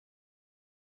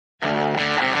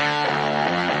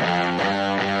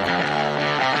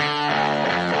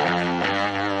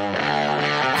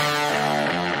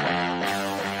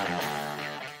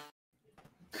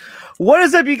What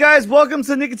is up, you guys? Welcome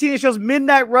to the Nicotina Show's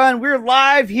Midnight Run. We're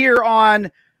live here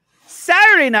on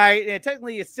Saturday night, and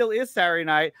technically it still is Saturday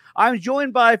night. I'm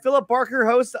joined by Philip Barker,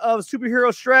 host of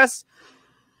Superhero Stress,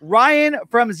 Ryan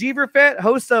from Zeverfet,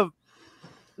 host of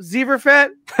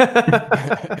Zeverfet,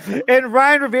 and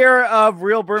Ryan Rivera of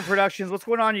Real Burn Productions. What's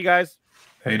going on, you guys?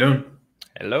 How you doing?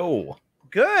 Hello.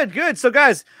 Good, good. So,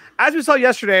 guys, as we saw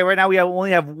yesterday, right now we only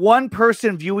have one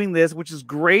person viewing this, which is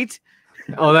great.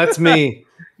 Oh, that's me.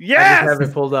 Yes, I just have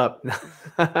it pulled up.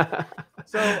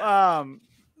 So,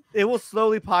 it will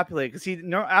slowly populate because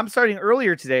I'm starting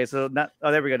earlier today. So,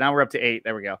 there we go. Now we're up to 8.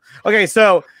 There we go. Okay,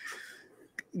 so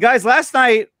guys, last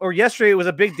night or yesterday was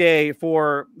a big day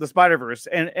for the Spider-Verse,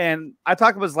 and I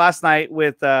talked about this last night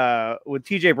with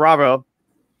TJ Bravo.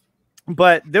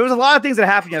 But there was a lot of things that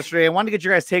happened yesterday. I wanted to get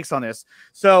your guys' takes on this.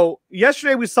 So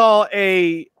yesterday we saw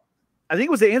I think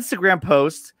it was an Instagram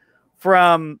post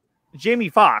from Jamie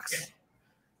Foxx,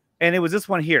 and it was this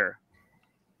one here.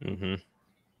 Mm-hmm.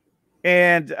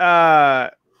 And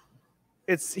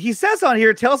he says on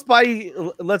here, tell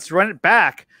Spidey, let's run it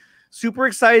back. Super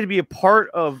excited to be a part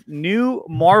of new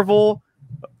Marvel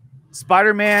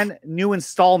Spider-Man new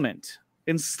installment.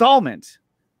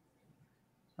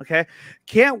 Okay.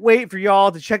 Can't wait for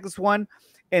y'all to check this one,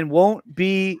 and won't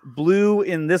be blue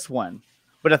in this one,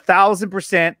 but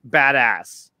 1,000%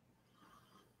 badass.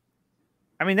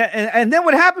 I mean, and then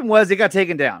what happened was it got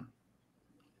taken down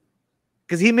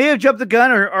because he may have jumped the gun,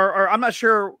 or I'm not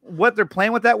sure what their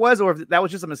plan with that was, or if that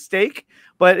was just a mistake,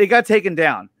 but it got taken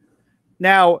down.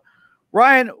 Now,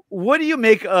 Ryan, what do you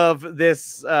make of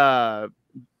this, of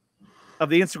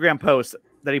the Instagram post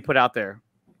that he put out there?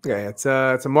 Okay, it's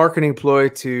a marketing ploy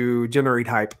to generate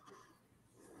hype.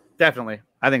 Definitely.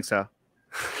 I think so.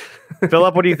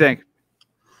 Philip, what do you think?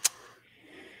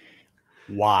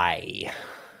 Why?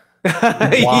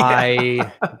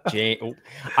 Why?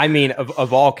 I mean,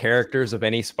 of all characters of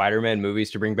any Spider-Man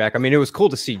movies to bring back, I mean, it was cool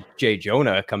to see Jay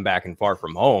Jonah come back in Far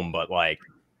From Home, but like,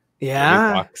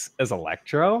 yeah, as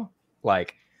Electro,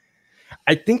 like,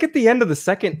 I think at the end of the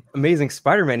second Amazing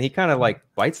Spider-Man, he kind of like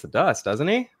bites the dust, doesn't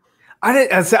he?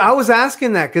 I was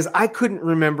asking that because I couldn't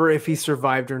remember if he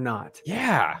survived or not.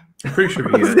 Yeah, I'm pretty sure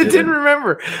he didn't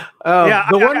remember. Yeah,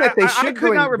 the one that they should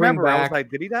could not bring remember. I was back like,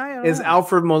 did he die? is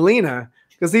Alfred Molina,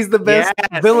 because he's the best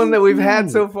villain that we've had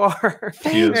so far.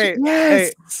 Hey,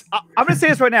 I'm going to say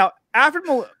this right now.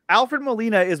 Alfred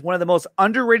Molina is one of the most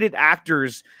underrated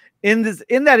actors in this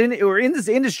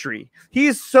industry. He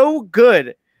is so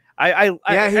good. He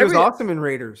was awesome in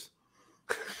Raiders.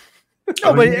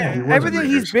 No, but everything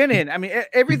he's been in, I mean,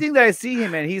 everything that I see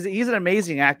him in, he's an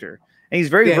amazing actor, and he's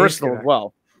very versatile as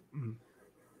well.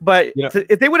 But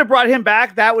if they would have brought him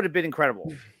back, that would have been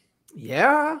incredible.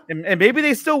 Yeah, and maybe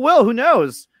they still will. Who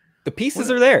knows? The pieces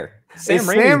are there. Sam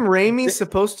Raimi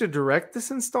supposed to direct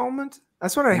this installment?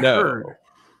 That's what I heard.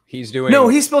 He's doing. No,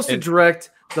 he's supposed to direct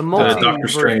the Doctor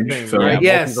Strange thing, film. right?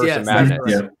 Yes, Madness.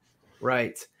 Right.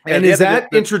 Right. And is that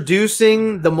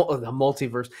introducing the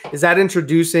multiverse? Is that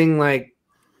introducing like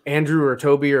Andrew or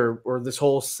Toby or this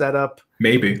whole setup?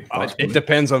 Maybe. It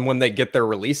depends on when they get their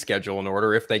release schedule in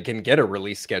order, if they can get a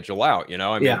release schedule out,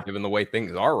 I mean, given the way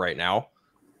things are right now.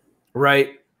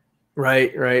 Right.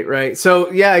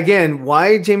 So, yeah, again,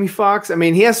 why Jamie Foxx? I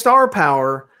mean, he has star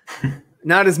power,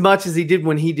 not as much as he did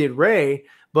when he did Ray,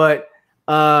 but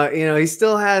he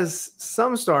still has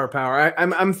some star power.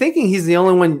 I'm thinking he's the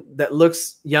only one that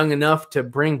looks young enough to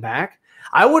bring back.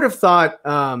 I would have thought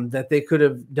that they could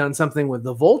have done something with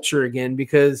the Vulture again,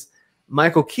 because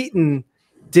Michael Keaton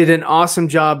did an awesome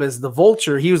job as the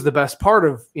Vulture. He was the best part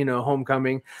of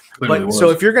Homecoming. So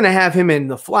if you're going to have him in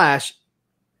the Flash,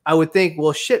 I would think,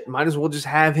 well, shit, might as well just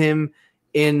have him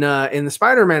in the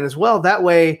Spider-Man as well. That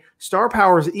way, star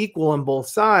power is equal on both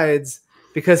sides,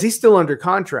 because he's still under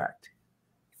contract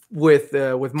with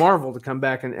Marvel to come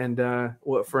back and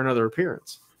for another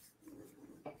appearance.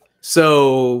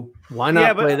 So why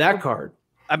not play that card?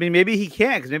 I mean, maybe he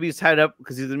can't, because maybe he's tied up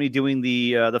because he's going to be doing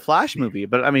the Flash movie.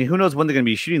 But I mean, who knows when they're going to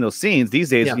be shooting those scenes these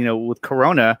days? With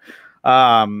Corona.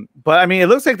 But I mean, it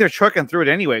looks like they're trucking through it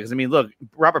anyway. Because I mean, look,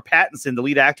 Robert Pattinson, the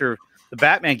lead actor, the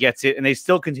Batman, gets it, and they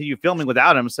still continue filming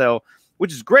without him. So,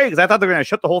 which is great, because I thought they were going to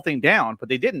shut the whole thing down, but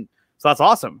they didn't. So that's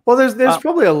awesome. Well, there's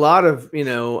probably a lot of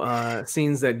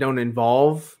scenes that don't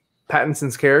involve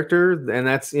Pattinson's character, and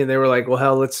that's they were like, well,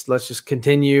 hell, let's just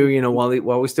continue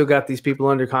while we still got these people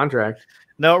under contract.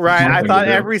 No, Ryan, I thought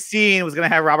every scene was gonna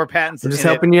have Robert Pattinson. I'm just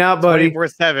helping you out, buddy.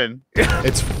 24/7.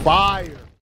 It's fire.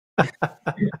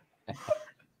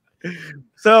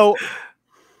 So,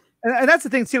 and that's the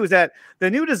thing too, is that the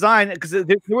new design, because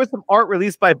there was some art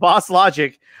released by Boss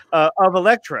Logic of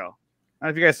Electro. I don't know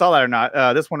if you guys saw that or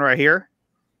not. This one right here.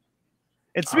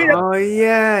 And speaking of, Oh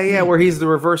yeah, where he's the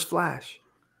Reverse Flash.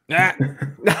 Ah,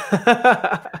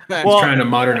 He's trying to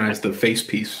modernize the face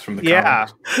piece from the yeah,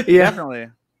 comics. definitely.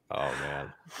 oh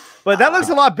man. But that looks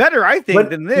a lot better, I think, But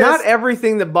than this. not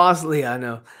everything that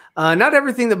not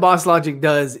everything that Boss Logic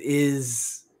does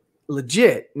is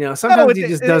legit. You know, sometimes he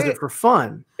just does it for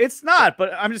fun. It's not,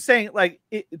 but I'm just saying, like,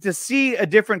 to see a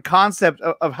different concept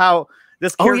of how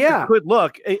this character could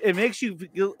look, it makes you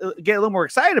get a little more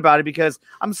excited about it. Because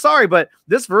I'm sorry, but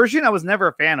this version I was never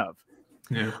a fan of.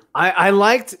 Yeah. I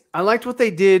liked what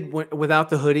they did without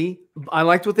the hoodie. I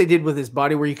liked what they did with his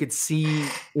body, where you could see,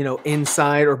 you know,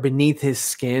 inside or beneath his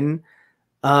skin.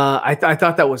 I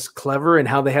thought that was clever, and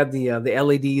how they had the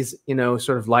LEDs, you know,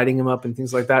 sort of lighting him up and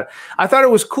things like that. I thought it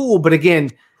was cool, but again,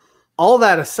 all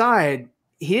that aside,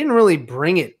 he didn't really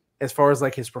bring it as far as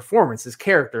like his performance, his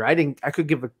character. I could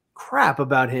give a crap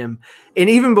about him, and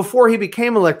even before he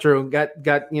became Electro, got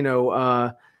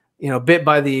bit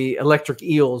by the electric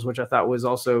eels, which I thought was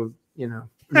also, you know,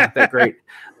 not that great.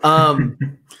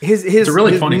 His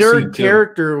really funny nerd scene, too.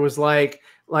 character was like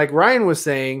Ryan was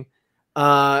saying,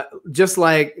 just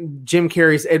like Jim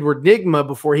Carrey's Edward Nygma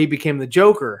before he became the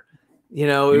Joker. You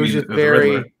know, it was just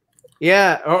very,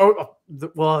 yeah.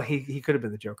 Well, he could have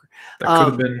been the Joker. That could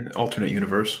have been alternate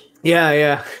universe.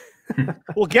 Yeah.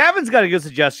 Well, Gavin's got a good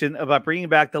suggestion about bringing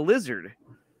back the Lizard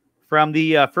from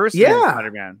the first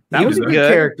Spider-Man. That He was a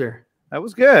good character. That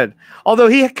was good. Although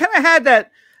he kind of had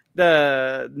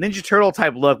the Ninja Turtle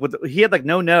type look. He had like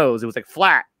no nose. It was like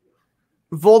flat.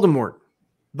 Voldemort.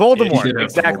 Yeah, he did have the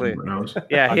exactly. Voldemort nose.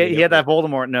 Yeah, he had that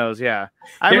Voldemort nose. Yeah,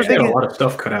 I He remember actually had thinking a lot of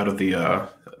stuff cut out of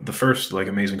the first like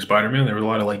Amazing Spider-Man. There were a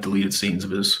lot of like deleted scenes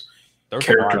of his There's a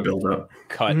character lot of build up.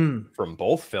 cut from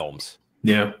both films.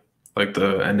 Yeah, like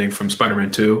the ending from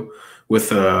Spider-Man 2 with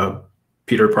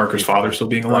Peter Parker's father still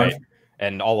being alive. Right.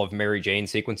 And all of Mary Jane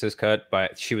sequences cut,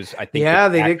 but she was, I think. Yeah,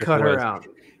 the they did actress cut her was- out.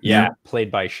 Yeah,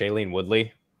 played by Shailene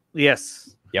Woodley.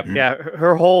 yes, Yep. yeah,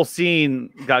 her whole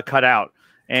scene got cut out,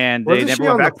 and they Wasn't never she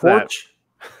went on the back to that. porch?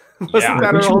 Wasn't Yeah.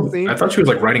 that her whole scene? I thought she was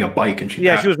like riding a bike and she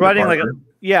Yeah, passed she was Peter riding like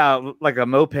Parker. like a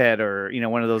moped or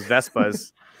one of those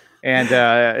Vespas. And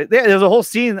there was a whole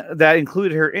scene that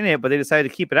included her in it, but they decided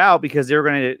to keep it out because they were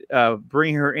going to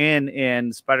bring her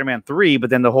in Spider-Man 3,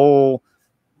 but then the whole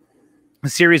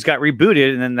series got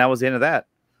rebooted, and then that was the end of that.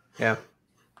 Yeah.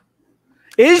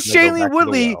 Is They go back Shailene to the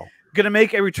Woodley well. going to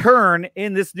make a return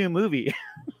in this new movie?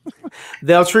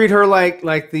 They'll treat her like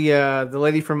the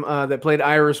lady from that played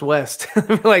Iris West.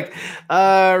 Like,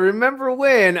 remember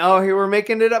when? Oh, here we're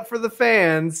making it up for the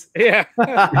fans. Yeah.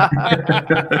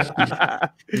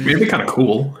 Maybe kind of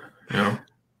cool, you know.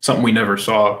 Something we never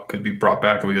saw could be brought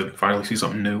back, and we could finally see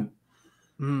something new.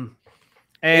 Mm.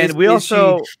 And Is- we is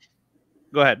also she-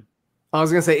 go ahead. I was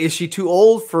gonna say, is she too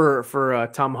old for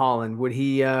Tom Holland? Would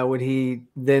he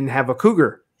then have a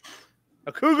cougar?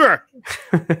 A cougar.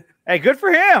 Hey, good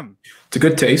for him. It's a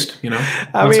good taste, you know. I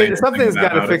Not saying mean, anything something's bad got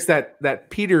to about fix it. that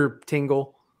Peter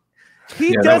tingle.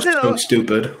 He Yeah, that was doesn't. so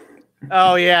stupid.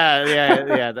 Oh yeah.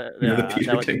 The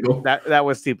Peter tingle. That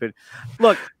was stupid.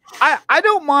 Look, I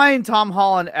don't mind Tom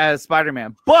Holland as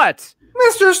Spider-Man, but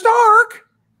Mr. Stark.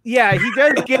 yeah, he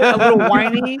does get a little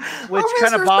whiny, which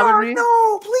kind of bothered me.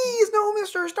 No, please, no,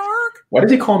 Mr. Stark. Why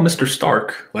does he call him Mr.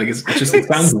 Stark? Like it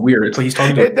sounds weird. It's like he's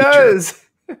talking to a It picture. does.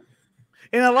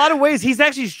 In a lot of ways, he's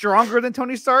actually stronger than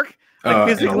Tony Stark. Like In a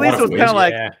physically, lot so of it's kind of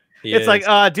ways, like Yeah, he it's is.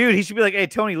 like, dude, he should be like, hey,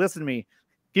 Tony, listen to me.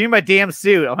 Give me my damn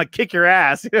suit. I'm gonna kick your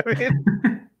ass. You know what I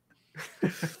mean?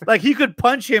 Like he could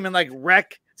punch him and like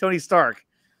wreck Tony Stark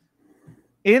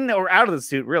in or out of the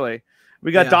suit. Really,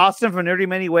 we got Yeah. Dawson from Nerdy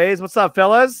Many Ways. What's up,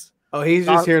 fellas? Oh, he's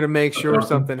just here to make sure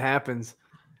something happens.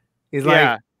 He's like,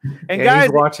 Yeah. And yeah, guys,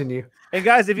 he's watching you. and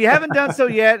guys, if you haven't done so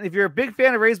yet, if you're a big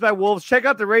fan of Raised by Wolves, check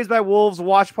out the Raised by Wolves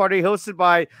watch party hosted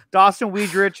by Dawson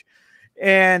Weidrich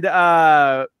and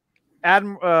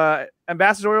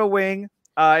Ambassadorial Wing.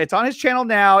 It's on his channel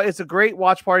now. It's a great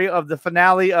watch party of the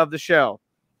finale of the show.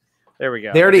 There we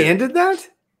go. They already Okay. ended that?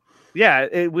 Yeah,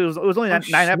 it was only nine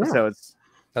snap. episodes.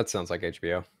 That sounds like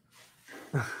HBO.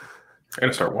 I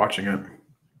gotta start watching it.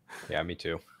 Yeah, me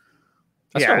too.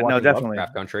 Yeah, started no, watching definitely.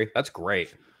 Lovecraft Country. That's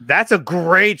great. That's a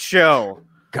great show.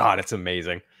 God, it's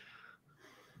amazing.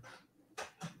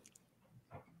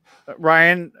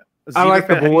 Ryan, I like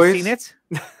The have you Boys. seen it?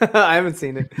 I haven't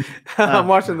seen it. I'm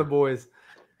watching The Boys.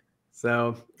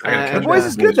 So I gotta and, catch The Boys up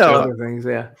is with good, Boys, though. too. other things,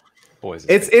 yeah. Boys,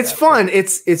 It's fantastic. fun.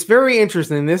 It's very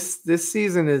interesting. This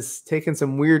season is taking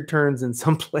some weird turns in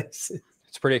some places.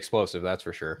 It's pretty explosive, that's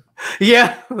for sure.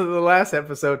 Yeah, the last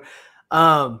episode.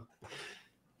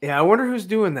 Yeah, I wonder who's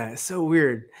doing that. It's so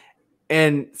weird.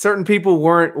 and certain people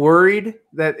weren't worried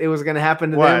that it was going to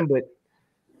happen to them.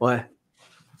 But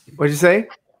what'd you say?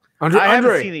 I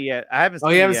haven't seen it yet. I haven't.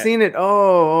 You haven't seen it?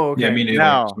 Oh, okay. Yeah, me neither.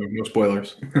 No. So no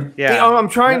spoilers. Yeah, I'm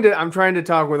trying to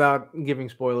talk without giving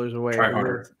spoilers away. Try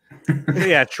harder.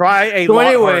 Yeah, try a So lot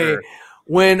anyway, harder.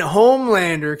 when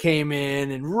Homelander came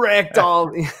in and wrecked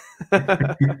all,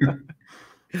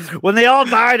 When they all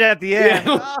died at the end.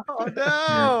 Yeah. Oh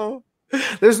no!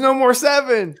 there's no more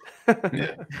 7.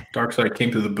 Yeah. Darkseid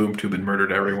came through the boom tube and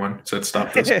murdered everyone. Said,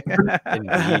 "Stop this."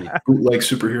 Indeed. Bootleg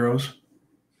superheroes.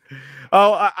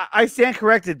 Oh, I stand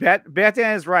corrected.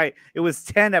 Batman is right. It was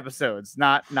 10 episodes,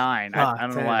 not 9. I don't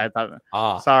know 10. why I thought.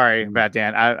 Ah, Sorry,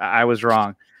 Batman. I was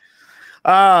wrong.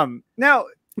 Now, one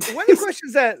of the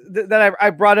questions that I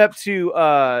brought up to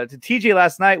TJ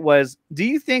last night was, do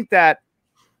you think that,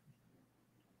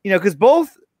 because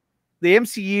both the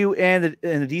MCU and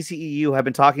the DCEU have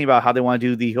been talking about how they want to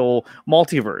do the whole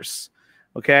multiverse,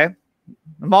 okay?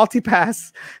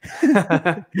 Multipass.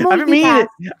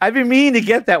 I've been meaning to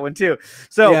get that one too.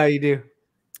 So yeah, you do.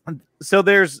 So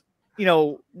there's,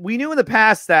 we knew in the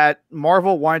past that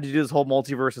Marvel wanted to do this whole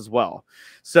multiverse as well.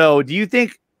 So do you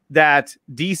think that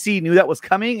DC knew that was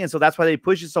coming, and so that's why they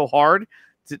pushed it so hard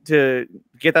to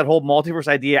get that whole multiverse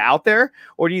idea out there?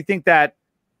 Or do you think that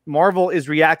Marvel is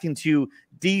reacting to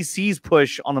DC's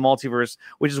push on the multiverse,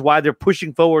 which is why they're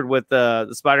pushing forward with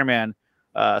the Spider-Man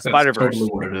Spider-Verse? Totally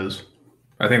what it is.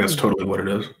 I think that's totally what it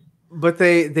is. But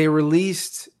they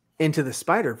released Into the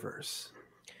Spider-Verse,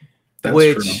 That's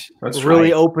which true. That's really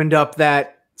right. opened up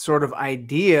that sort of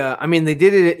idea. I mean, they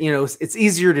did it, it's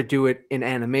easier to do it in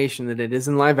animation than it is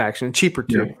in live action, and cheaper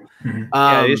too. Yeah. Mhm.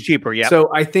 Yeah, it is cheaper. Yeah.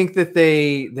 So I think that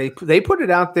they put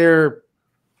it out there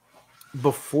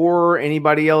before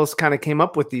anybody else kind of came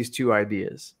up with these two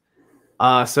ideas.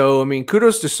 So I mean,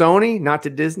 kudos to Sony, not to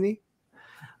Disney.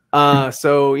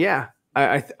 So yeah,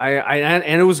 I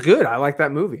and it was good. I like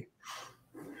that movie.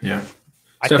 Yeah.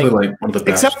 It's definitely like one of the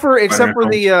best. Except for Spider-Man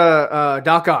the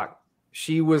Doc Ock.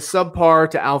 She was subpar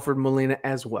to Alfred Molina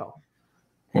as well.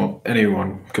 Well,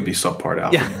 anyone could be subpar to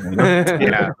Alfred. Yeah. Molina.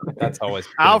 Yeah. that's always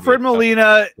Alfred gonna be a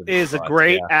Molina tough is a spot,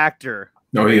 great yeah. actor.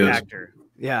 No, he Great is. actor.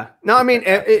 Yeah. No, I mean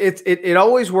it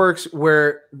always works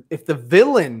where if the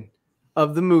villain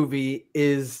of the movie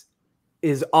is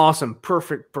awesome,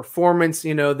 perfect performance,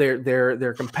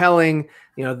 they're compelling,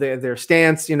 their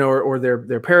stance, or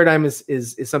their paradigm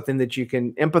is something that you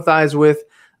can empathize with.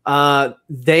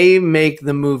 They make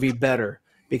the movie better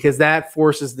because that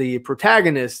forces the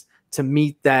protagonist to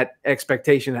meet that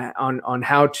expectation on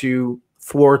how to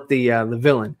thwart the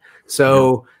villain.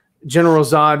 So General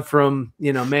Zod from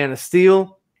Man of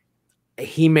Steel,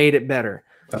 he made it better.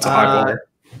 That's a high bar.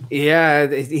 Yeah,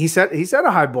 he set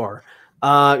a high bar.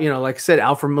 Like I said,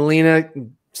 Alfred Molina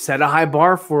set a high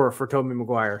bar for Tobey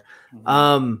Maguire.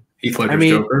 Heath Ledger's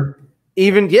Joker.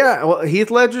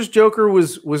 Heath Ledger's Joker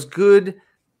was good.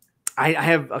 I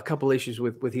have a couple issues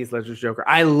with Heath Ledger's Joker.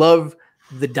 I love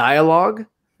the dialogue.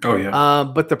 Oh yeah.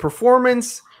 But the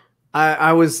performance,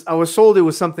 I was sold it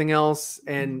was something else,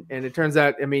 and it turns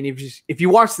out, I mean, if you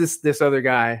watch this other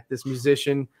guy, this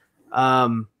musician,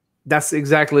 that's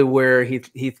exactly where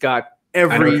Heath got I know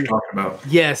what every you're talking about.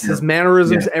 yes, his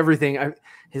mannerisms, everything.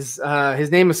 His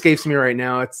name escapes me right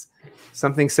now. It's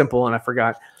something simple, and I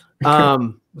forgot. But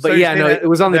it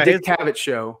was on the Dick Cavett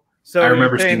show. So I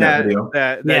remember you're saying seeing that video.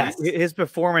 that Yes. his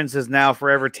performance is now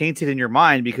forever tainted in your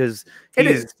mind because It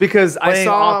is because I playing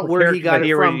saw off the where he character got that it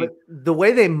he from, already- but the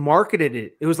way they marketed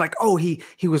it, it was like, oh, he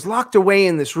was locked away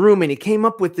in this room and he came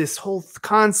up with this whole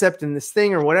concept and this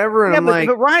thing or whatever. And Yeah, I'm but, like,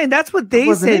 but Ryan, that's what they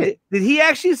wasn't said. it. Did he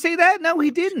actually say that? No, he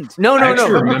didn't. no. I actually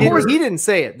Of remember- course, he didn't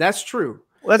say it. That's true.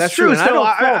 Well, that's true. And I So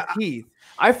don't fault Heath.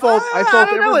 I fault I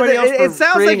don't know. everybody else It for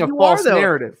sounds creating like a you are, false though.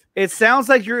 narrative. It sounds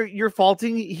like you're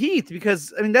faulting Heath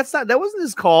because I mean that wasn't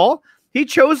his call. He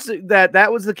chose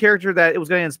that was the character that it was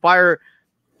going to inspire,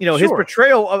 his Sure.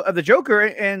 portrayal of the Joker,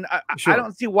 and Sure. I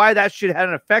don't see why that should have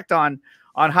an effect on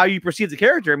how you perceive the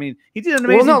character. I mean, he did an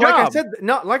amazing job.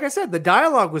 Like I said, the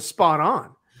dialogue was spot on.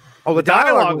 Oh, the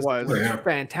dialogue was. Yeah.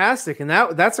 fantastic, and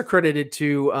that's accredited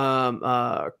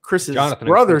to Chris's Jonathan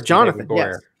brother, and Jonathan. David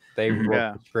Goyer. Yes. They wrote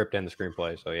Yeah. the script and the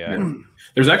screenplay. So yeah.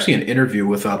 There's actually an interview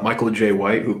with Michael J.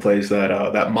 White, who plays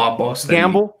that mob boss.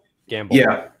 Gamble. Gamble.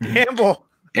 Yeah. Campbell.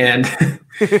 And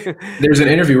there's an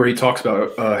interview where he talks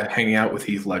about hanging out with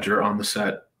Heath Ledger on the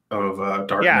set of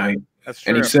Dark Yeah. Knight. That's true.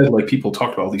 And he said, like, people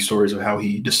talked about all these stories of how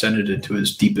he descended into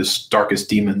his deepest, darkest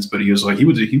demons, but he was like, he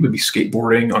would be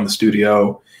skateboarding on the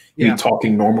studio, he'd Yeah. be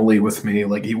talking normally with me.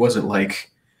 Like, he wasn't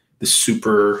like the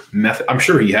super method. I'm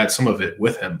sure he had some of it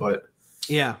with him, but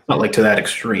Yeah. not like to that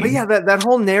extreme. But yeah, that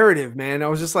whole narrative, man, I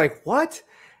was just like, what?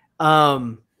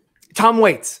 Tom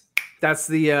Waits. That's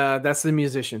the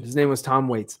musician. His name was Tom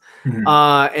Waits.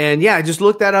 Mhm. And yeah, I just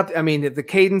looked that up. I mean, the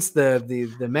cadence,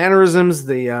 the mannerisms,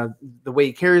 the way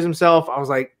he carries himself. I was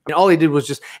like, I mean, all he did was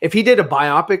just, if he did a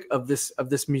biopic of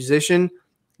this musician,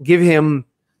 give him,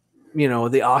 the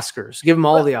Oscars. Give him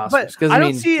all the Oscars, because I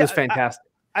mean, it was fantastic.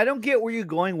 I don't get where you're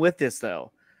going with this,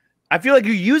 though. I feel like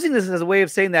you're using this as a way of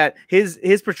saying that his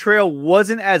portrayal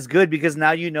wasn't as good because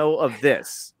now you know of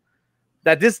this.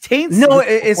 That this taints. No,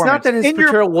 it's not that his In your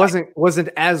portrayal wasn't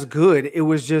as good. It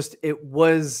was just he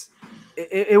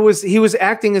was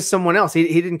acting as someone else.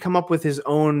 He didn't come up with his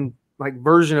own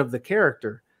version of the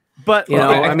character. But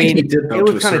I mean, he did, though, it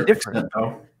to was a kind of certain different. extent,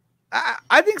 though.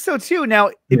 I think so too. Now,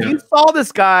 if you saw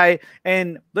this guy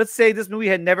and let's say this movie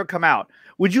had never come out,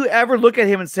 would you ever look at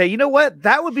him and say, you know what,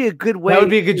 that would be a good way? That would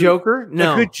be a good Joker.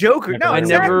 No, a good Joker. No, I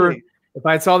exactly. never. If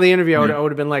I saw the interview, I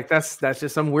would have been like, that's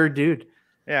just some weird dude.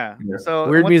 Yeah. Yeah. So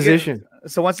Weird musician.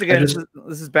 Once again, just-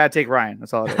 this is bad take, Ryan.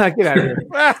 That's all it is. Get out of here.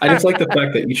 I just like the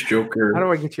fact that each Joker How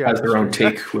do I get you out has of their own this?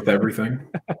 take with everything.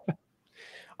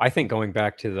 I think going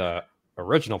back to the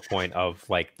original point of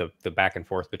the back and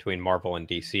forth between Marvel and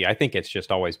DC, I think it's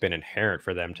just always been inherent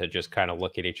for them to just kind of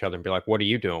look at each other and be like, what are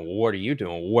you doing? What are you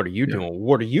doing? What are you doing?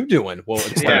 What are you doing? Well,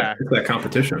 it's It's that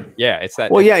competition. it's that.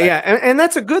 Well, it's yeah, that- yeah, and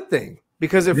that's a good thing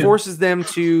because it Yeah. forces them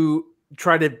to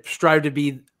try to strive to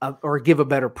be or give a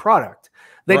better product.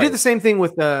 They Right. did the same thing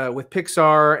with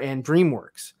Pixar and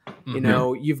DreamWorks. You Mhm.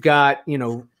 know, you've got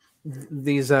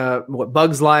these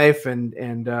Bugs Life and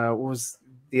what was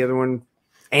the other one?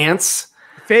 Ants.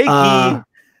 Fake Uh,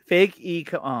 Fake E.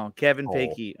 Kevin Oh.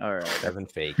 Fake E. All right. Kevin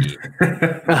Feige.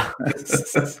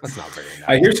 That's not very nice.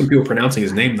 I hear some people pronouncing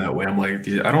his name that way. I'm like,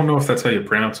 I don't know if that's how you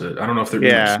pronounce it. I don't know if they're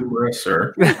being humorous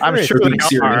or I'm Sure, sure being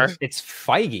they are. serious. It's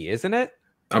Feige, isn't it?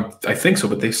 I think so,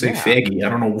 but they say Yeah. faggy. I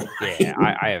don't know why. Yeah,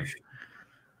 I have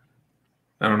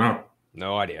I don't know.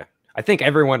 no idea. I think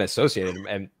everyone associated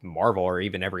and Marvel or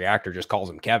even every actor just calls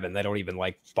him Kevin. They don't even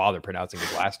bother pronouncing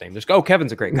his last name. Just go,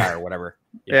 Kevin's a great guy or whatever.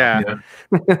 You know?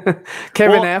 Yeah.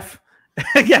 Kevin Well- F.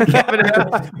 Yeah, Kevin.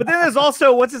 But then there's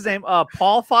also what's his name?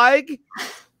 Paul Feig,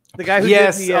 the guy who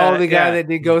Yes, did the, the guy that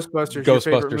did Ghostbusters. your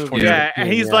favorite Ghostbusters movie. 20. Yeah,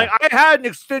 and he's like, I had an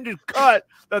extended cut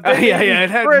that they it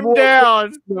had trimmed more-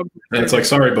 down. And it's like,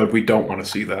 sorry, but we don't want to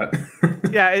see that.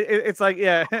 Yeah, it's like,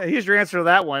 yeah, here's your answer to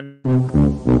that one.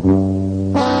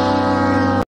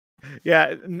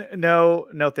 Yeah, no,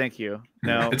 thank you.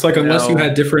 No, It's like, unless you no.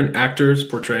 had different actors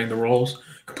portraying the roles,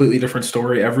 completely different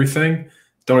story, everything,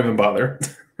 don't even bother.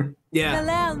 Yeah.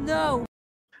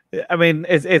 I mean,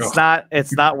 it's Ugh.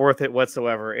 not worth it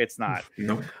whatsoever. It's not.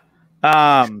 Nope.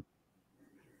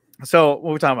 So what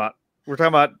we're talking about? We're talking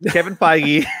about Kevin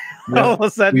Feige. Yeah. All of a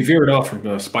sudden, We veered off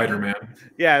from Spider-Man.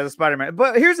 yeah, the Spider-Man.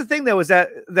 But here's the thing, though, is that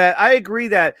I agree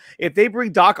that if they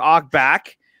bring Doc Ock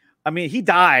back, I mean, he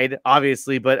died,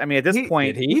 obviously, but I mean, at this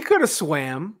point, Did He he? could have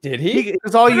swam. Did he?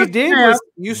 Because all you did was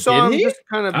you saw him Did he? just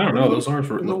kind of. I don't know. Those arms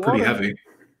were In the look pretty water. heavy.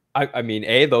 I mean,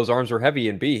 A, those arms were heavy,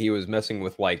 and B, he was messing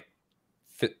with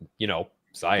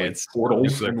science, portals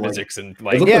nuclear and, like- physics, and It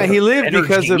looked Yeah, like he lived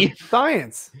because of energy.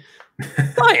 science.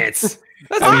 science.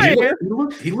 That's I mean,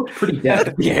 science. he looked pretty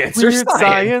dead. The answer Weird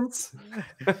science.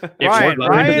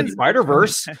 Ryan, Spider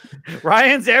Verse.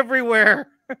 Ryan's everywhere.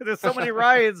 There's so many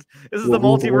Ryans. This is the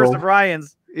Whoa, whoa, multiverse whoa. of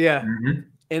Ryans. Yeah. Mhm.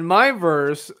 In my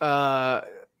verse,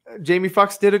 Jamie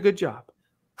Foxx did a good job,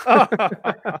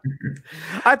 I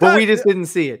but thought we just didn't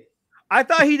see it. I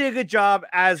thought he did a good job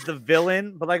as the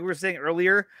villain, but like we were saying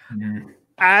earlier, Mhm.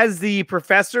 as the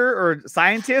professor or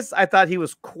scientist, I thought he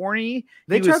was corny.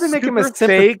 They He tried was to make him a super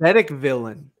fake. sympathetic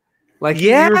villain. Like,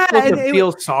 Yeah, you were supposed and to it-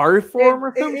 feel sorry for him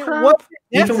or some It crap. wasn't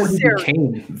Even when he necessary.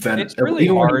 became Venom, It's really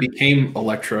even when hard. he became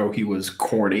Electro, he was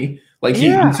corny. Like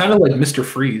Yeah. he sounded like Mr.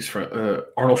 Freeze from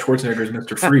Arnold Schwarzenegger's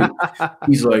Mr. Freeze.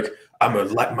 He's like, I'm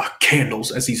gonna light my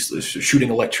candles as he's shooting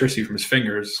electricity from his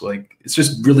fingers. Like it's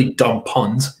just really dumb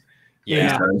puns.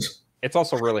 Yeah. he says. It's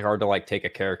also really hard to take a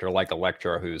character like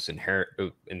Electro, who's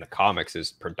who in the comics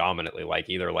is predominantly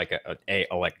either a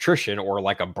electrician or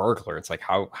like a burglar. It's like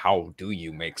how do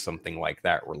you make something like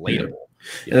that relatable?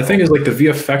 You And the know? thing is, like the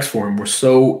VFX for him were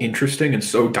so interesting and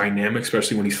so dynamic,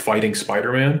 especially when he's fighting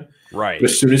Spider-Man. right? But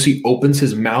as soon as he opens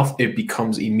his mouth, it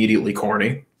becomes immediately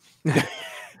corny.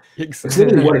 It's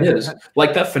literally what it is.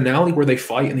 Like that finale where they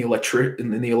fight in the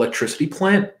electricity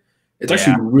plant. It's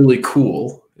actually really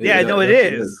cool. Yeah, no, it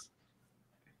actually is.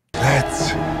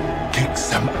 Let's kick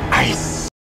some ice.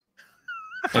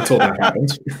 Until that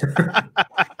happens.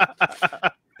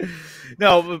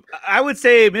 No, I would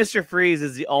say Mr. Freeze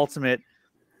is the ultimate.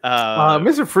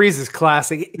 Mr. Freeze is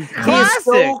classic.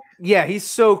 Classic. He's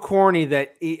so corny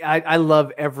that I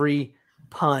love every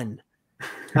pun.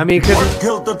 I mean, because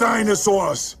Killed the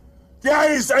dinosaurs. The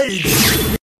Ice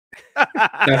Age.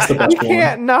 That's the best you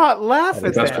can't not laugh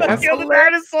at That's that. the That's Kill the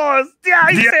hilarious. dinosaurs. The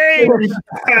Ice Age. one.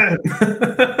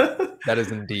 That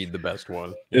is indeed the best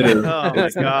one. It is. Oh my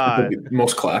It's God. the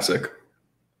most classic.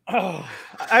 Oh,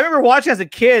 I remember watching as a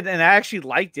kid, and I actually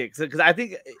liked it because I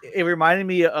think it reminded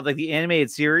me of like the animated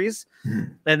series.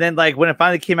 And then like when it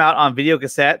finally came out on video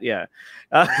cassette,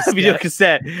 video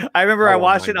cassette. I remember I Oh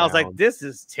watched my it and I was like, God. "This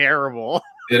is terrible."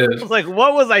 It I is. was like,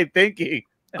 "What was I thinking?"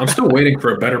 I'm still waiting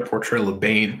for a better portrayal of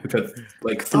Bane. We've had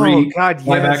like 3 Oh, God,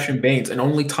 live yes. action Banes, and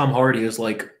only Tom Hardy is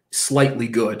like slightly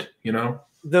good, you know?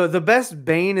 The best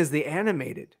Bane is the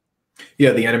animated.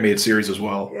 Yeah, the animated series as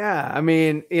well. Yeah, I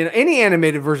mean, any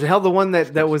animated version. Hell, the one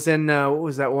that was in what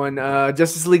was that one?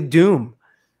 Justice League Doom.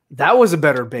 That was a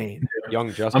better Bane.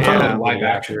 Young Justice. I'm talking Yeah. about live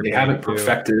action. They haven't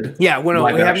perfected. Yeah, well,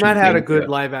 Live we have action not had a Bane, good yeah.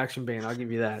 live action Bane. I'll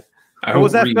give you that. I What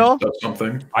was hope that, Reeves Phil? does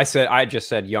something. I just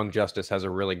said Young Justice has a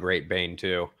really great Bane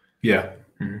too. Yeah.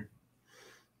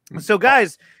 So,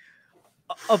 guys,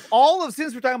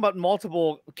 since we're talking about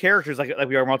multiple characters, like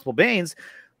we are multiple Banes,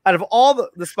 out of all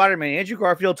the Spider-Man, Andrew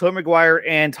Garfield, Tobey Maguire,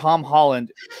 and Tom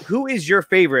Holland, who is your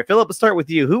favorite? Philip, let's start with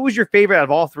you. Who was your favorite out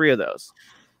of all three of those?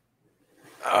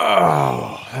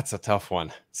 Oh, that's a tough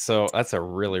one. So that's a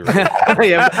really, really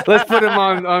Yeah, let's put him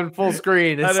on full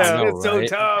screen. It's, I know, it's so right?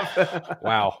 tough.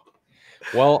 wow.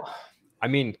 Well, I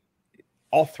mean,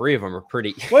 all three of them are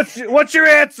pretty. What's your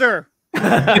answer?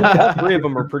 All three of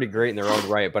them are pretty great in their own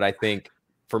right, but I think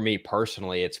for me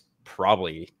personally, it's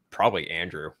probably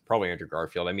Andrew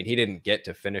Garfield. I mean, he didn't get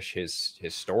to finish his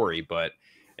story, but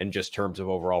in just terms of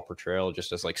overall portrayal,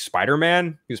 just as like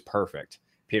Spider-Man, he was perfect.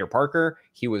 Peter Parker,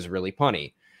 he was really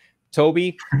punny.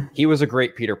 Toby, he was a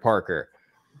great Peter Parker.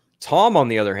 Tom, on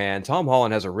the other hand, Tom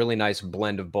Holland has a really nice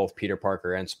blend of both Peter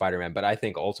Parker and Spider-Man, but I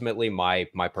think ultimately my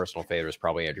personal favorite is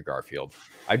probably Andrew Garfield.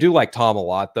 I do like Tom a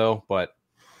lot though, but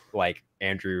like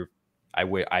Andrew,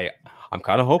 I'm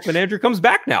kind of hoping Andrew comes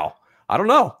back now. I don't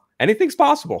know. Anything's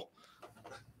possible.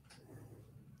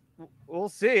 We'll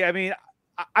see. I mean,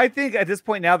 I think at this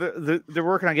point now they're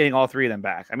working on getting all three of them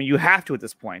back. I mean, you have to at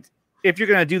this point. If you're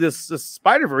going to do this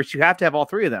Spider-Verse, you have to have all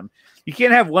three of them. You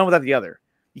can't have one without the other.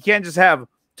 You can't just have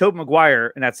Tobey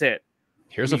Maguire and that's it.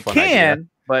 Here's a You fun can, idea.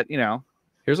 but you know.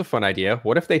 Here's a fun idea.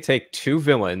 What if they take two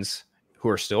villains who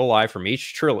are still alive from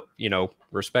each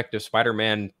respective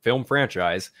Spider-Man film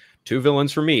franchise, two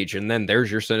villains from each, and then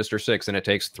there's your Sinister Six, and it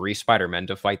takes 3 Spider-Men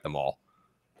to fight them all.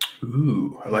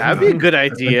 Ooh, I like That'd that. be a good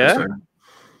That's idea. interesting.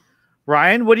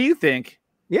 Ryan, what do you think?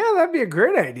 Yeah, that'd be a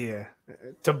great idea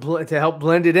to help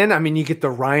blend it in. I mean, you get the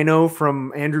Rhino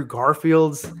from Andrew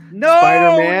Garfield's No,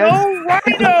 Spider-Man. no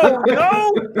Rhino,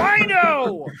 no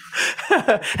Rhino.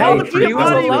 Hey, Giamatti he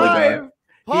was was alive.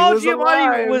 Paul was Giamatti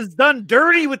alive. was done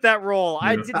dirty with that role.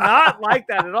 I did not like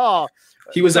that at all.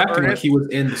 He was So acting like Ernest- he was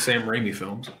in the Sam Raimi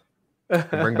films.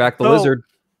 Bring back the So- lizard.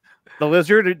 The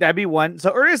lizard, that'd be one.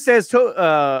 So Ernest says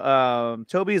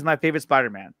Toby is my favorite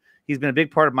Spider-Man. He's been a big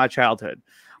part of my childhood.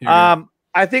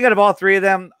 I think out of all three of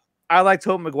them, I like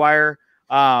Tobey Maguire.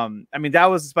 I mean, that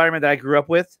was the Spider-Man that I grew up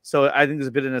with, so I think there's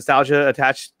a bit of nostalgia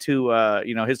attached to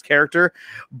his character.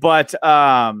 But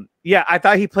yeah, I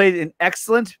thought he played an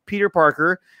excellent Peter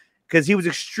Parker because he was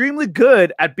extremely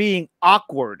good at being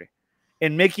awkward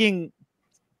and making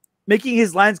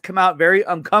his lines come out very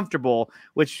uncomfortable,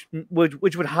 which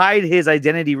would hide his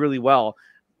identity really well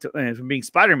from being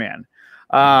Spider-Man.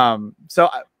 So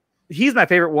he's my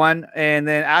favorite one. And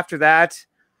then after that,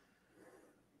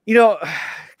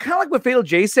 kind of like what Fatal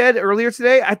J said earlier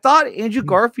today, I thought Andrew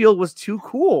Garfield was too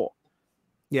cool.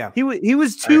 Yeah. He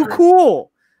was too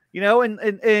cool,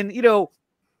 and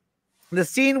the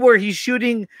scene where he's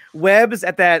shooting webs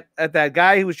at that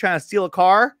guy who was trying to steal a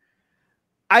car.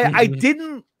 I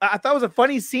thought it was a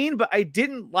funny scene, but I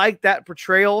didn't like that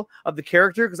portrayal of the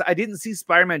character because I didn't see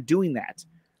Spider-Man doing that.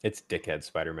 It's dickhead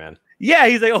Spider-Man. Yeah,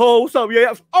 he's like, oh, what's up?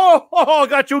 Yeah. Oh, I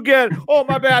got you again. Oh,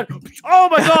 my bad. Oh,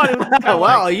 my God. It was kinda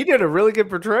Wow, you did a really good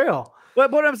portrayal.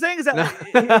 But what I'm saying is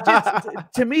that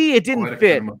to me, it didn't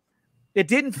fit. It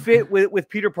didn't fit with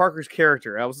Peter Parker's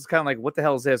character. I was just kind of like, what the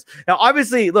hell is this? Now,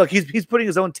 obviously, look, he's putting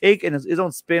his own take and his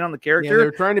own spin on the Yeah, character.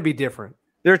 they're trying to be different.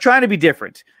 They're trying to be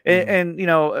different. And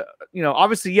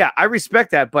obviously, yeah, I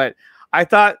respect that. But I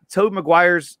thought Tobey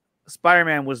Maguire's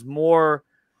Spider-Man was more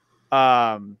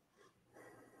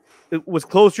it was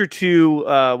closer to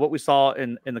what we saw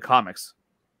in the comics.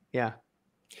 Yeah.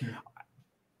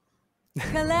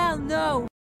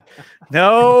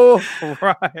 No,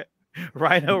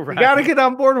 Rhino. You gotta get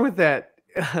on board with that.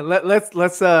 Let's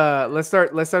start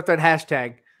that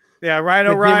hashtag. Yeah,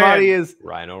 Rhino Giamatti Ryan. is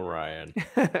Rhino Ryan.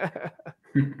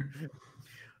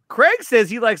 Craig says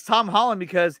he likes Tom Holland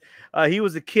because he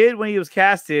was a kid when he was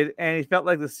casted, and he felt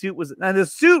like the suit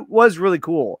was really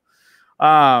cool.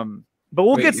 But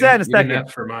we'll get to that in a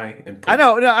second. For my input. I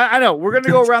know. No, I know. We're gonna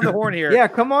go around the horn here. Yeah,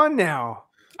 come on now.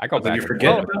 I go back you and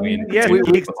forget forth between yes,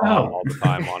 all the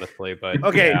time, honestly. But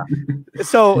Okay. yeah.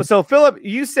 So Philip,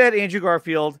 you said Andrew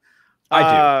Garfield.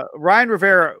 I do. Ryan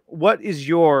Rivera, what is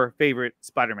your favorite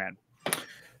Spider-Man?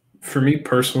 For me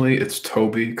personally, it's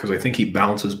Toby because I think he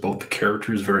balances both the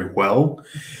characters very well.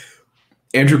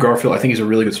 Andrew Garfield, I think he's a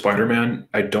really good Spider-Man.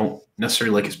 I don't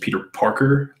necessarily like his Peter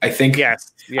Parker. I think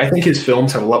his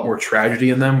films have a lot more tragedy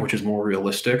in them, which is more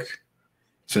realistic.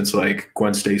 Since like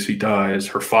Gwen Stacy dies,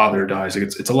 her father dies, like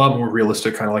it's a lot more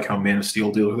realistic, kind of like how Man of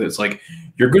Steel deals with it. It's like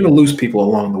you're going to lose people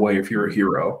along the way if you're a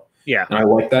hero. Yeah, and I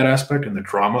like that aspect and the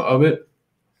drama of it.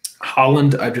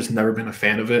 Holland, I've just never been a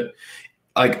fan of it.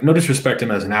 Like, no disrespect to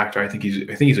him as an actor. I think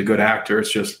he's a good actor.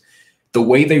 It's just the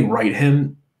way they write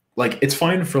him. Like, it's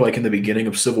fine for like in the beginning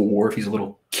of Civil War if he's a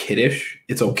little kiddish.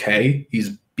 It's okay. He's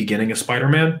beginning as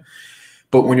Spider-Man.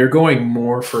 But when you're going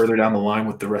more further down the line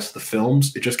with the rest of the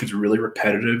films, it just gets really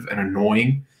repetitive and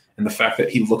annoying. And the fact that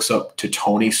he looks up to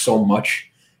Tony so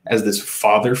much as this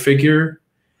father figure,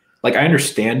 like, I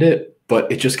understand it,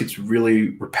 but it just gets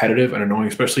really repetitive and annoying,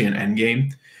 especially in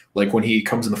Endgame. Like when he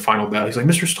comes in the final battle, he's like,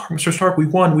 Mr. Stark, we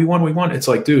won. It's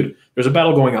like, dude, there's a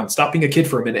battle going on. Stop being a kid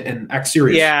for a minute and act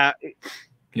serious. Yeah.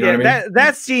 You know what I mean?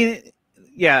 That scene,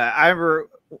 yeah, I remember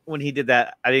when he did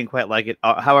that, I didn't quite like it.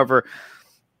 However,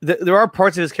 there are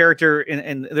parts of his character,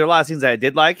 and there are a lot of scenes that I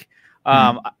did like.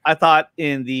 I thought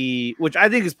which I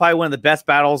think is probably one of the best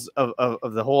battles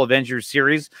of the whole Avengers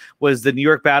series, was the New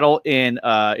York battle in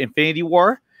Infinity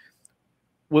War.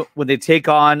 When they take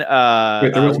on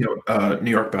Wait, there was no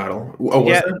New York battle. Oh,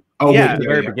 was there? Oh, yeah, the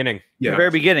very beginning. Yeah, the very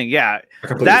beginning. Yeah, I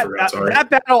completely forgot. Sorry. That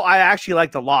battle I actually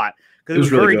liked a lot because it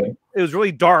was really good. It was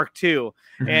really dark too.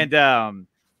 And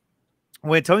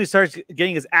when Tony starts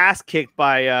getting his ass kicked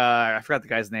by I forgot the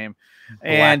guy's name,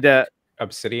 and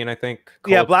Obsidian, I think.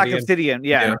 Black Obsidian.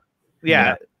 Yeah.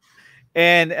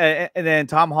 And then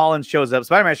Tom Holland shows up.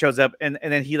 Spider-Man shows up, and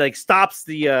then he like stops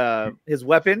the his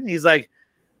weapon. He's like,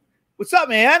 "What's up,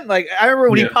 man?" Like, I remember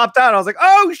when he popped out, I was like,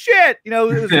 "Oh shit!" You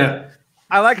know,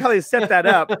 I like how they set that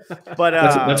up. But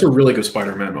that's a really good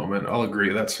Spider-Man moment. I'll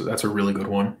agree. That's a really good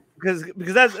one. Because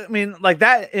that's, I mean, like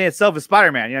that in itself is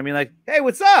Spider-Man. You know what I mean? Like, hey,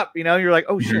 what's up? You know, you're like,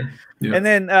 oh shit. Yeah. And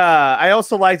then I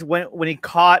also liked when he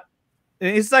caught.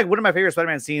 And it's like one of my favorite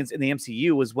Spider-Man scenes in the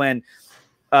MCU was when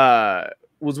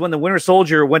the Winter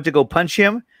Soldier went to go punch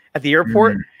him at the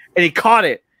airport, and he caught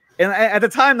it. And at the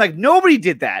time, like, nobody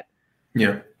did that.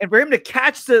 Yeah. And for him to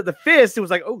catch the fist, it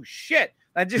was like, oh shit.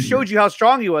 That just showed you how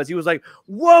strong he was. He was like,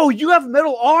 whoa, you have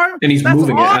metal arm? And he's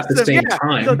moving it at the same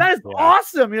time. So that is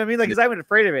awesome. You know what I mean? Like, because I wasn't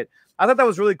afraid of it. I thought that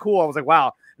was really cool. I was like,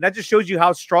 wow. And that just shows you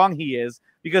how strong he is.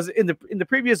 Because in the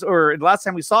previous, or the last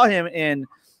time we saw him in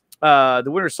the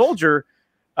Winter Soldier,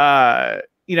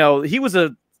 you know, he was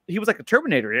like a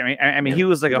Terminator. I mean, he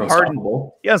was like a hardened,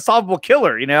 unstoppable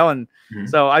killer, you know? And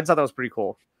so I thought that was pretty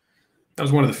cool. That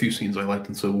was one of the few scenes I liked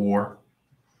in Civil War.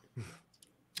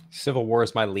 Civil War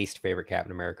is my least favorite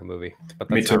Captain America movie, but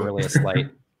that's not really a slight.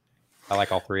 I like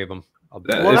all three of them.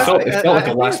 It felt like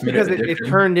a last minute because it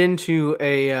turned into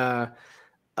an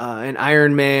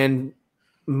Iron Man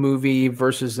movie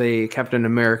versus a Captain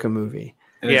America movie.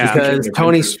 Yeah, because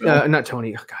not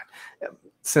Tony. Oh God,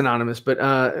 synonymous. But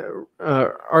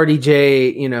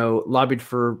RDJ, you know, lobbied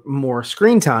for more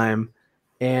screen time,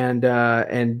 and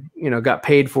you know, got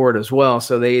paid for it as well.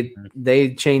 So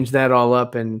they changed that all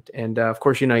up, and of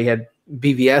course, you know, you had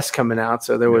BVS coming out,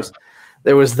 so there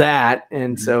was that,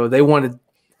 and so they wanted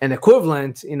an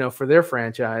equivalent, you know, for their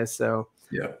franchise. So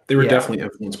yeah, they were definitely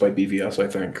influenced by BVS. I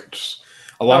think just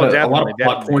a lot of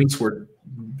plot points were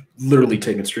literally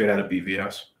taken straight out of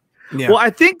BVS. Yeah. Well, I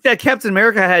think that Captain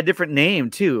America had a different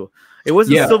name too. It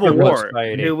wasn't Civil War.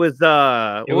 It was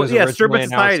Serpent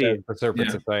Society. For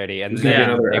Serpent Society, and then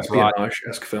another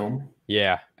espionage-esque film.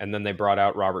 Yeah, and then they brought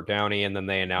out Robert Downey, and then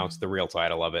they announced the real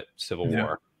title of it, Civil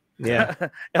War. Yeah.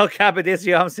 El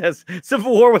Capodicium says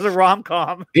Civil War was a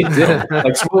rom-com. It did.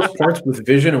 Like some of those parts with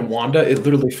Vision and Wanda, it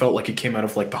literally felt like it came out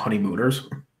of like The Honeymooners.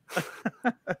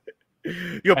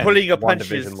 You're pulling your punches.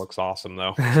 Vision looks awesome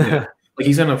though. Yeah. Like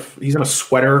he's in a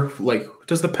sweater. Like,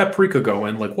 does the paprika go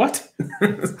in? Like, what?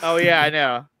 Oh yeah, I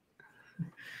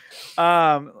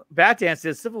know. Batman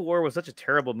says Civil War was such a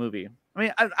terrible movie. I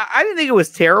mean, I didn't think it was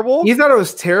terrible. You thought it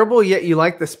was terrible, yet you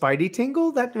like the Spidey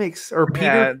tingle? That makes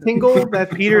Peter tingle? That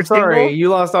Peter sorry, tingle? You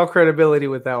lost all credibility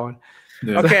with that one.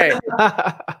 Yeah. Okay.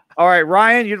 All right,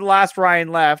 Ryan, you're the last Ryan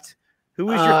left.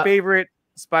 Who is your favorite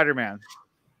Spider-Man?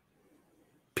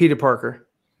 Peter Parker.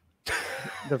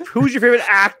 Who's your favorite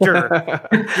actor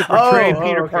to portray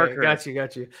Peter Parker? Got you.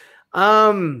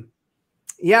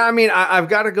 Yeah, I mean, I've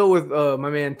got to go with my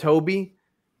man Toby.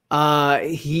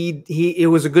 It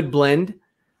was a good blend.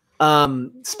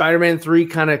 Spider-Man 3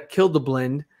 kind of killed the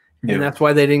blend, and that's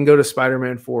why they didn't go to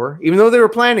Spider-Man 4, even though they were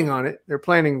planning on it. They're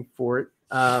planning for it.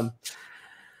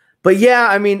 But yeah,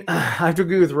 I mean, I have to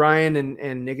agree with Ryan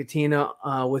and Nicotina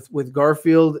with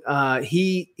Garfield.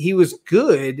 He was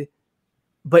good,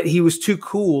 but he was too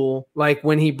cool. Like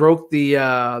when he broke the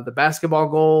basketball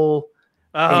goal.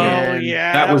 Oh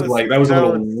yeah, that was a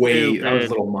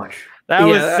little much. That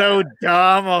was so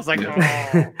dumb. I was like,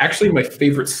 oh. Actually, my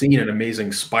favorite scene in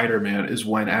Amazing Spider-Man is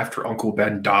when after Uncle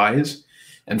Ben dies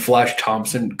and Flash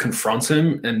Thompson confronts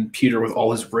him, and Peter, with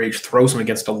all his rage, throws him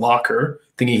against a locker,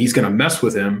 thinking he's going to mess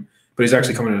with him, but he's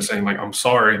actually coming in and saying, like, I'm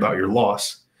sorry about your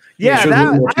loss. Yeah,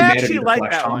 I actually like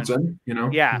that Thompson, one. You know?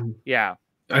 Yeah.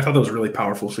 I thought that was a really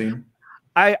powerful scene.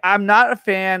 I'm not a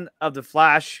fan of the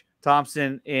Flash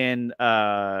Thompson in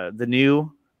the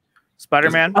new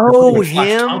Spider-Man. Oh,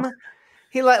 him?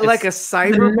 He like a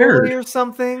cyber bully or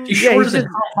something? He's shorter than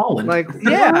Tom Holland. Like,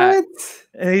 yeah. what?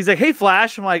 And he's like, hey,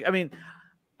 Flash. I'm like, I mean,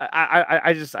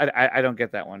 I don't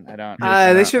get that one. I don't.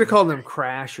 They should have called him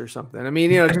Crash or something. I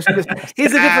mean, you know, just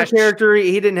he's a different character.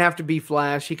 He didn't have to be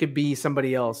Flash. He could be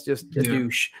somebody else. Just a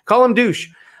douche. Call him douche.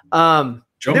 There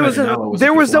was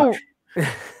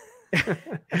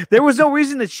no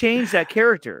reason to change that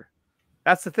character.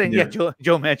 That's the thing. Yeah, Joe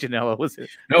Manganiello was it?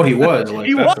 No, he was. Like,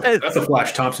 he was. That's a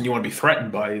Flash Thompson you want to be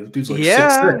threatened by. The dude's like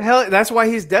 6'6". Hell, that's why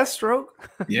he's Deathstroke.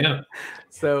 Yeah.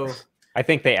 So I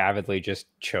think they avidly just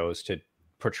chose to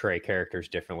portray characters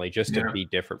differently, just to be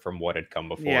different from what had come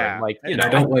before. Yeah. And, like, I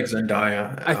don't like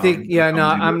Zendaya. I think,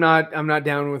 I'm not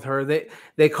down with her.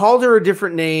 They called her a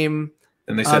different name.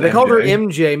 And they said they called her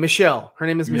MJ, Michelle. Her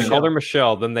name is Michelle. They called her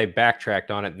Michelle, then they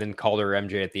backtracked on it, and then called her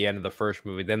MJ at the end of the first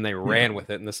movie. Then they ran with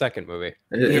it in the second movie.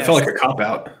 It felt like a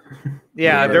cop-out.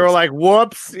 Yeah, they were like,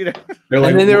 whoops. You know?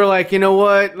 And then they were like, you know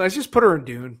what? Let's just put her in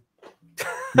Dune.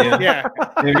 Yeah.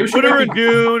 Put her in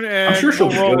Dune, and I'm sure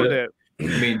she'll roll with it. I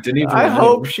mean, Denis I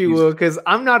hope she will, because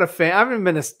I'm not a fan. I haven't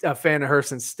been a fan of her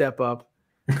since Step Up.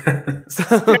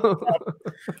 So,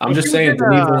 I'm just saying,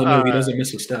 Denis Villeneuve, he doesn't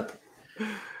miss a step.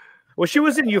 Well, she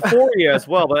was in Euphoria as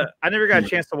well, but I never got a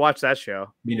chance to watch that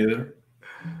show. Me neither.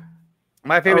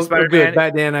 My favorite Spider-Man. Good.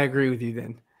 Bad Dan, I agree with you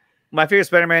then. My favorite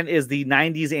Spider-Man is the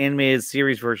 90s animated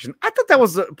series version. I thought that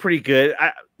was pretty good.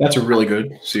 That's a really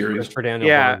good series. Christopher Daniel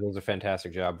does a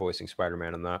fantastic job voicing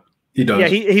Spider-Man in that. He does. Yeah,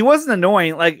 he wasn't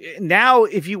annoying. Like now,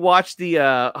 if you watch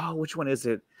the which one is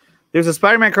it? There's a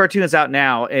Spider-Man cartoon that's out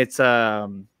now. It's they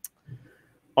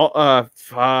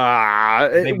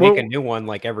make a new one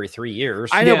like every 3 years.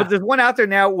 I know, but there's one out there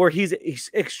now where he's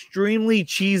extremely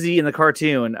cheesy in the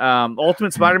cartoon.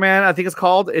 Ultimate Spider-Man, I think it's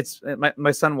called. It's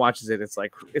my son watches it. It's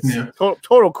like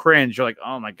total cringe. You're like,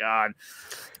 oh my god.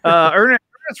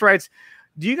 Ernest writes,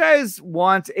 do you guys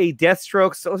want a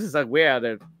Deathstroke? So this is like way out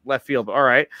of left field, but all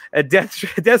right. A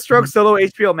Deathstroke solo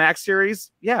HBO Max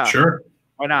series? Yeah, sure.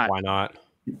 Why not? Why not?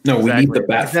 No, we need the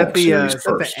Batfleck series is first.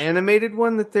 That the animated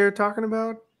one that they're talking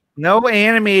about? No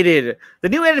animated. The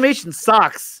new animation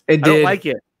sucks. I don't like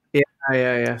it.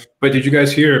 Yeah. But did you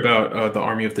guys hear about the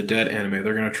Army of the Dead anime?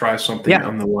 They're going to try something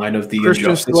on the line of the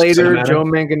Christian Injustice Slater, cinematic. Joe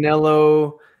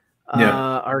Manganiello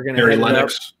are going to Harry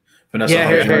Lennox, Vanessa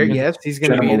Harry, yes, he's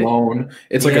going to be Malone.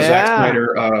 It's like a Zack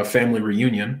Snyder family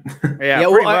reunion.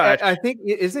 Well, I think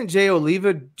isn't Jay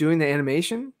Oliva doing the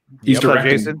animation? He's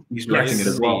directing. He's directing it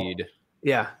as well.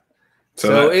 Yeah.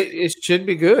 So it should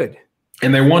be good.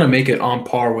 And they want to make it on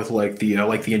par with like the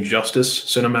Injustice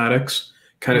cinematics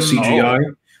kind of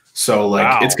CGI. So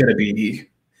it's going to be.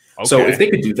 Okay. So if they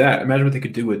could do that, imagine what they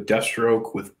could do with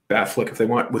Deathstroke, with Batfleck, if they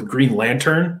want, with Green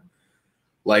Lantern.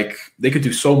 Like they could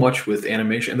do so much with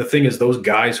animation. And the thing is, those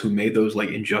guys who made those like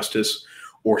Injustice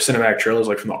or cinematic trailers,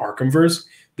 like from the Arkhamverse,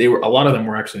 a lot of them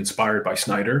were actually inspired by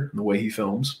Snyder and the way he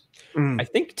films. I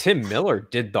think Tim Miller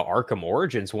did the Arkham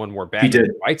Origins one where Batman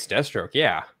fights Deathstroke.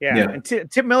 Yeah. And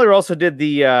Tim Miller also did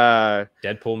the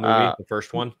Deadpool movie, the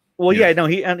first one. Well, he did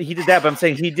that, but I'm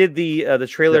saying he did the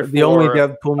trailer the only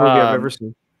Deadpool movie I've ever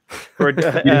seen for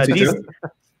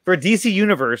DC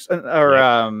Universe or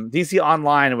DC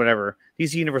Online or whatever.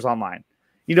 DC Universe Online.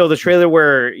 You know the trailer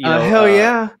where hell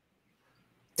yeah.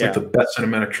 It's like the best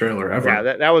cinematic trailer ever.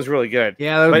 Yeah, that was really good.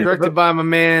 Yeah, that was directed by my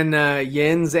man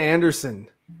Jens Anderson.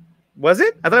 Was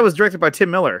it? I thought it was directed by Tim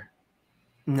Miller.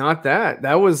 Not that.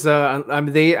 That was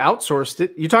they outsourced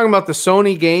it. You talking about the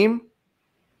Sony game?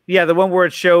 Yeah, the one where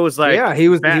it shows like he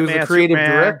was Batman, the creative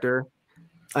Superman. director.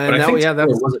 And but that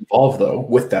was involved though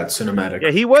with that cinematic.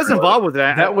 Yeah, he was involved with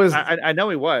that. That was I know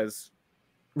he was.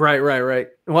 Right.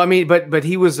 Well, I mean, but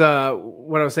he was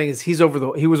what I was saying is he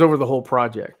was over the whole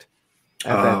project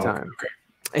at that time. Okay.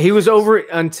 He was over it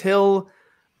until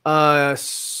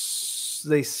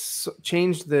they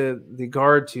changed the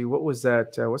guard to what was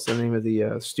that? What's the name of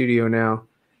the studio now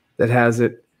that has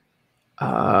it?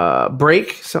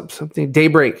 Something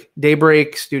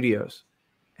Daybreak Studios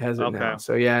has it now.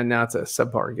 So yeah, now it's a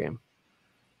subpar game.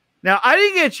 Now I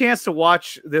didn't get a chance to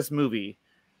watch this movie,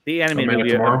 the animated movie.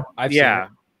 Tomorrow? Yeah,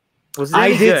 was it I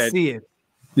any did good? see it.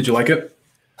 Did you like it?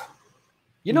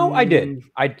 You know, I did.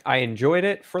 I enjoed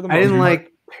it for the most I didn't part.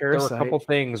 like There were Parasite. a couple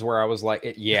things where I was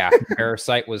like, yeah,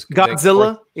 Parasite was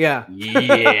Godzilla. Yeah,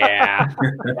 Yeah,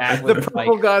 that the was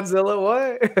purple like, Godzilla.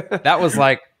 What? that was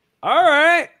like, all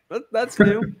right, that's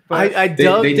new. But I They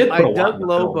dug did put a lot dug in the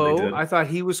film, they Lobo. did. I thought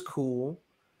he was cool.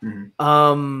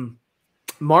 Mhm.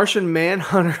 Martian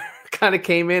Manhunter kind of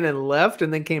came in and left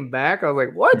and then came back. I was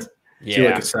like, what? Do you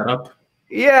like yeah, a setup?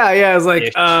 Yeah. I was like,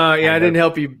 Ish, I kind didn't of.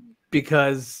 help you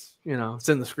because it's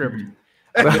in the script. Mhm.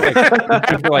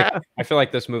 I feel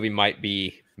like this movie might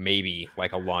be maybe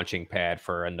like a launching pad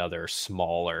for another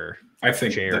smaller, I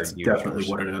think shared that's universe. definitely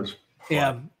what it is.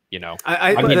 Yeah. you know.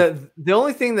 I mean- the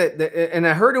only thing that and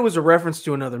I heard it was a reference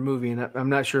to another movie, and I'm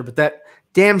not sure, but that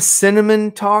damn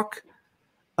cinnamon talk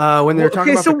when they were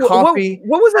talking about the coffee.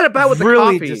 What was that about with the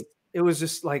coffee? It was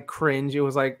just like cringe. It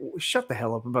was like, shut the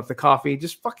hell up about the coffee.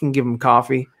 Just fucking give them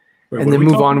coffee. Wait, And what then are we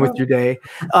move talking on with about? your day.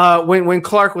 When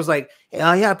Clark was like,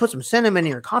 yeah, put some cinnamon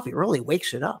in your coffee. It really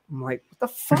wakes it up. I'm like, what the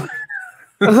fuck?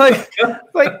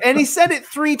 And he said it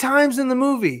 3 times in the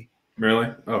movie.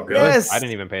 Really? Oh, good. Yes. I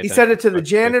didn't even pay He attention. said it to the That's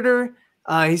good. janitor.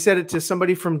 He said it to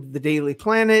somebody from the Daily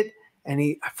Planet. And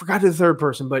I forgot the third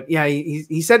person, but yeah,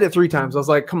 he said it 3 times. I was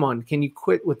like, come on, can you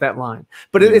quit with that line?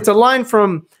 But it's a line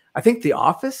from, I think, The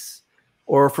Office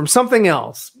or from something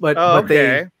else. But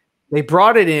they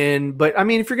brought it in. But I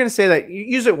mean, if you're going to say that, you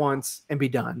use it once and be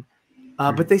done.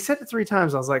 But they said it 3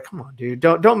 times. I was like, come on, dude,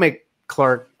 don't make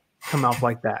Clark come out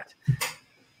like that.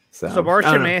 So I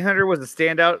Martian don't know. Manhunter was a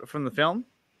standout from the film.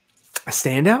 A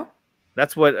standout?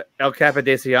 That's what El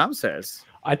Capodaciam says.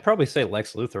 I'd probably say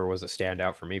Lex Luthor was a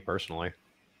standout for me personally,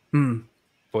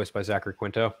 voiced by Zachary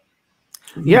Quinto.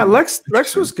 Yeah, Lex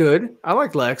was good. I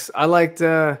liked Lex. I liked.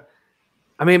 I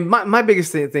mean, my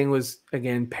biggest thing was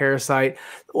again Parasite.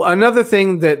 Another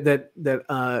thing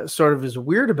that sort of is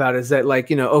weird about it is that,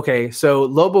 like, okay, so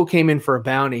Lobo came in for a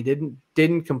bounty,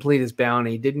 didn't complete his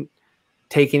bounty, didn't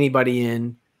take anybody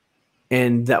in,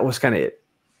 and that was kind of it.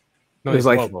 No, It was he's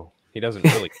like- Lobo. He doesn't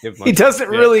really give much. He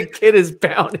doesn't Yeah. really get his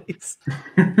bounties.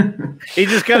 He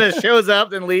just kind of shows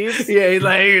up and leaves. Yeah, he's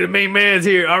like, hey, the main man's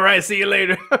here. All right, see you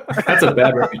later. That's a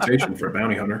bad reputation for a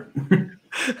bounty hunter.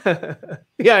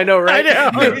 Yeah, I know, right?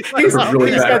 I know. He's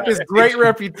Really got bad this great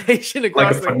reputation Like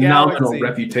across a the phenomenal galaxy.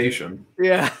 reputation.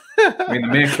 Yeah. I mean, the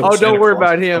man. Oh, killed don't Santa worry Claus.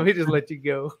 about him. He just let you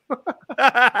go.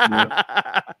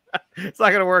 It's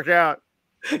not gonna work out.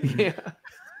 Yeah.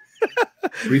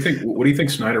 What do you think? What do you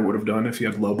think Snyder would have done if he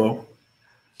had Lobo?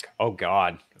 Oh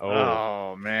God. Oh,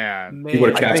 Oh man. He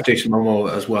would have Man, I cast think Jason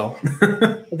Momoa as well.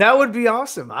 that would be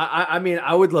awesome. I mean,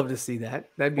 I would love to see that.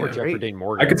 That'd be or Jeffrey great. Dean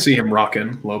Morgan. I could see him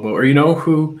rocking Lobo. Or you know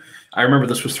who? I remember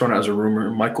this was thrown out as a rumor.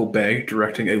 Michael Bay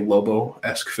directing a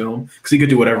Lobo-esque film because he could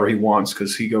do whatever he wants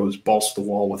because he goes balls to the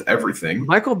wall with everything.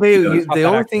 Michael Bay, He does. the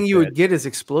only thing you would get is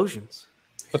explosions.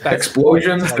 But that's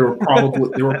Explosions. like- There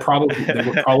would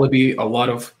probably be a lot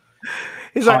of.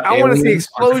 He's like, hot I want to see aliens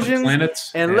on different explosions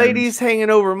planets and ladies hanging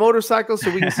over motorcycles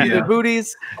so we can see Yeah. their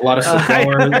booties. A lot of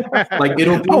cigars. Like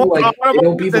it'll be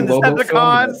it'll be the and Lobo film.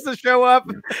 Decepticons to show up.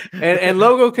 And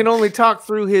Logo can only talk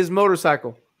through his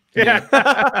motorcycle. Yeah.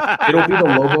 It'll be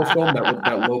the Lobo film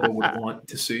that Lobo would want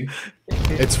to see.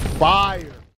 It's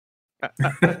fire.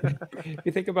 If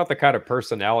you think about the kind of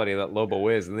personality that Lobo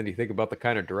is, and then you think about the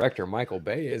kind of director Michael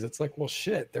Bay is, it's like, well,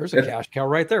 shit, there's a Yeah. cash cow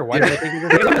right there. Why did I think you were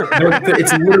gonna do it?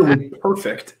 It's literally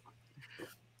perfect.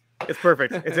 It's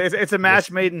perfect. It's a match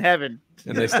made in heaven.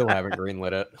 And they still haven't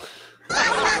greenlit it.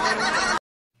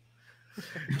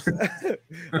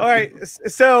 All right.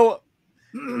 So,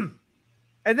 and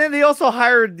then they also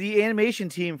hired the animation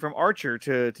team from Archer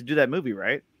to do that movie,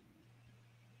 right?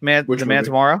 Man Which Man movie?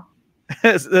 Tomorrow.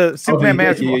 Superman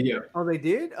Man Tomorrow. yeah. Oh, they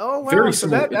did? Oh, wow. Very So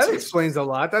similar. that explains a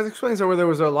lot. That explains where there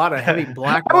was a lot of heavy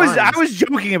black I lines. was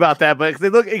joking about that, but they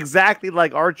look exactly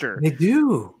like Archer. They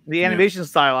do. The animation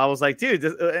style. I was like, dude,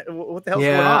 what the hell's going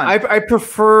Yeah, on? I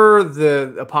prefer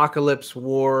the Apocalypse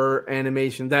War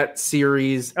animation, that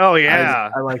series. Oh yeah,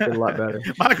 I like it a lot better.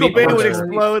 Michael Me Bay would also.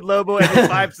 explode Lobo every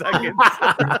 5 seconds.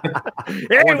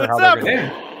 Hey, wonder what's how up?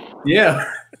 they're Yeah.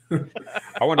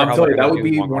 I wonder I'm how telling they're you, that gonna would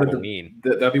do be Long one of the Halloween.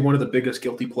 that'd be one of the biggest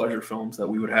guilty pleasure films that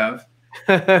we would have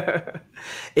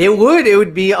It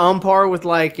would be on par with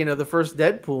like, the first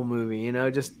Deadpool movie,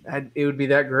 it would be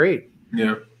that great.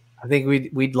 Yeah. I think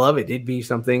we'd love it. It'd be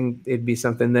something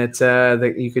that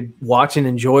that you could watch and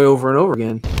enjoy over and over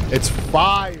again. It's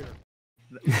fire.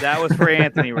 That was for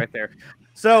Anthony right there.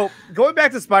 So going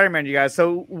back to Spider-Man, you guys.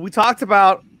 So we talked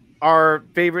about our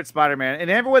favorite Spider-Man, and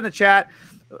everyone in the chat,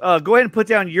 go ahead and put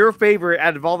down your favorite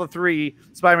out of all the three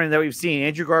Spider-Man that we've seen: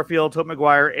 Andrew Garfield, Tobey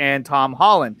Maguire, and Tom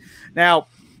Holland. Now,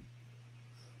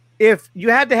 if you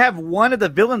had to have one of the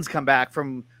villains come back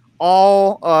from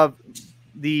all of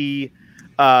the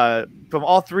from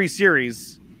all three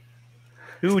series,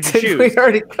 who would you choose? Did we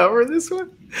already cover this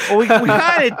one? Well, we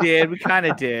kind of did. We kind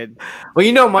of did.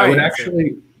 Well, my I would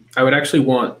answer. actually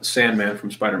want Sandman from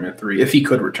Spider-Man 3 if he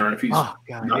could return. If he's Oh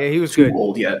god, not yeah, he was too good.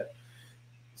 old yet,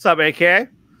 What's up, AK?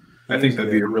 I think that'd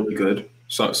be a really good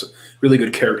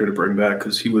character to bring back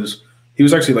because he was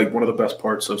actually like one of the best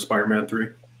parts of Spider-Man 3.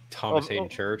 Thomas Hayden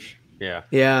Church. Yeah.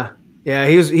 Yeah,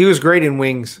 he was great in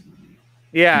Wings.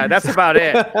 Yeah, that's about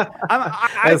it. I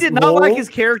As did not like Mole? his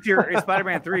character in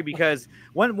Spider-Man 3 because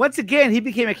once again he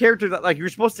became a character that like you're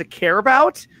supposed to care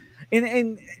about,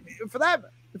 and for that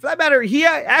matter, he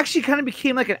actually kind of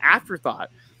became like an afterthought.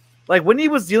 Like when he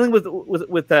was dealing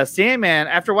with Sandman,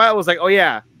 after a while, it was like, oh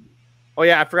yeah,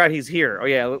 I forgot he's here. Oh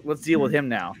yeah, let's deal with him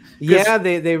now. Yeah,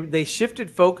 they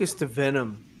shifted focus to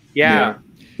Venom. Yeah.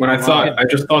 When I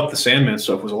just thought the Sandman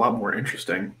stuff was a lot more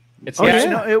interesting. It's Oh, Yeah, yeah.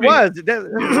 no, it was.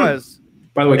 It was.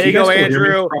 By the way, There can you you go, guys still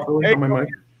hear Andrew. me properly There on my you mic?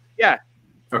 Yeah.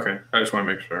 Okay, I just want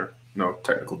to make sure. No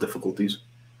technical difficulties.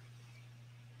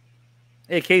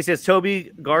 AK says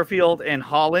Toby, Garfield, and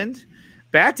Holland.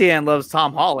 Batman loves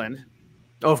Tom Holland,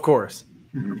 Oh, of course.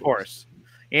 of course.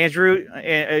 Andrew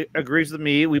agrees with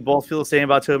me. We both feel the same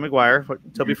about Tobey Maguire,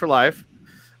 Toby for life.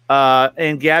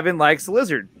 And Gavin likes the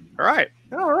Lizard. All right.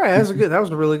 All right, that was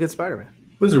a really good Spider-Man.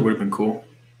 Lizard would have been cool.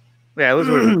 Yeah,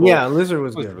 Lizard would have been cool. Yeah, Lizard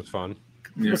was It good. was fun.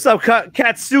 Yeah. What's up,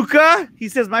 Katsuka? He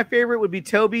says, my favorite would be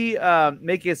Toby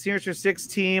making a Sinister Six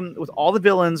team with all the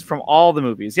villains from all the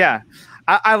movies. Yeah.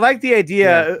 I like the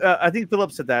idea. I think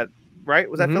Philip said that, right?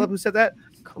 Was that Mhm. Philip who said that?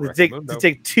 Correct. To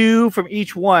take two from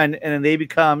each one, and then they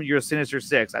become your Sinister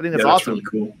Six. I think that's Yeah, that's awesome. really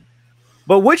cool.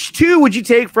 But which two would you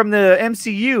take from the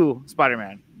MCU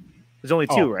Spider-Man? There's only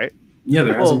two, right? Yeah,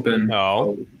 there hasn't been.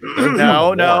 No.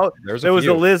 No. There's There was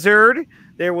few. the Lizard.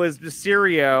 There was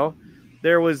Mysterio.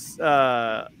 There was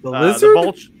The the Lizard?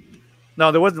 Vulture.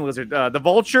 No, there wasn't the Lizard. The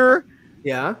Vulture,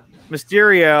 Yeah,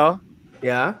 Mysterio.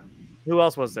 yeah. Who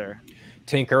else was there?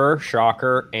 Tinker,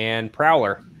 Shocker, and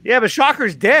Prowler. Yeah, but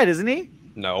Shocker's dead, isn't he?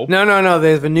 No. No.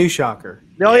 There's a new Shocker.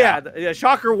 Oh Yeah. yeah,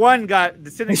 Shocker 1 got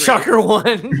disintegrated. Shocker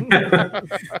 1.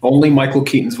 Only Michael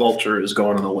Keaton's Vulture is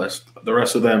going on the list. The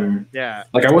rest of them, Yeah.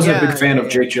 like, I wasn't a Yeah, big fan yeah, of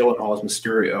Jake Gyllenhaal as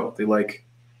Mysterio.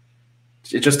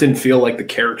 It just didn't feel like the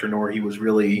character, nor he was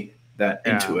really that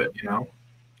into it. You know?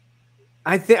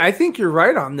 I think you're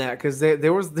right on that because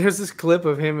there's this clip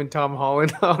of him and Tom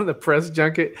Holland on the press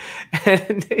junket,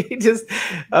 and he just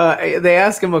they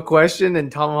asked him a question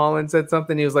and Tom Holland said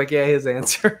something. He was like, "Yeah, his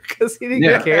answer," because he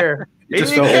didn't care. It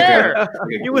just didn't felt care. like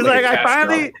He was like, a I cast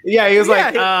finally, job. Yeah, he was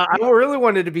like, Yeah, "I really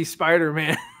wanted to be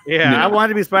Spider-Man." yeah, Yeah. I wanted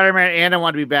to be Spider-Man and I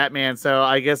wanted to be Batman, so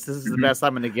I guess this is the Mhm. best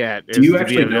I'm going to get. Do you is to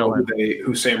be actually a know villain.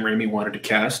 who Sam Raimi wanted to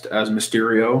cast as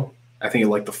Mysterio? I think in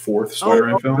like the fourth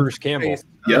Spider-Man film. Bruce Campbell.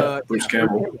 Bruce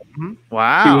Campbell.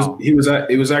 Wow. It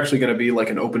was actually going to be like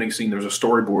an opening scene. There's a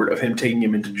storyboard of him taking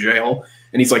him into jail,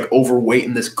 and he's like overweight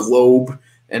in this globe,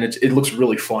 and it looks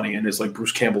really funny, and it's like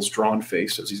Bruce Campbell's drawn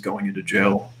face as he's going into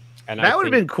jail. And That would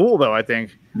have been cool, though, I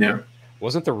think. Yeah,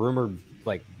 Wasn't the rumored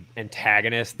like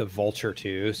antagonist the Vulture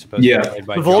too? Supposed Yeah. to be played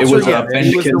by The John Vulture, was, yeah, Ben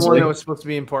he was the one McKinsley. that was supposed to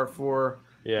be in part 4.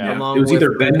 Yeah. Along it was either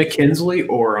with- Ben McKinsley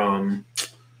or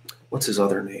what's his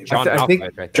other name? John I think- Malkovich,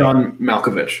 I think. John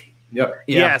Malkovich. Yep.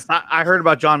 Yeah. Yes, I heard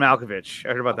about John Malkovich. I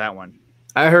heard about that one.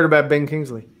 I heard about Ben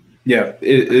Kingsley. Yeah,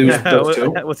 it was those two.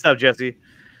 What's up, Jesse?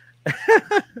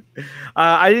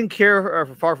 I didn't care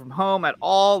for Far From Home at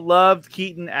all. Loved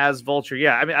Keaton as Vulture.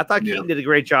 Yeah, I mean, I thought Keaton did a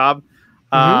great job.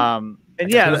 And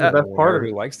He yeah, was the best part of who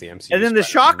it. likes the MCU. and then the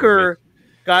Spider-Man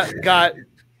Shocker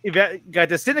got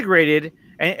disintegrated,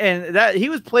 and that he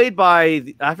was played by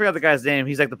I forgot the guy's name.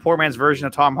 He's like the poor man's version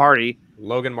of Tom Hardy. movie.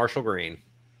 Logan Marshall Green.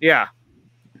 Yeah,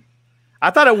 I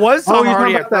thought it was Oh, Tom you're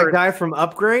Hardy talking at about that first. guy from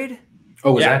Upgrade?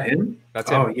 Oh, was Yeah. that him?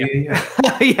 That's Oh, him.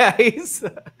 yeah. Yeah, he's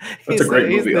a great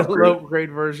movie, the Upgrade.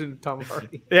 Upgrade version of Tom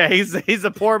Hardy. Yeah, he's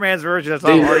the poor man's version of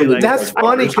Tom They Hardy. really- Like, That's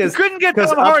funny I because couldn't get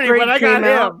Tom Hardy, but I got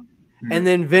him. and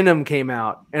then Venom came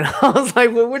out, and I was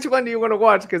like, well, which one do you want to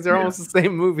watch? Because they're almost the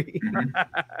same movie.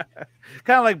 Kind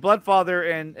of like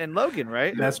Bloodfather and Logan,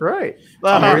 right? That's right.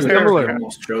 Tom similar. Hardy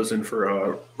was chosen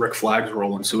for Rick Flag's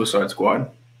role in Suicide Squad.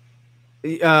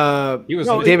 He was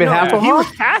David Hasselhoff. He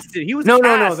was casted. He was No.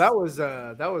 cast.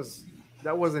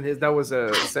 That wasn't his. That was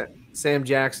Sam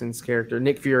Jackson's character,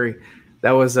 Nick Fury.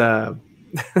 That was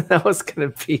that was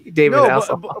gonna be David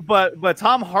Hasselhoff. But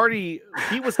Tom Hardy,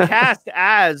 he was cast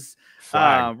as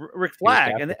Rick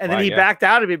Flag, and then he backed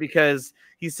out of it because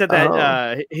he said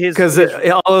that because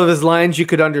all of his lines you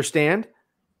could understand.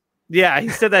 Yeah, he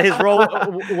said that his role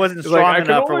wasn't strong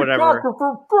enough or whatever.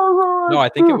 No, I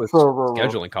think it was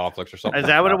scheduling conflicts or something. Is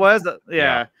that what it was?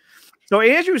 Yeah. So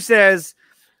Andrew says,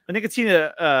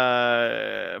 Nicotina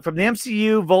from the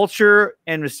MCU, Vulture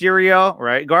and Mysterio,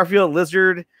 right? Garfield,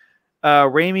 Lizard,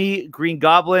 Raimi, Green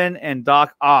Goblin, and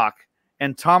Doc Ock,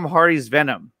 and Tom Hardy's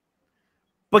Venom.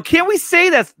 But can't we say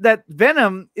that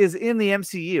Venom is in the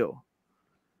MCU?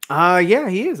 Yeah,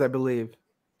 he is, I believe.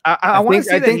 I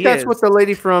think that's what the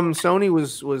lady from Sony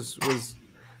was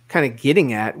kind of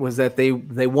getting at, was that they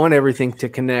want everything to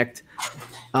connect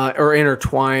or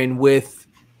intertwine with,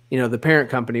 the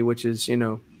parent company, which is,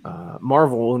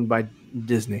 Marvel, owned by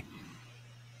Disney.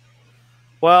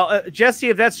 Well, Jesse,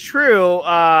 if that's true,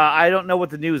 I don't know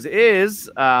what the news is,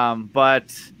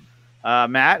 but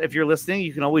Matt, if you're listening,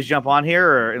 you can always jump on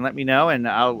here and let me know, and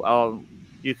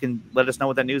you can let us know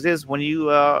what that news is when you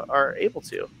are able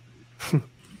to.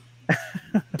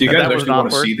 Do you guys actually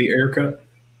want to see the Ayer cut?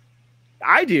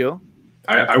 I do.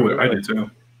 I would. I do too.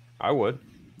 I would.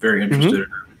 Very interested in it.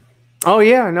 Oh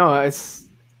yeah, no, it's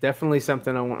definitely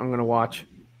something I'm going to watch.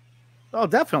 Oh,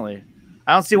 definitely.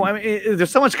 I don't see why. I mean,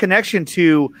 there's so much connection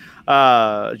to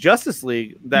Justice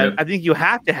League that I think you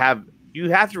have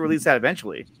to release that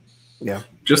eventually. Yeah.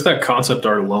 Just that concept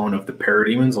art alone of the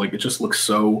parademons, like it just looks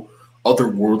so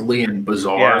otherworldly and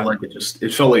bizarre. Yeah. Like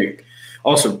it felt like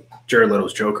also Jared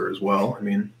Leto's Joker as well. I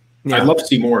mean, I'd love to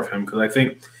see more of him because I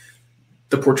think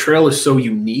the portrayal is so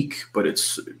unique, but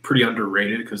it's pretty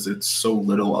underrated because it's so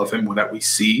little of him that we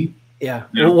see. Yeah.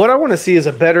 Well, what I want to see is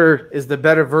the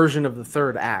better version of the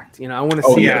third act. I want to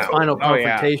see the final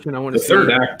confrontation. I want to see the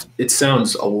third act. It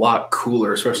sounds a lot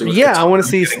cooler, especially with I want to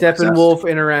see Steppenwolf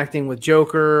interacting with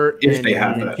Joker and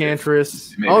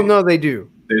Enchantress. Oh no, they do.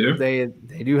 They do.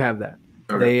 They do have that.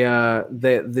 Okay.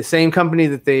 The same company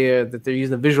that they're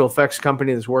using, the visual effects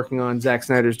company that's working on Zack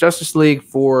Snyder's Justice League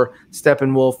for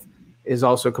Steppenwolf, is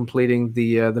also completing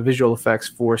the visual effects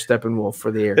for Steppenwolf for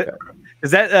the Ayer cut.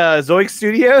 Is that Zoic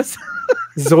Studios?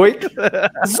 Zoic.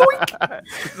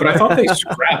 But I thought they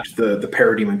scrapped the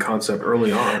parademon concept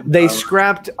early on. They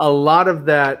scrapped a lot of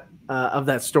that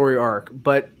story arc,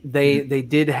 but they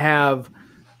did have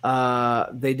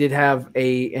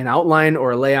an outline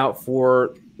or a layout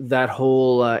for that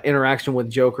whole interaction with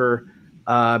Joker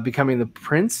becoming the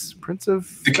Prince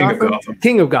of the King of Gotham.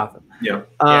 King of Gotham. Yeah.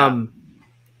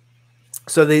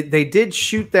 So they did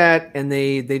shoot that, and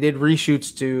they did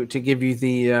reshoots to give you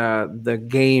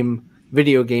the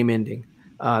video game ending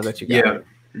that you got. Yeah.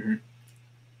 Mm-hmm.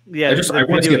 Yeah. I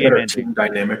want to get better team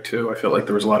dynamic too. I felt like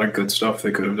there was a lot of good stuff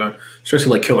they could have done,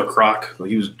 especially like Killer Croc.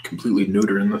 Like he was completely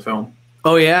neuter in the film.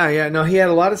 Oh yeah. No, he had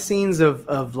a lot of scenes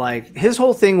of like, his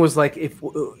whole thing was like,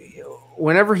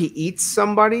 whenever he eats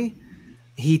somebody,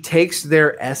 he takes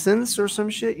their essence or some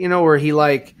shit, where he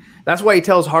like. That's why he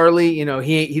tells Harley, he ain't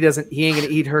gonna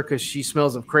eat her because she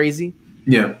smells of crazy.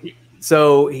 Yeah.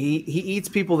 So he eats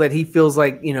people that he feels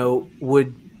like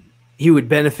he would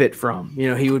benefit from.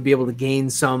 He would be able to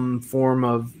gain some form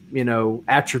of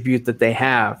attribute that they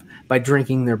have by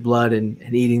drinking their blood and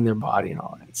eating their body and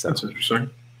all that. So that's interesting.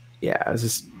 Yeah, it's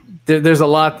just there's a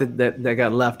lot that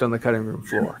got left on the cutting room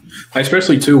floor. I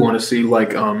especially too want to see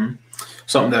like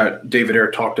something that David Ayer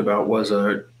talked about was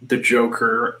the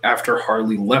Joker after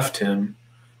Harley left him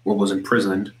or was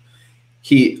imprisoned.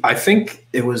 I think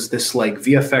it was this like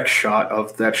VFX shot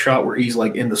of that shot where he's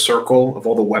like in the circle of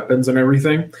all the weapons and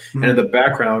everything. Mm-hmm. And in the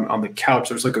background on the couch,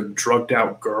 there's like a drugged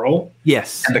out girl.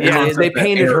 Yes. And they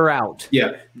painted her out.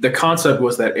 Yeah. The concept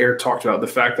was that Ayer talked about the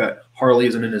fact that Harley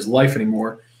isn't in his life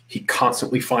anymore. He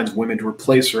constantly finds women to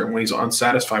replace her. And when he's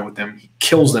unsatisfied with them, he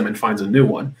kills them and finds a new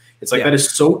one. It's like that is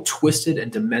so twisted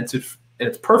and demented, and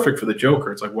it's perfect for the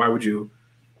Joker. It's like, why would you?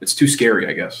 It's too scary,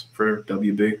 I guess, for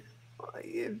WB.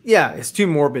 Yeah, it's too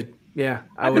morbid. Yeah,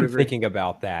 I've been thinking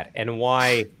about that and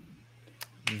why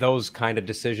those kind of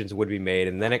decisions would be made,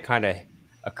 and then it kind of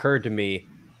occurred to me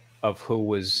of who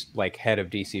was like head of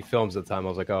DC Films at the time. I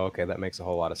was like, oh, okay, that makes a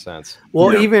whole lot of sense.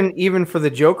 Well, even for the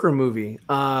Joker movie,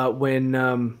 when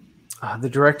the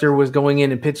director was going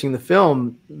in and pitching the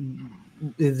film.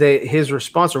 his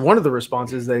response, or one of the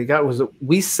responses that he got, was that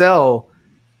we sell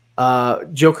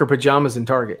Joker pajamas in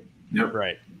Target. Yep.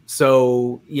 Right.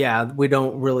 So yeah, we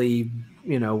don't really,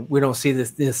 we don't see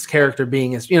this character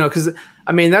being as, because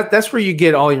I mean that's where you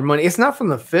get all your money. It's not from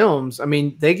the films. I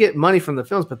mean, they get money from the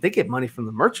films, but they get money from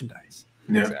the merchandise.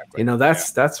 Yeah. Exactly.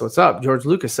 That's what's up. George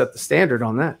Lucas set the standard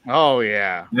on that. Oh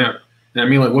yeah. Yeah. And I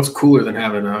mean, like, what's cooler than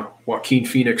having a Joaquin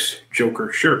Phoenix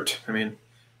Joker shirt? I mean,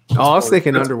 I was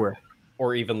thinking underwear.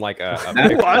 Or even like a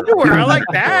Ooh, underwear. I like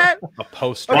that. a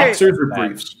poster. Okay. boxers or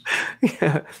briefs?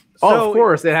 Yeah. So- Of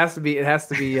course, it has to be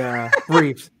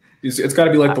briefs. It's got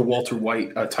to be like the Walter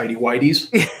White tidy whiteys.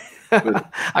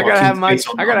 I gotta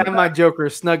have my Joker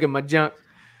snug in my junk.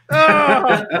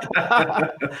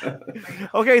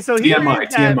 Okay, so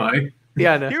TMI.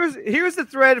 Yeah, I know. here's the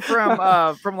thread from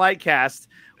Lightcast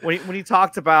when he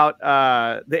talked about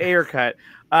the Ayer cut.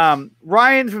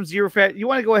 Ryan from Zero Fat, you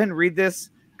want to go ahead and read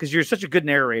this because you're such a good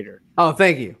narrator. Oh,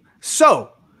 thank you.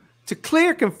 So, to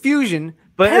clear confusion,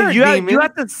 But you Parademon-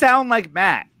 have to sound like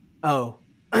Matt. Oh,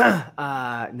 no,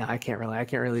 I can't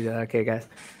really do that. Okay, guys.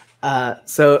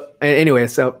 So anyway,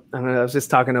 I was just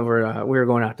talking over. We were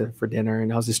going out for dinner,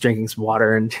 and I was just drinking some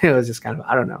water, and it was just kind of,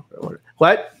 I don't know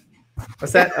what.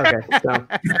 What's that? Okay, so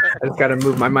I just got to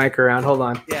move my mic around. Hold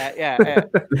on. Yeah.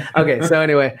 Okay, so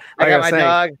anyway, I got was my saying-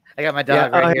 dog. I got my Yeah,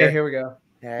 dog right yeah, here. here we go.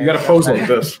 You got to pose like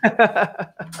this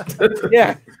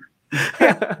Yeah. with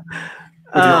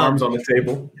your arms on the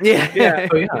table. Yeah.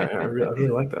 Oh yeah, I really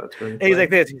like that. It's very And he's like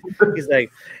this. He's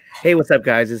like, "Hey, what's up,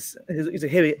 guys?" He's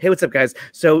like, "Hey, what's up, guys?"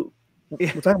 So we're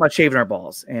talking about shaving our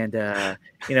balls, and Yeah.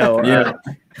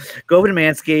 go over to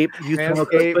Manscaped. Use promo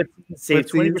Manscaped. code save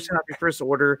 20% off your first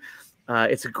order.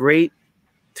 It's a great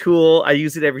tool. I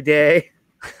use it every day.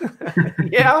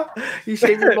 Yeah, you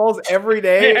shave your balls every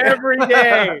day. Every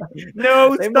day.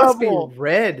 No They must be stubble.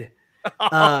 red.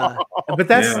 But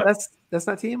that's Yeah. that's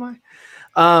not TMI.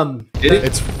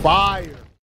 It's fire.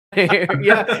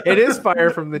 Yeah, it is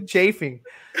fire from the chafing.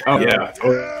 Oh yeah.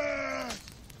 Yeah.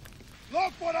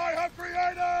 Look what I have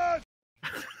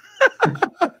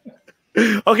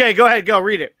created. Okay, go ahead. Go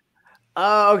read it.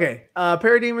 Okay.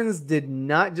 Parademons did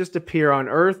not just appear on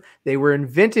Earth; they were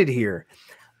invented here.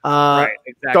 Right.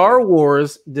 Exactly. Star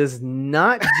Wars does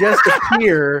not just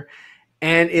appear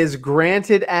and is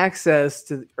granted access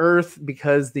to Earth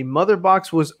because the Mother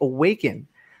Box was awakened.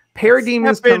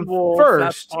 Parademons come Steppenwolf, not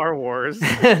first Star Wars.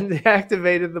 and they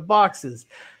activated the boxes.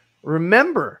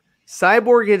 Remember,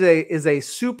 Cyborg is a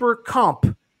super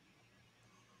comp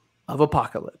of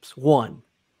Apocalypse 1.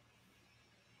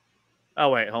 Oh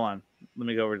wait, hold on. Let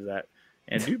me go over to that.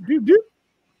 And doop doop doop.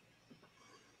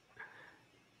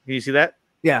 Can you see that?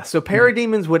 Yeah, so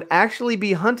parademons would actually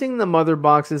be hunting the mother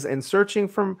boxes and searching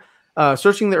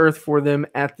the Earth for them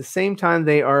at the same time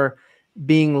they are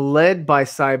being led by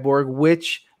Cyborg,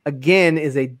 which again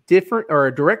is a different or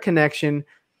a direct connection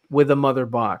with the mother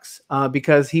box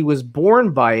because he was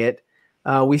born by it.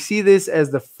 We see this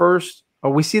in the first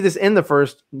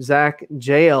Zach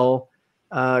JL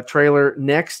trailer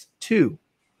next to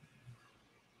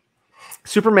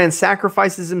Superman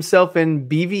sacrifices himself in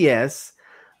BVS.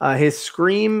 His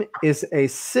scream is a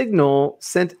signal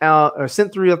sent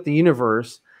throughout the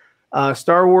universe.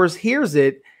 Star Wars hears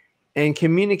it and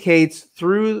communicates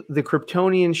through the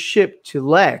Kryptonian ship to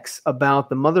Lex about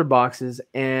the mother boxes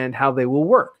and how they will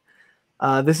work.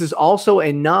 This is also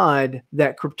a nod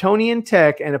that Kryptonian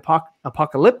tech and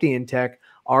Apocalyptian tech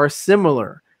are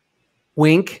similar.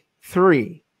 Wink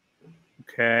 3.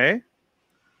 Okay.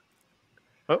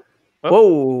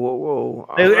 Whoa.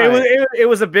 It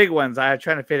was a big one. So I was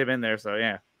trying to fit him in there. So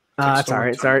yeah. That's all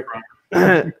right. Sorry.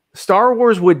 Star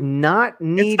Wars would not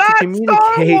need to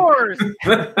communicate. Star Wars.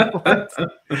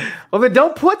 Well, then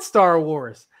don't put Star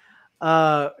Wars.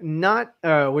 Would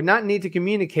not need to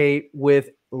communicate with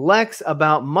Lex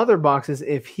about mother boxes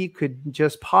if he could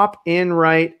just pop in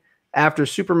right after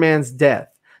Superman's death.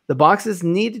 The boxes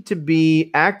needed to be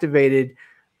activated.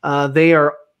 They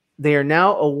are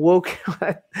now awoke.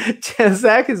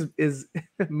 Zach is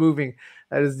moving.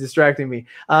 That is distracting me.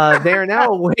 They are now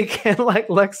awake, and like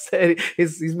Lex said,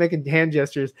 he's making hand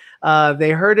gestures.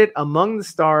 They heard it among the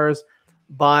stars.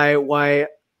 By why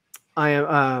I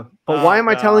am, but why am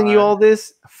I telling you all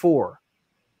this? 4.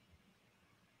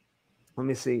 Let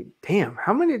me see. Damn,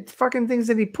 how many fucking things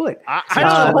did he put? I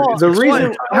don't know. The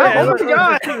reason. Oh my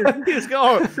god! He's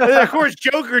going. Of course,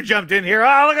 Joker jumped in here.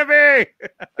 Oh, look at me!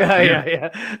 Yeah.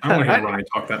 I don't want to hear Ryan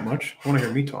talk that much. I want to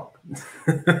hear me talk.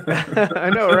 I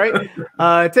know,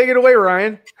 right? Take it away,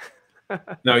 Ryan.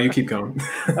 No, you keep going.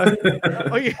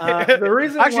 The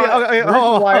reason Actually,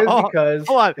 why is because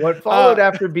hold on. what followed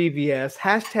after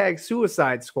BVS,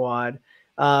 #Suicide Squad,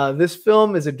 This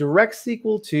film is a direct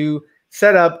sequel to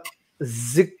Set Up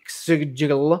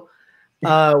Zig-Ziggle,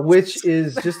 which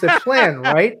is just a plan,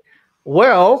 right?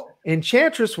 Well,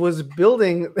 Enchantress was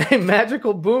building a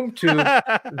magical boom tube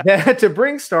to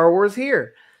bring Star Wars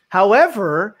here.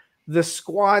 However, the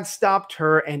Squad stopped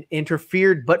her and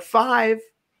interfered, but 5.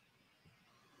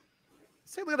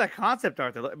 Say, look at that concept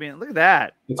art. I mean, look at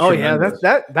that. It's Oh yeah, tremendous.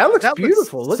 that looks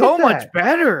beautiful. Look so at much that.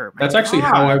 better. That's My actually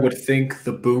God. how I would think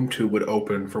the boom tube would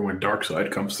open for when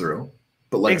Darkseid comes through.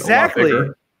 But like Exactly. a lot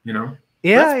bigger, you know?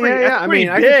 Yeah, That's pretty- yeah. that's I pretty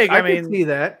mean, big. I I can mean- see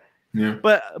that. Yeah.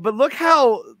 But look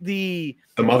how the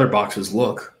The mother boxes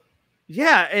look.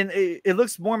 and it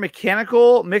looks more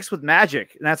mechanical mixed with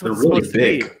magic, and that's what They're it's really supposed to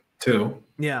be. big too.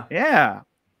 Yeah. Yeah.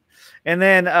 And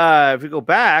then if we go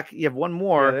back, you have one Yeah,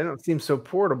 more. they don't seem so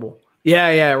portable.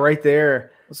 Yeah, right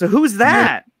there. So who's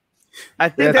that? I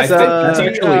think That's, I that's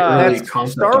think that's actually early that's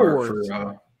concept Star art Wars.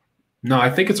 for no, I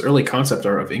think it's early concept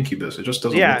art of Incubus. It just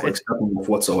doesn't Yeah, look like Steppenwolf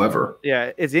whatsoever.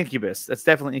 yeah, it's Incubus. That's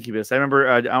definitely Incubus. I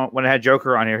remember when I had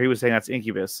Joker on here, he was saying that's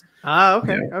Incubus. Ah,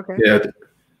 okay, okay.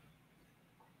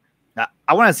 Yeah,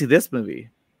 I want to see this movie.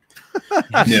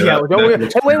 yeah. Don't that we-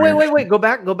 looks hey, strange. wait. Go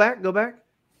back.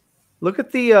 Look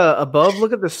at the above.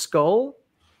 Look at the skull,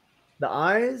 the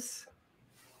eyes,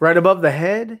 right above the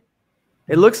head.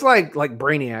 It looks like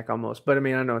Brainiac almost, but I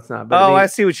mean, I know it's not. But Oh, I I mean,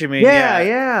 see what you mean.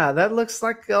 yeah. That looks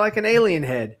like an alien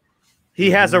head. He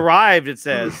has arrived, it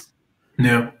says.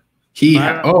 Yeah. He I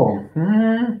ha- don't-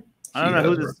 oh. I don't know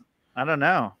who this. I don't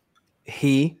know.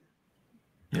 He.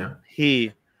 Yeah.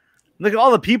 He. Look at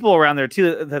all the people around there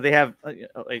too that they have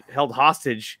like held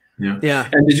hostage. Yeah. Yeah.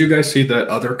 And did you guys see that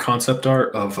other concept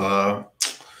art of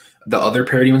the other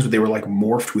parademons where they were like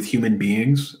morphed with human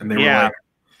beings and they Yeah. were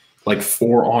like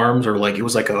 4 arms or like it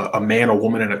was like a man, a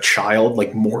woman, and a child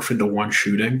like morph into one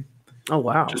shooting. Oh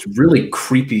wow. Just really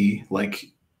creepy, like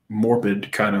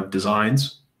morbid kind of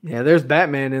designs. Yeah. There's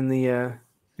Batman in the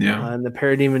Yeah.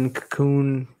 parademon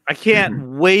cocoon. I can't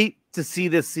wait to see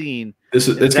this scene. This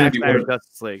is in it's gonna Zack be Snyder's one of,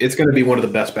 Justice League. it's gonna be one of the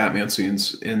best Batman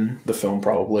scenes in the film,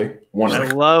 probably. One I of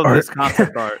the love Are- this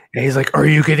concept art. And he's like, "Are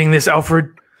you getting this,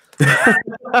 Alfred?" I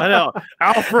know.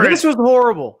 Alfred. This was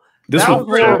horrible. this that was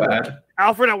was so real. bad.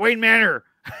 Alfred at Wayne Manor.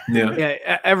 Yeah.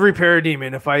 Yeah, every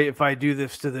parademon. If I do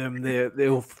this to them,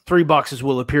 the 3 boxes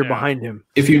will appear Yeah. behind him.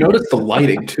 If you notice the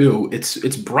lighting too, it's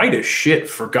bright as shit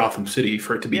for Gotham City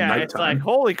for it to be Yeah, it's like, nighttime.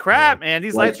 holy crap, man.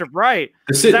 These Like- lights are bright.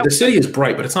 The city is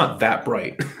bright, but it's not that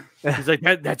bright. He's like,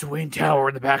 that's Wayne Tower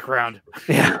in the background.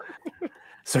 Yeah.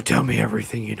 So tell me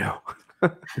everything you know.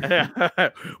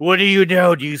 What do you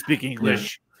know? Do you speak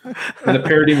English? And the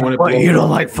parademon when it What, blows you don't up,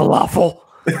 like falafel?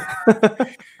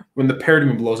 when the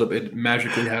parademon blows up, it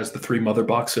magically has the 3 mother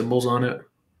box symbols on it.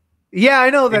 Yeah,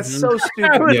 I know. That's so I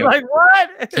stupid. was Yeah. like, what?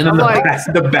 And then I'm the, like,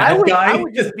 the bad guy I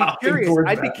would just is be hopping curious. towards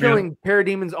I'd be Batman. killing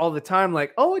parademons all the time.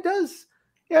 Like, oh, it does.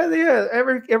 Yeah.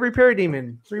 Every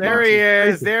parademon. 3 There he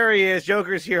boxes. is. There he is.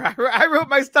 Joker's here. I wrote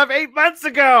my stuff 8 months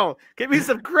ago. Give me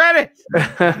some credit.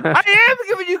 I am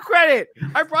giving you credit.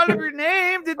 I brought up your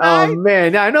name, didn't I? Oh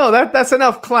man, I know that's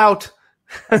enough clout.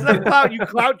 That's not clout, you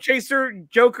clout chaser,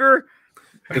 Joker.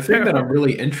 The thing that I'm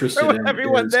really interested in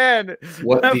Everyone is then.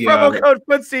 what the Promo code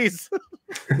Footsies.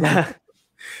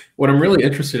 what I'm really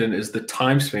interested in is the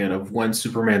time span of when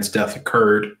Superman's death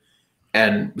occurred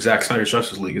and Zack Snyder's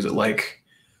Justice League. Is it like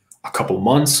a couple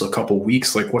months, a couple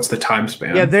weeks? Like, what's the time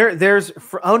span? Yeah, there's.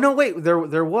 Oh no, wait.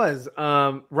 There was.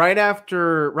 Right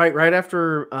after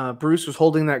Bruce was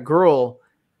holding that girl.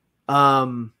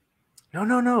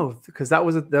 No, because that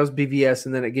was BVS,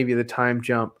 and then it gave you the time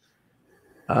jump.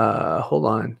 Hold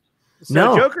on. So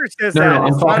No. Joker says No, that. I'm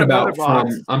it's talking not a about mother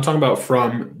box. I'm talking about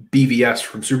from BVS,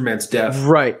 from Superman's death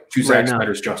Right. to Zack right now.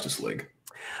 Snyder's Justice League.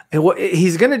 And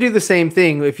he's going to do the same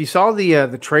thing. If you saw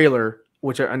the trailer,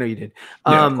 which I know you did.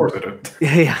 Yeah, of course I do.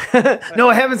 Yeah. No,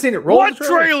 I haven't seen it. Roll What the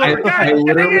trailer. trailer? God I dang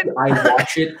literally it. I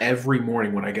watch it every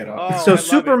morning when I get up. Oh, I So love it.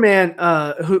 Superman,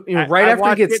 who right I after he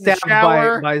watched gets it in the stabbed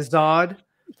shower. by Zod,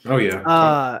 Oh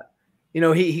yeah.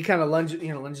 he kind of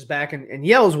lunges back and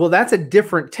yells. Well, that's a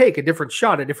different take, a different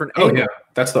shot, a different Oh angle. yeah.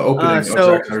 That's the opening. of So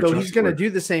Zack Snyder's he's Justice going to League. do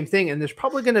the same thing, and there's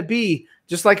probably going to be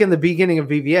just like in the beginning of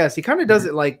VVS. He kind of does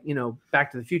it like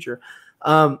Back to the Future,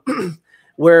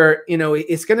 where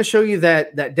it's going to show you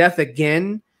that death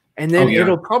again, and then Oh, yeah.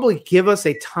 it'll probably give us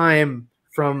a time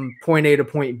from point A to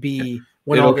point B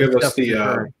when It'll all this give us stuff is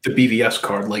occurring. the BVS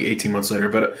card like 18 months later.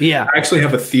 But Yeah, I actually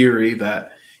have a theory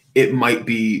that it might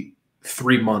be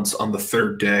 3 months on the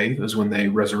 3rd day is when they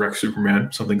resurrect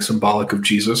Superman, something symbolic of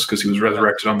Jesus because he was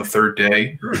resurrected on the 3rd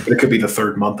day. But it could be the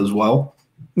 3rd month as well.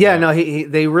 yeah. No,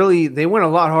 they went a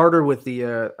lot harder with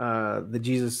the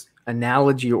Jesus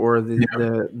analogy or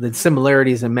the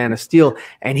similarities in Man of Steel,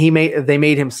 and they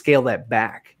made him scale that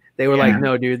back. They were like,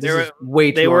 no, dude, this is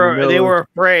way too. They were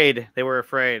afraid. They were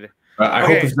afraid. I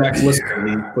hope if Zach's listening,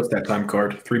 he puts that time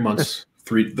card. 3 months,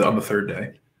 on the third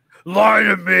day. Lie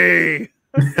to me.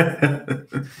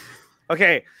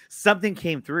 Okay, something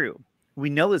came through. We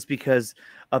know this because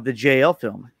of the JL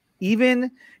film.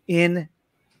 Even in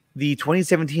the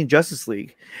 2017 Justice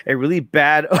League, a really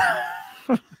bad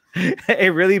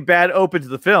open to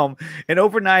the film. An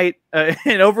overweight Ben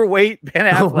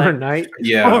Affleck. Overnight,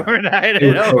 yeah, overnight.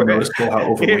 It was so noticeable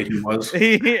how overweight he was.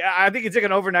 I think it took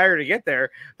an overnighter to get there.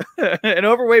 An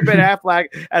overweight Ben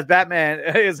Affleck as Batman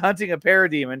is hunting a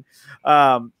parademon.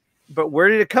 But where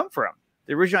did it come from?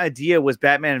 The original idea was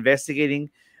Batman investigating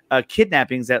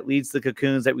kidnappings that leads to the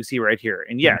cocoons that we see right here.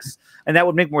 And yes, and that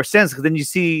would make more sense because then you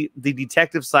see the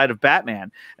detective side of Batman,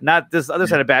 not this other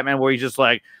side of Batman where he's just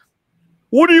like,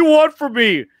 what do you want from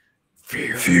me?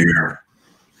 Fear.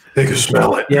 They can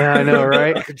smell it. Yeah, I know,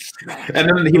 right? And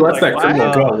then he lets that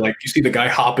criminal go. Like, you see the guy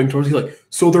hopping towards. He's like,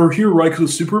 so they're here, right?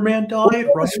 Because Superman died, right?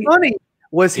 What's funny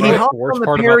was he hopped on the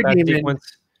parademon.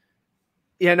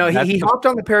 Yeah, no, he hopped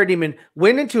on the parademon,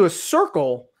 went into a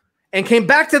circle, and came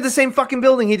back to the same fucking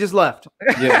building he just left.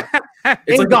 Yeah,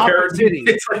 it's like Gotham City.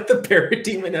 It's like the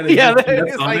parademon.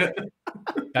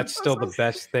 That's still the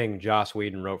best thing Joss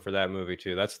Whedon wrote for that movie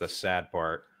too. That's the sad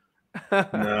part.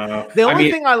 No, the only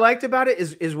thing I liked about it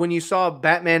is when you saw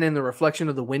Batman in the reflection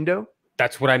of the window.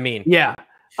 That's what I mean. Yeah,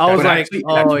 I was like,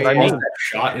 that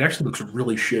shot. It actually looks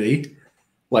really shitty.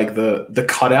 Like the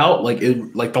cutout, like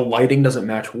the lighting doesn't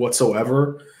match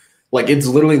whatsoever. Like it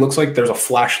literally looks like there's a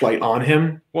flashlight on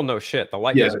him. Well, no shit. The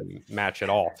light doesn't match at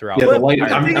all throughout. Yeah, the lighting.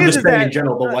 I'm just saying in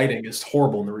general, the lighting is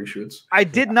horrible in the reshoots. I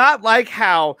did not like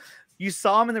how you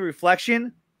saw him in the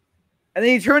reflection, and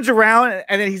then he turns around,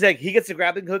 and then he's like, he gets the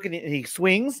grappling hook and he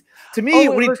swings. To me,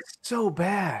 when he looks so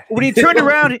bad. When he turned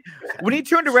around,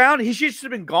 he should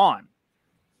have been gone.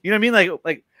 You know what I mean?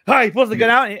 Like. Hi, he pulls the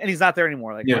gun out and he's not there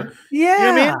anymore. Like, yeah. You know what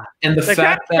I mean? And the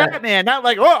fact that Batman, not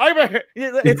like,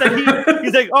 it's like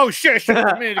he's like, oh shit, a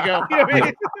minute ago. You know what I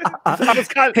mean? I was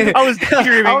dreaming.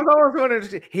 I was almost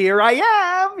wondering, here I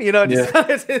am. You know, just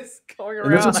going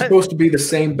around. And this is supposed to be the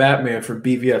same Batman from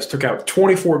BVS. Took out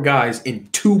 24 guys in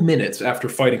 2 minutes after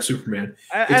fighting Superman.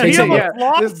 It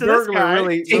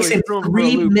takes him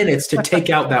really 3 minutes to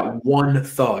take out that one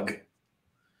thug.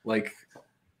 Like,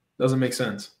 doesn't make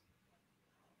sense.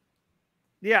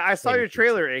 Yeah, I saw your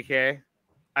trailer, AK.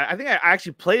 I think I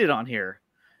actually played it on here.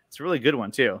 It's a really good one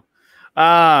too.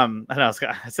 I know I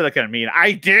said that kind of mean.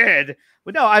 I did,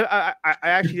 but no, I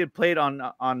actually did play it on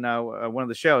one of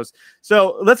the shows.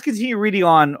 So let's continue reading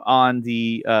on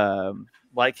the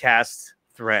Lightcast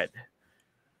thread.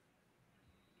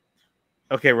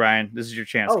 Okay, Ryan, this is your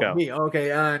chance. Go. Me. Okay.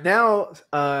 Now,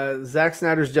 Zack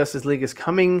Snyder's Justice League is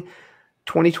coming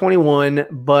 2021,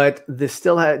 but this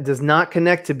still does not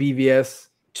connect to BVS.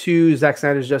 To Zack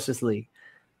Snyder's Justice League,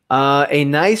 a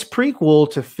nice prequel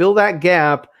to fill that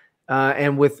gap,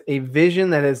 and with a vision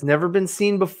that has never been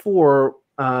seen before,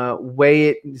 the way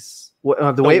it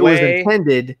was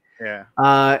intended.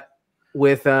 Yeah.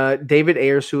 With David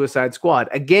Ayer's Suicide Squad.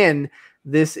 Again,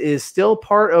 this is still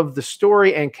part of the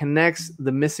story and connects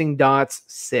the Missing Dots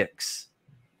 6.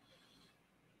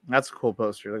 That's a cool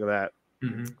poster. Look at that.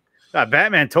 Mm-hmm.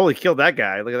 Batman totally killed that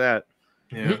guy. Look at that.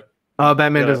 Yeah.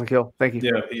 Batman doesn't kill. Thank you.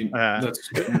 Yeah, that's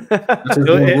his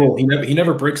one rule. He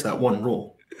never breaks that one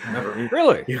rule. Never.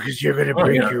 Really? Because you're gonna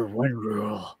break your one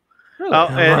rule. Really?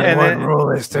 And one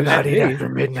rule is to not eat after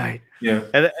midnight. Yeah.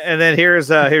 And then here's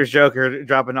Joker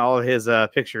dropping all of his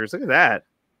pictures. Look at that.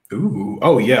 Ooh.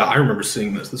 Oh yeah, I remember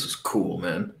seeing this. This is cool,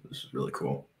 man. This is really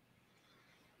cool.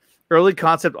 Early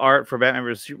concept art for Batman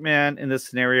vs Superman. In this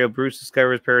scenario, Bruce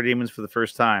discovers parademons for the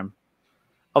first time.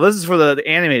 Oh, this is for the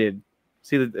animated.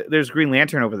 See, there's Green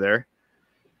Lantern over there.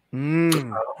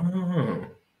 Oh.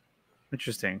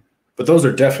 Interesting. But those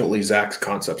are definitely Zach's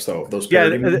concepts, though. Those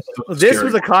this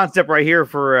was a concept right here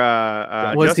for.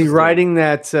 Was Justice he League. riding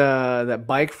that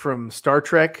bike from Star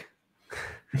Trek?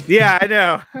 Yeah, I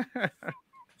know.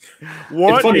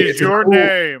 What is your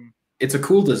name? It's a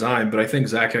cool design, but I think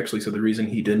Zach actually said the reason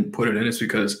he didn't put it in is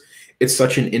because it's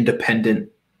such an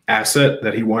independent asset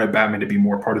that he wanted Batman to be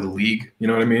more part of the league. You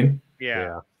know what I mean?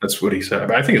 Yeah. That's what he said.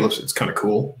 But I think it's kind of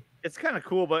cool. It's kind of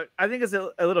cool, but I think it's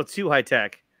a little too high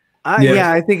tech.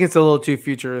 Yeah, I think it's a little too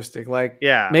futuristic. Like,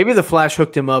 maybe the Flash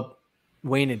hooked him up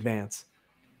way in advance.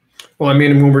 Well, I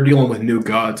mean, when we're dealing with new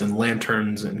gods and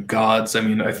lanterns and gods, I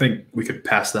mean, I think we could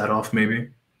pass that off maybe.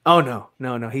 Oh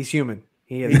no, he's human.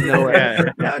 He has no way.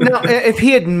 No, if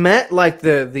he had met like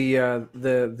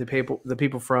the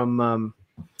people from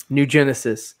New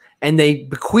Genesis, and they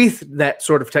bequeath that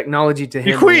sort of technology to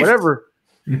him, or Bequeathed. whatever.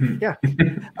 Mhm.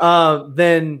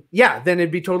 Then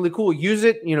it'd be totally cool. Use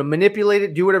it, manipulate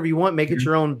it, do whatever you want, make it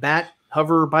your own bat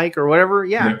hover bike or whatever.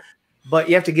 Yeah. But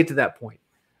you have to get to that point.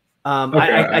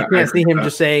 I can't see him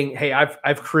just saying, "Hey,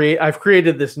 I've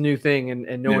created this new thing,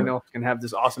 and no one else can have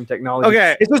this awesome technology."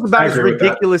 Okay. It's just about I as agree with that.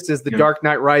 ridiculous as the Yeah. Dark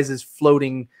Knight Rises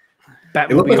floating Batmobile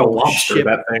It looked like a lobster, ship.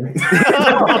 that thing.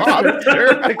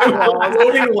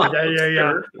 Floating lobster.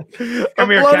 Yeah. Come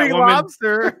here, floating Catwoman.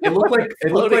 lobster. It looked like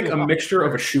Floating a mixture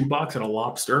of a shoebox and a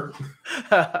lobster.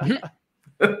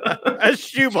 A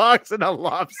shoebox and a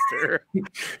lobster.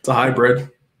 It's a hybrid.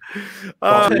 It's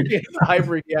a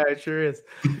hybrid. Yeah, it sure is.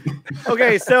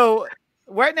 Okay, so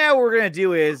right now what we're gonna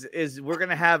do is we're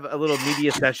gonna have a little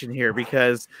media session here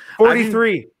because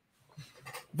 43.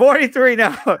 43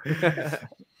 now.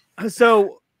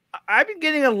 So I've been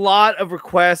getting a lot of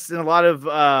requests and a lot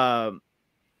of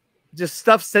just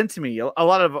stuff sent to me, a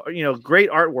lot of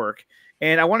great artwork,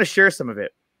 and I want to share some of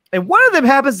it. And one of them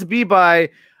happens to be by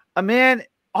a man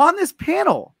on this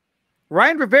panel,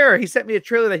 Ryan Rivera. He sent me a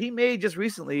trailer that he made just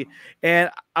recently,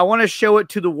 and I want to show it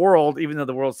to the world, even though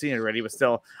the world's seen it already. But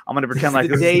still, I'm going to pretend like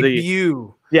the this is the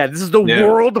debut. this is the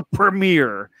world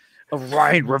premiere of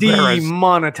Ryan Rivera.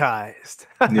 Demonetized.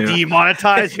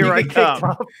 Demonetized. Here I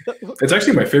come. It's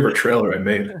actually my favorite trailer I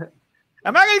made.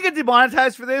 Am I going to get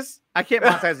demonetized for this? I can't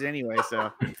monetize it anyway.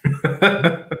 So,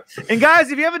 and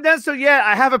guys, if you haven't done so yet,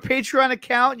 I have a Patreon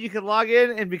account. You can log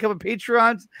in and become a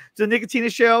Patreon to the Nicotina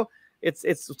Show.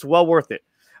 It's well worth it.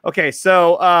 Okay,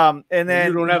 so and then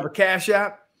you don't have a Cash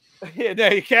App. Yeah, no,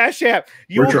 your Cash App.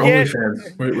 Where's your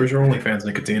OnlyFans? Where's your OnlyFans,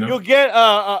 Nicotina? You'll get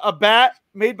a bat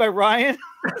made by Ryan.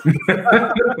 We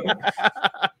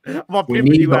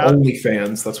need the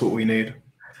OnlyFans. That's what we need.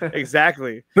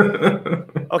 Exactly.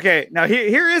 Okay, now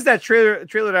here is that trailer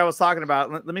that I was talking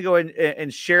about. Let me go ahead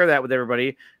and share that with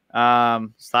everybody.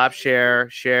 Stop share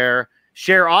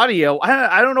audio.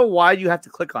 I don't know why you have to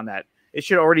click on that. It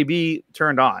should already be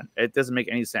turned on. It doesn't make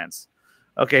any sense.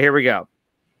 Okay, here we go.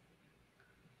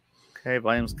 Okay,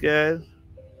 volume's good.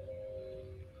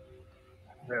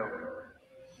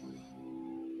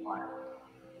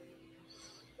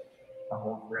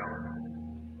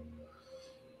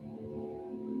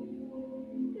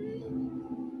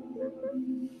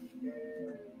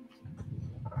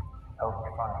 Help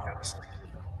me find justice.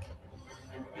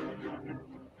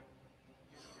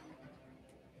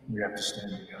 We have to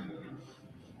stand together.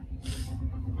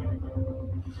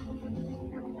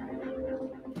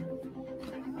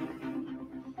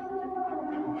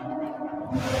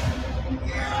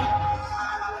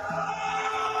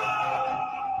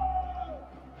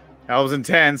 That was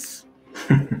intense.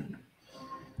 The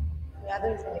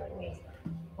others like me.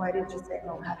 Why did you say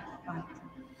no have to fight?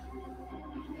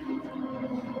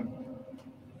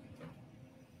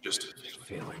 Just a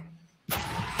feeling.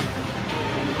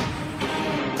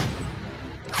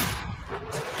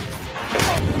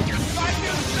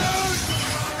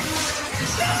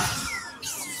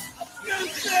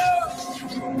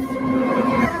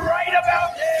 Right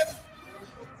about him!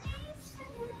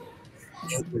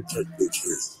 You protect the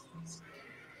truth.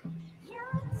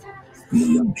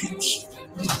 The peace.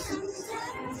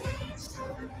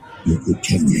 You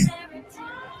protect me.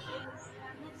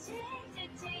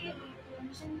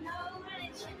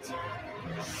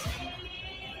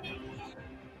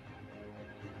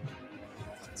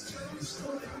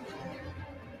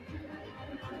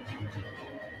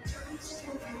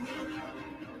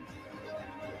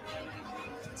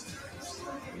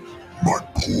 My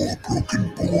poor broken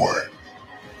boy.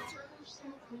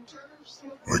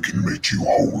 I can make you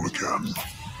whole again.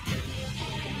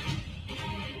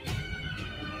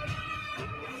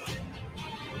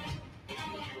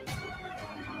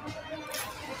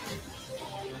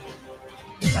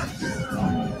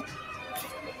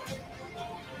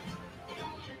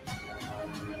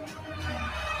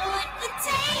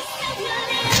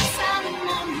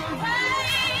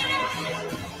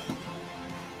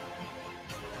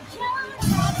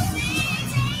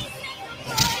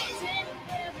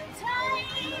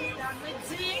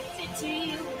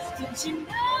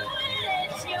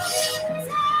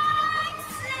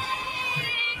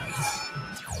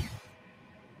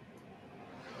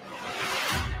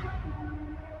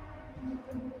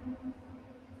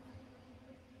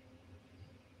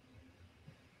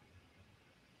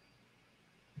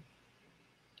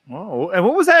 Oh, and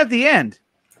what was that at the end?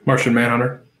 Martian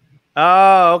Manhunter.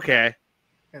 Oh, okay.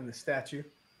 And the statue.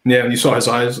 Yeah, you saw his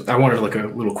eyes. I wanted like a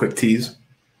little quick tease.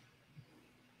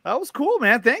 That was cool,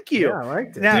 man. Thank you. Yeah, I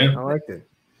liked it. Now- Yeah. I liked it.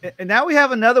 And now we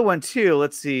have another one too.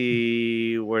 Let's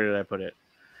see. Where did I put it?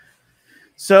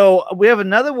 So we have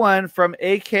another one from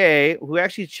AK who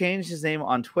actually changed his name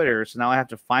on Twitter. So now I have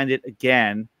to find it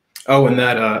again. Oh, and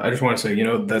that I just want to say,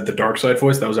 that the dark side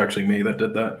voice, that was actually me that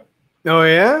did that. Oh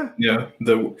yeah, Yeah,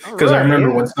 because I remember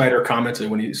when Snyder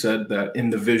commented when he said that in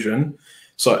the vision,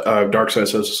 so Darkseid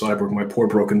says to Cyborg, "My poor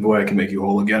broken boy, I can make you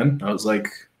whole again." I was like,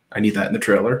 I need that in the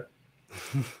trailer.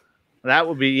 That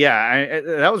would be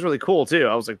that was really cool too.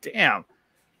 I was like, damn.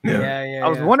 Yeah. I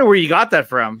was wondering where you got that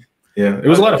from. Yeah, it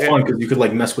was a lot of fun because you could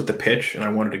like mess with the pitch, and I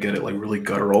wanted to get it like really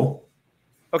guttural.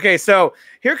 Okay, so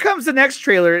here comes the next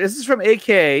trailer. This is from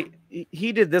AK.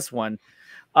 He did this one.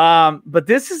 But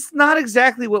this is not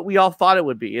exactly what we all thought it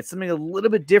would be. It's something a little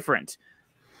bit different.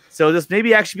 So this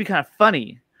maybe actually be kind of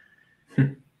funny.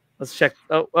 Let's check.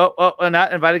 Oh,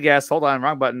 not invited guest. Hold on,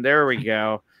 wrong button. There we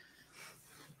go.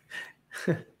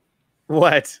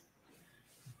 What?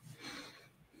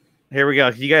 Here we go.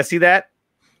 You guys see that?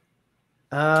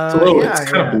 It's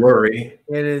kind of blurry.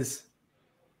 It is.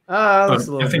 I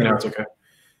think now it's okay.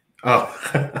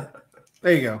 Oh,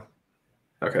 there you go.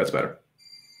 Okay, that's better.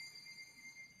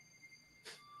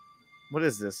 What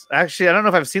is this? Actually, I don't know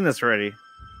if I've seen this already.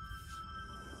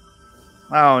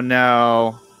 Oh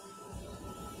no.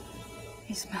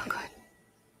 You smell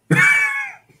good.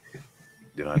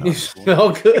 You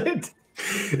smell good.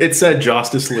 It said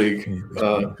Justice League.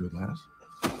 Good lass.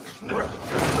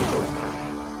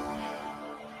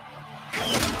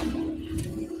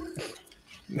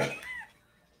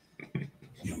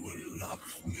 You will love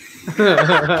me.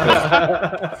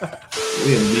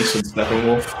 Liam Neeson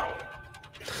Steppenwolf.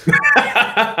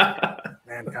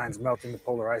 Mankind's melting the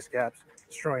polar ice caps,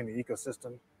 destroying the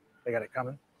ecosystem. They got it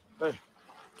coming. Hey,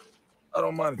 I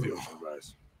don't mind dealing with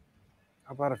guys.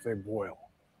 How about if they boil?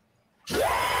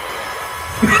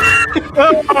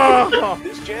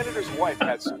 This janitor's wife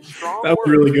had some strong That was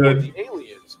really words good. about the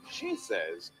aliens, she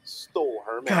says, stole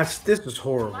her man. Gosh, this was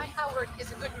horrible. My Howard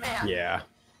is a good man. Yeah.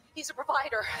 He's a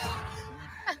provider.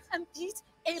 And these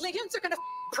aliens are gonna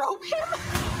probe him?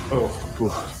 Oh,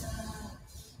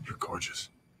 you're gorgeous,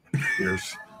 and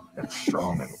fierce, and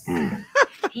strong, and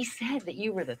He said that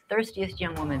you were the thirstiest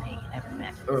young woman he ever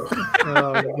met.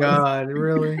 Oh God,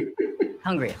 really?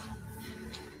 Hungriest.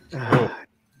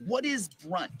 What is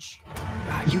brunch?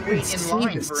 God, you wait can in see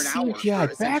line the for an hour CGI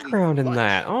for background in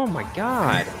that. Oh my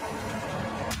god.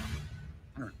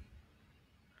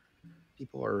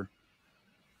 People are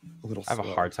a little I have a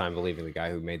slow. hard time believing the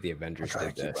guy who made the Avengers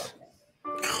did this.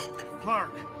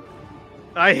 Clark.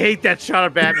 I hate that shot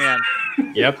of Batman.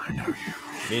 Yep.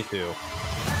 Me too.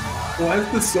 Why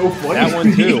is this so funny? That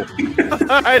one too.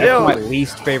 I That's know. my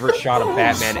least favorite shot of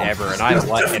Batman ever, and I've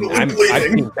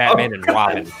seen Batman and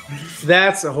Robin.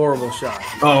 That's a horrible shot.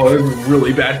 Oh, it was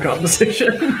really bad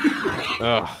composition.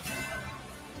 Ugh.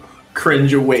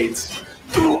 Cringe awaits.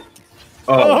 Oh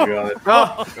god.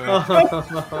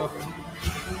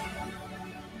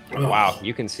 Wow,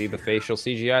 you can see the facial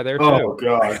CGI there too. Oh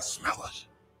god. Smell it.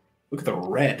 Look at the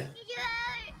red.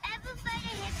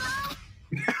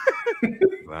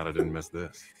 Glad I didn't miss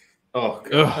this. Oh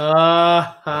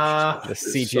god. The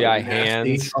It's CGI so hands.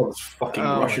 nasty. Oh, this fucking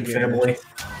Oh, Russian my family.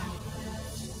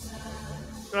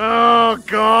 Oh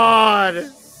God.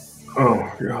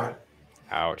 Oh god.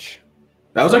 Ouch.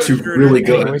 That was actually really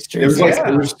good. Anyways, It was like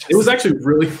yeah. it was actually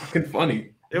really fucking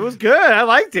funny. It was good. I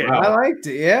liked it. Wow. I liked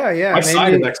it. Yeah. My It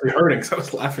side made is me- actually hurting because I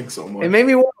was laughing so much. It made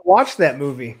me want to watch that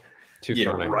movie. Too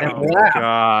Yeah, funny. right. Oh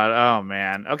God. Oh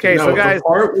man. Okay, No, so guys. the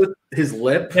part with his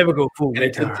lip Never go full and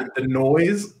it did the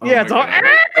noise. Oh Yeah, my it's all.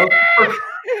 God.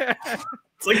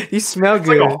 It's like You smell it's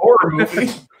like good. a horror movie.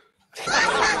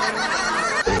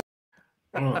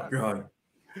 Oh god.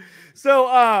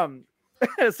 So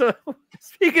so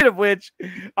speaking of which,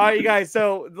 all right, you guys.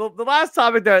 So the last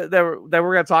topic that we're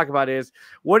gonna talk about is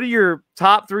what are your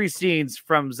top 3 scenes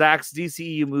from Zach's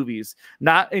DCEU movies,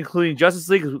 not including Justice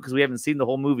League because we haven't seen the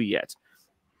whole movie yet.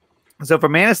 So for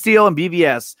Man of Steel and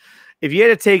BVS, if you had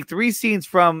to take 3 scenes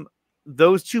from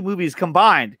those 2 movies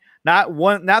combined,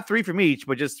 not 3 from each,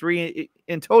 but just 3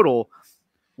 in total,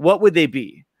 what would they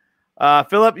be?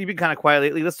 Philip, you've been kind of quiet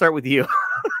lately. Let's start with you.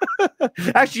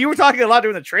 Actually, you were talking a lot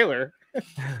during the trailer.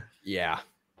 Yeah.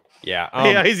 Yeah.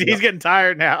 Yeah, he's getting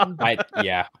tired now. I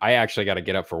actually got to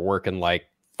get up for work in like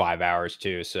 5 hours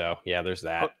too. So yeah, there's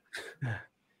that.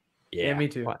 Yeah, me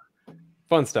too.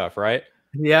 Fun stuff, right?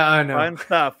 Yeah, I know.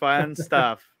 Fun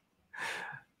stuff.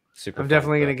 Super. I'm fun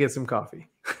definitely stuff. gonna get some coffee.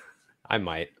 I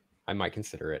might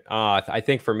consider it. I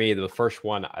think for me, the first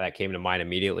one that came to mind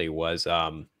immediately was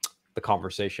the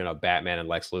conversation of Batman and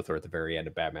Lex Luthor at the very end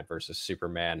of Batman versus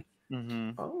Superman.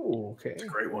 Mm-hmm. Oh, okay. It's a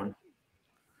great one.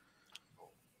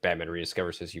 Batman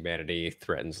rediscovers his humanity,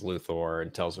 threatens Luthor,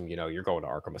 and tells him, you're going to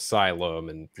Arkham Asylum.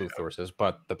 And Luthor says,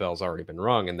 but the bell's already been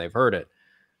rung, and they've heard it.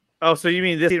 Oh, so you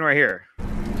mean this scene right here?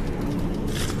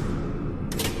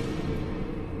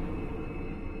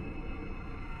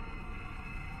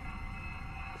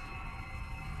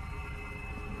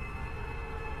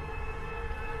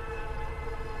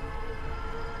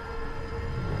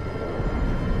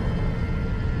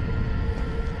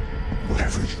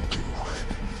 Whatever you do,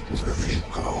 wherever you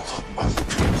go, I'll be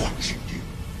watching you.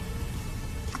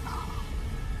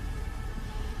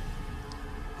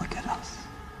 Look at us.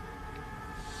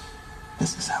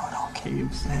 This is how it all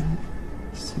caves in.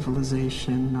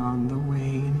 Civilization on the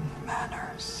wane,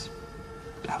 manners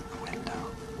out the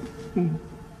window.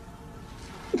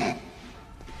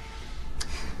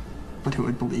 But who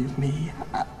would believe me?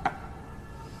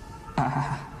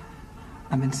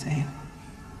 I'm insane.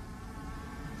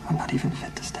 I'm not even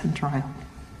fit to stand trial.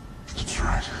 That's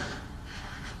right.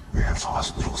 We have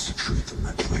hospitals to treat the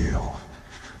mentally ill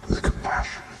with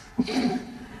compassion.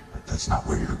 But that's not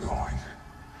where you're going.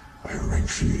 I arranged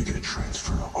for you to get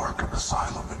transferred to Arkham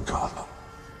Asylum in Gotham.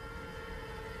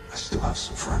 I still have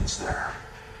some friends there.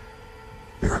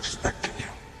 They're expecting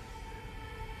you.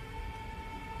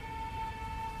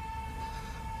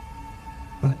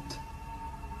 But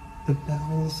the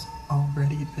bell's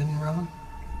already been rung.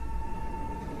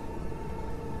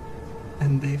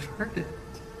 And they've heard it.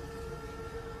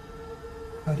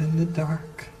 Out in the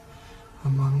dark,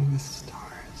 among the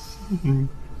stars. Ding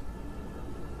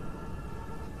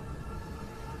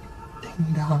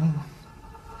dong,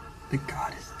 the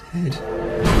god is dead.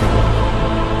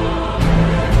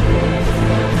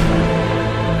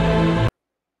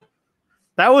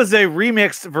 That was a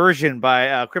remixed version by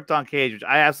Krypton Cage, which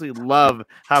I absolutely love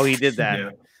how he did that.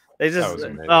 Yeah. They just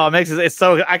it makes it's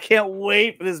so I can't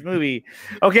wait for this movie.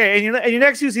 Okay, and your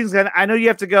next two scenes, I know you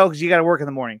have to go because you got to work in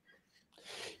the morning.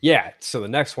 Yeah, so the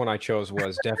next one I chose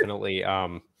was definitely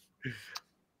the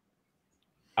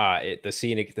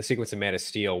sequence in Man of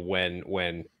Steel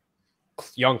when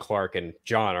young Clark and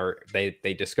John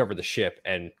they discover the ship,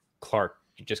 and Clark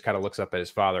just kind of looks up at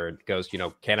his father and goes,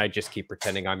 can I just keep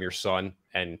pretending I'm your son?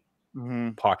 And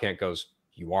Pa Kent goes,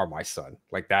 you are my son.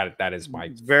 Like that is my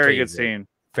very good scene.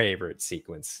 Favorite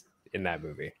sequence in that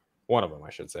movie. One of them, I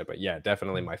should say, but yeah,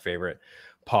 definitely my favorite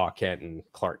Pa Kent and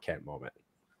Clark Kent moment.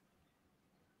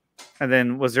 And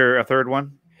then was there a third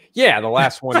one? Yeah, the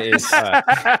last one is sorry,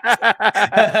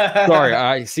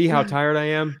 I see how tired I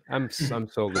am. I'm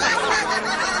so good.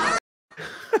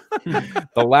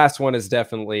 The last one is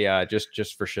definitely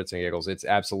just for shits and giggles. It's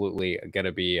absolutely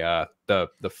gonna be the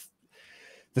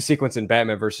sequence in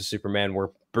Batman versus Superman where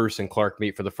Bruce and Clark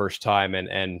meet for the first time,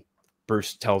 and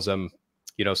Bruce tells him,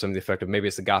 something to the effect of, maybe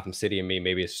it's the Gotham City in me,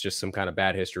 maybe it's just some kind of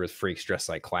bad history with freaks dressed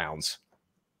like clowns.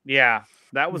 Yeah,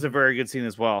 that was a very good scene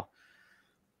as well.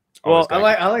 Well, I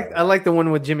like the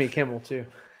one with Jimmy Kimmel too.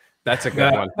 That's a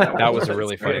good one. That was a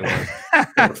really funny one.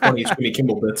 Funny Jimmy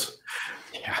Kimmel bits.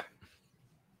 Yeah.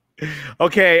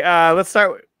 Okay, let's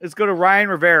go to Ryan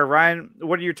Rivera. Ryan,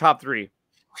 what are your top three?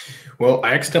 Well,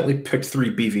 I accidentally picked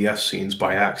 3 BVS scenes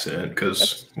by accident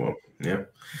because, well, yeah.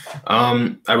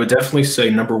 I would definitely say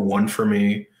number 1 for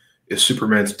me is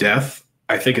Superman's death.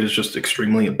 I think it is just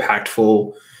extremely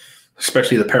impactful,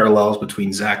 especially the parallels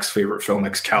between Zack's favorite film,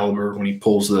 Excalibur, when he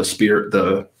pulls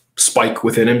the spike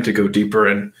within him to go deeper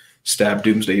and stab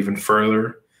Doomsday even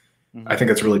further. I think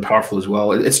that's really powerful as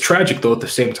well. It's tragic, though, at the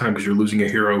same time, because you're losing a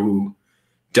hero who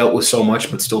dealt with so much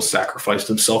but still sacrificed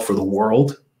himself for the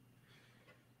world.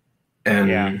 And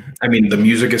yeah. I mean, the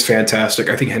music is fantastic.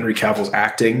 I think Henry Cavill's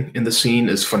acting in the scene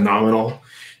is phenomenal.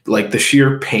 Like the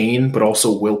sheer pain, but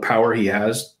also willpower he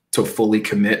has to fully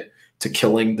commit to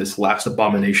killing this last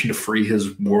abomination to free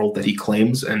his world that he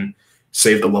claims and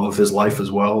save the love of his life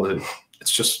as well.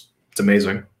 It's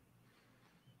amazing.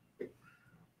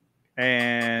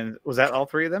 And was that all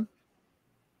 3 of them?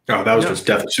 Oh, that was just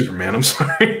Death of Superman. I'm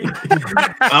sorry.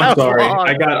 I'm sorry.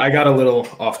 I got a little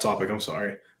off topic. I'm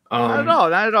sorry.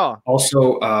 Not at all.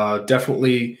 Also,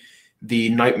 definitely the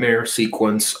nightmare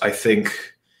sequence. I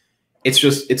think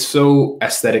it's so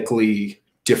aesthetically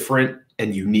different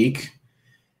and unique.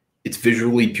 It's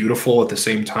visually beautiful at the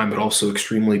same time, but also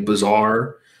extremely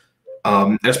bizarre.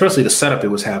 And especially the setup it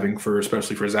was having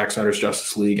especially for Zack Snyder's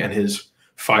Justice League and his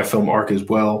 5-film arc as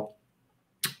well.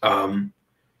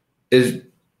 Is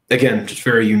again just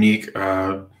very unique.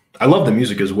 I love the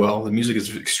music as well. The music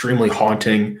is extremely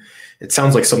haunting. It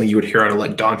sounds like something you would hear out of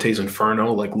like Dante's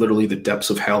Inferno, like literally the depths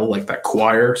of hell, like that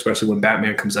choir, especially when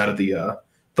Batman comes out of the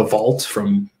vault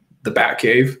from the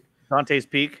Batcave. Dante's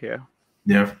Peak, yeah.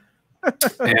 Yeah.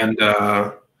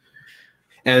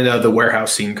 And the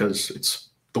warehouse scene, because it's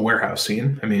the warehouse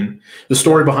scene. I mean, the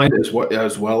story behind it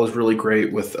as well is really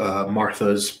great with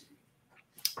Martha's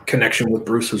connection with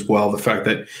Bruce as well. The fact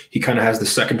that he kind of has the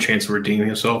second chance of redeeming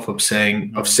himself, of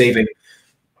saving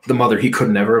the mother he could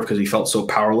never have because he felt so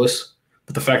powerless.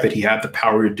 But the fact that he had the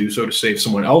power to do so to save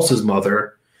someone else's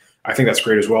mother, I think that's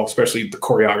great as well, especially the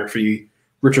choreography.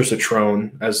 Richard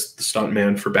Citrone as the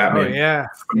stuntman for Batman. Oh, yeah.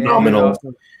 Phenomenal. Yeah,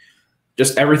 awesome.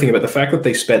 Just everything about the fact that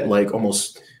they spent like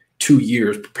almost 2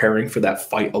 years preparing for that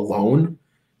fight alone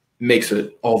makes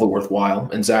it all the worthwhile.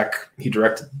 And Zach, he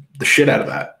directed the shit out of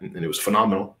that, and it was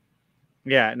phenomenal.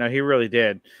 Yeah, no, he really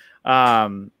did.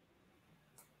 So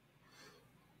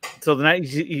the night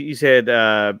you said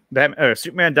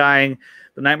Superman dying,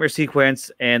 the nightmare sequence,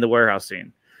 and the warehouse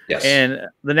scene. Yes. And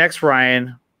the next,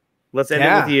 Ryan, let's end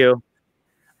it with you.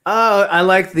 I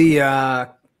like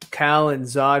the Kal and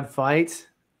Zod fight.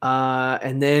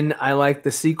 And then I like the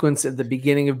sequence at the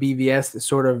beginning of BVS that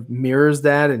sort of mirrors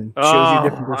that and shows you a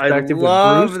different perspective. I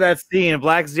love that scene in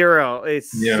Black Zero.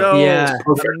 It's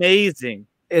so amazing.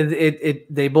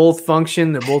 They both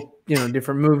function. They're both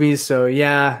different movies. So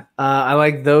yeah, I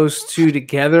like those two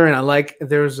together. And I like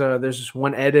there's just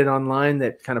one edit online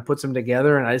that kind of puts them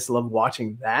together, and I just love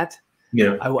watching that.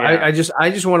 Yeah, I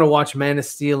just want to watch Man of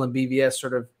Steel and BVS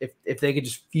sort of if they could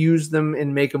just fuse them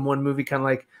and make them one movie, kind of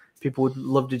like people would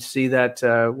love to see that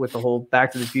with the whole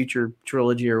Back to the Future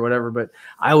trilogy or whatever. But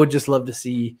I would just love to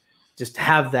see just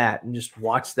have that and just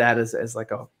watch that as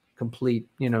like a complete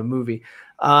movie.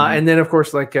 And then of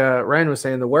course, like Ryan was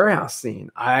saying, the warehouse scene.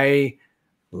 I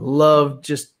love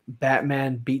just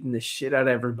Batman beating the shit out of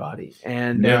everybody,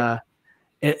 and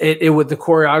it with the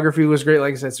choreography was great.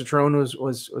 Like I said, Citrone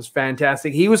was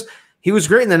fantastic. He was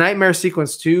great in the nightmare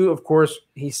sequence too. Of course,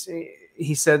 he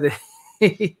said that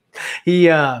he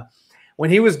when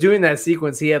he was doing that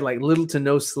sequence, he had like little to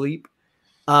no sleep.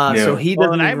 So he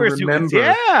doesn't even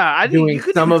remember doing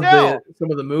some of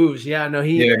the moves. Yeah, no,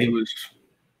 he said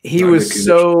he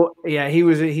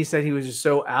was just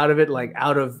so out of it, like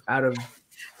out of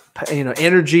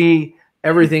energy,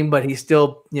 everything, but he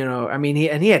still, I mean, he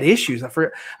had issues. I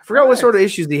forgot what sort of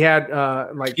issues he had,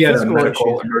 like he had a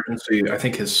medical emergency, I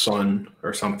think his son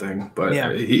or something,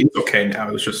 but he's okay now.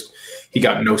 It was just he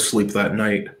got no sleep that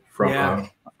night from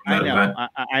that event.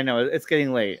 I know it's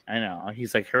getting late. I know.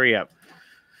 He's like, hurry up.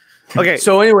 Okay.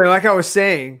 So anyway, like I was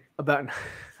saying about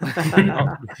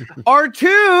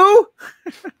R2.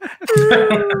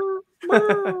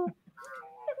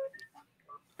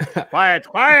 Quiet.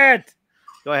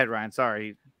 Go ahead, Ryan.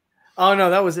 Sorry. Oh no,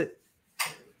 that was it.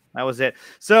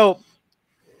 So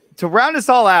to round us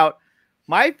all out,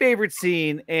 my favorite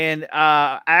scene, and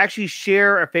I actually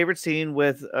share a favorite scene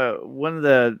with one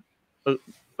of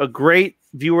a great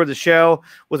viewer of the show,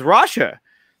 with Rasha.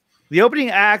 The opening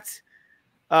act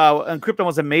on Krypton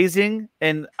was amazing,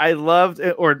 and I loved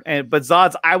it. But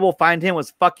Zod's "I Will Find Him"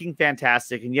 was fucking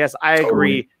fantastic. And yes, I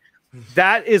agree.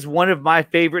 That is one of my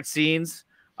favorite scenes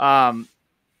out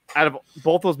of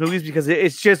both those movies, because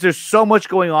it's just there's so much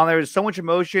going on there. There's so much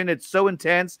emotion. It's so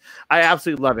intense. I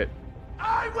absolutely love it.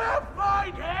 I will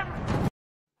find him.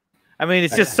 I mean,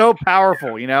 it's just so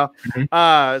powerful,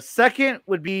 Second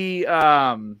would be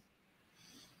I'm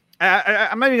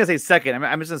not even gonna say second.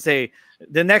 I'm just gonna say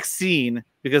the next scene,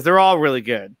 because they're all really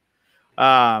good.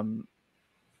 The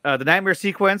nightmare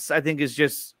sequence, I think, is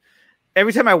just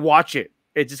every time I watch it,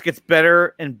 it just gets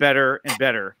better and better and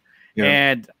better. Yeah.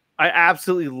 And I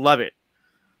absolutely love it.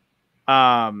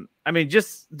 I mean,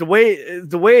 just the way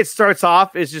it starts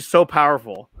off is just so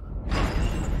powerful.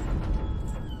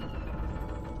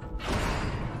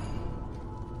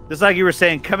 Just like you were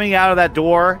saying, coming out of that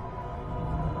door,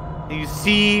 and you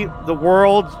see the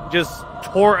world just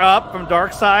tore up from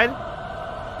Darkseid.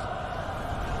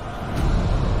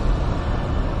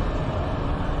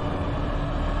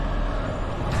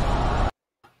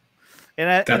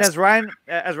 And as Ryan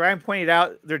pointed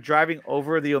out, they're driving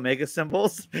over the Omega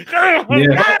symbols. How?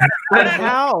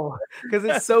 Because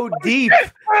it's so deep.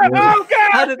 Oh,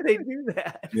 God. How did they do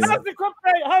that? Yeah.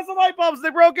 How's the light bulbs? They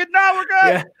broke it. No, we're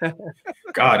good. Yeah.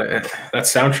 God, that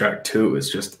soundtrack too is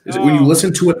just when you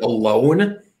listen to it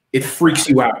alone, it freaks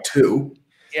you out too.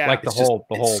 Yeah, like the whole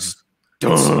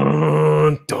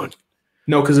dun dun.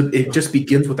 No, because it just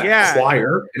begins with that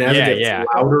choir, and as it gets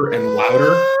louder and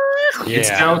louder, it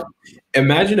sounds.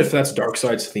 Imagine if that's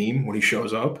Darkseid's theme when he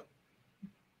shows up.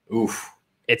 Oof!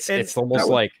 It's almost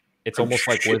like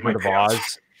Wizard of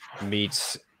Oz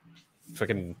meets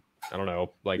fucking Friday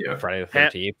the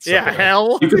 13th.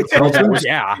 Hell. You could tell you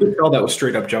could tell that was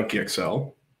straight up Junkie XL.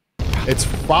 It's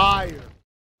fire.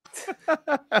 You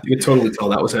could totally tell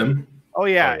that was him. Oh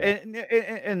yeah,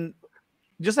 and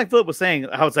just like Philip was saying,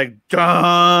 how it's like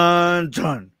dun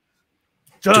dun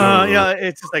dun. Yeah,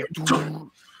 it's just like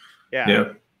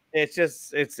yeah. It's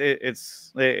just it's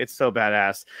so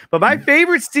badass. But my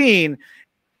favorite scene,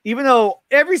 even though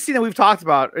every scene that we've talked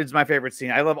about is my favorite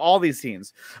scene, I love all these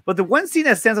scenes. But the one scene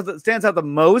that stands out the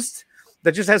most,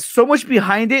 that just has so much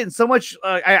behind it and so much,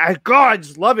 I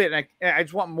just love it, and I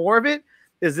just want more of it,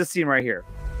 is this scene right here.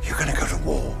 You're gonna go to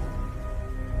war.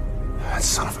 That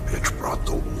son of a bitch brought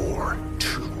the war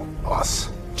to us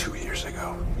 2 years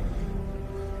ago.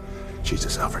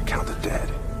 Jesus, Alfred, count the dead.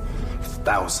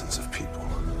 Thousands of people.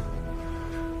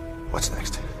 What's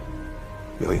next?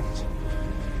 Billions?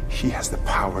 He has the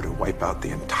power to wipe out the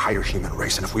entire human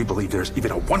race, and if we believe there's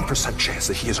even a 1% chance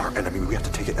that he is our enemy, we have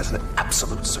to take it as an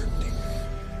absolute certainty.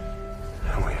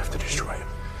 And we have to destroy him.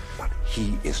 But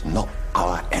he is not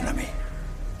our enemy.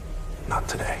 Not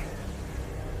today.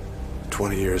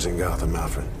 20 years in Gotham,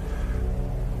 Alfred.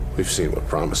 We've seen what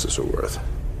promises are worth.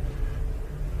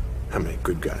 How many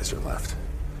good guys are left?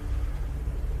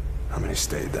 How many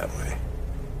stayed that way?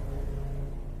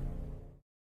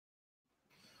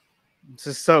 This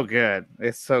is so good.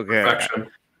 It's so good. Perfection.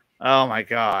 Oh my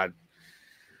god.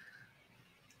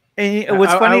 And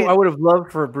what's funny, I would have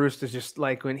loved for Bruce to just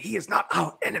like, when he is not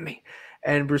our enemy,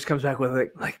 and Bruce comes back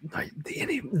with like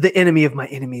the enemy of my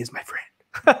enemy is my friend.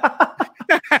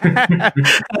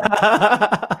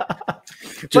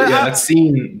 But that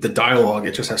scene, the dialogue,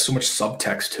 it just has so much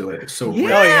subtext to it. It's so rich.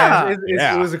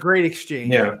 It was a great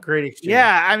exchange. Yeah. Great exchange.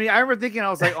 Yeah, I mean, I remember thinking, I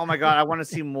was like, oh my god, I want to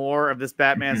see more of this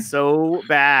Batman so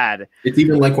bad. It's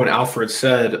even like when Alfred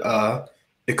said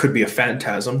it could be a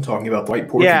phantasm, talking about the white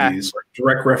Portuguese, like,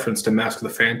 direct reference to Mask of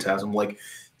the Phantasm. Like,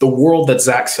 the world that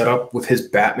Zack set up with his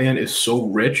Batman is so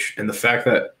rich, and the fact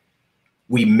that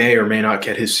we may or may not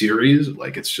get his series,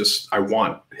 like, it's just, I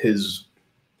want his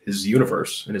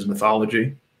universe and his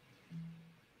mythology.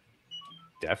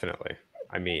 Definitely.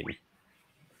 I mean,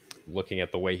 looking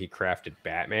at the way he crafted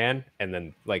Batman, and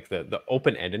then like the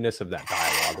open-endedness of that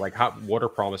dialogue, like what are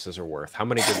promises are worth? How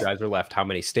many good guys are left? How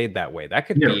many stayed that way? That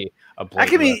could be a that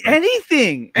could be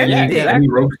anything. Any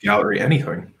rogues gallery,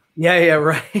 anything. Yeah,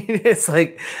 right. It's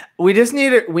like we just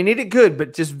need it. We need it good,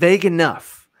 but just vague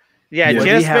enough. Yeah,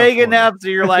 just vague enough so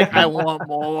you're like, I want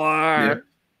more. Yeah.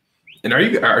 And are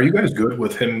you guys good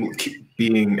with him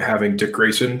having Dick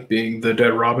Grayson being the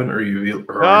dead Robin? Or are you we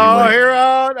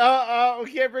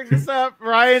can't bring this up.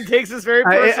 Ryan takes this very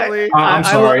personally. I'm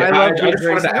sorry. I love Dick just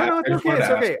wanted to Grayson. ask. No, it's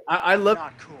okay. I love.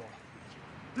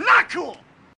 Not cool.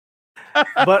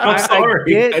 But I'm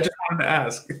sorry. I just wanted to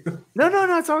ask.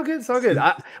 No, it's all good. It's all good.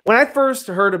 When I first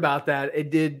heard about that,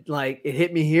 it did it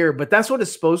hit me here. But that's what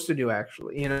it's supposed to do,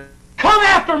 actually. You know, Come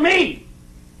after me.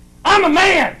 I'm a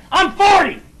man. I'm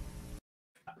 40.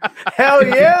 Hell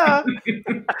yeah.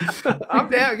 I'm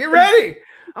down. Get ready.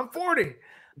 I'm 40.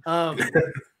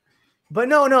 But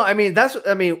no. I mean,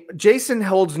 Jason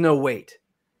holds no weight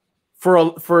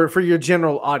for your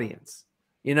general audience.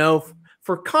 You know,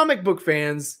 for comic book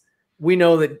fans, we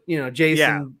know that,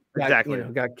 Jason got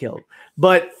killed.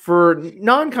 But for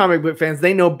non-comic book fans,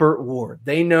 they know Burt Ward.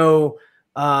 They know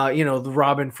the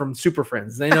Robin from Super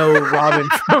Friends. They know Robin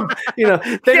from,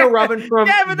 they know Robin from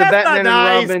the Batman and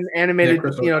Robin animated,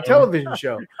 television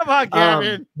show. Come on,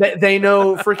 Gavin. They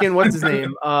know freaking, what's his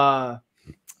name?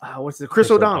 Chris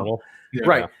O'Donnell. Yeah.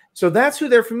 Right. So that's who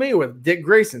they're familiar with, Dick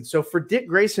Grayson. So for Dick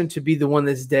Grayson to be the one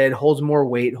that's dead, holds more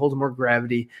weight, holds more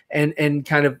gravity, and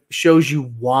kind of shows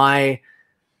you why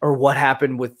or what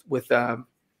happened with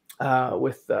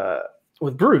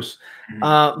Bruce.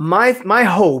 My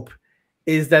hope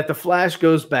is that the Flash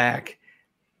goes back,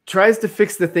 tries to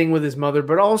fix the thing with his mother,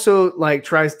 but also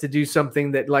tries to do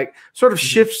something that sort of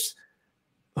shifts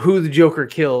who the Joker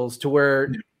kills to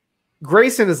where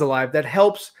Grayson is alive. That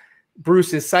helps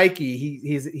Bruce's psyche.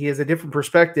 He has a different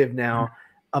perspective now,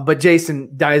 but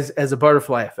Jason dies as a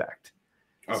butterfly effect.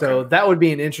 Okay. So that would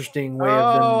be an interesting way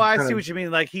of them. Oh, I see what you mean.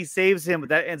 Like, he saves him, but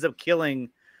that ends up killing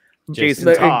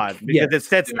Jason Todd because it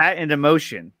sets that into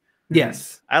motion.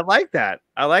 Yes. I like that.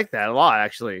 I like that a lot,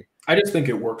 actually. I just think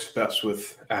it works best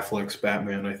with Affleck's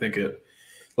Batman. I think it,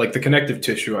 the connective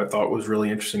tissue, I thought was really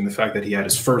interesting. The fact that he had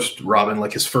his first Robin,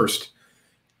 his first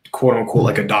quote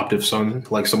unquote adoptive son,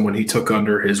 someone he took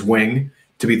under his wing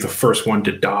to be the first one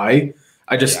to die.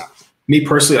 Me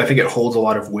personally, I think it holds a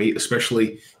lot of weight,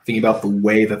 especially thinking about the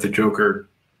way that the Joker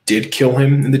did kill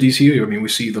him in the DCU. I mean, we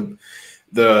see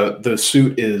the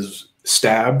suit is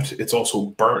stabbed. It's also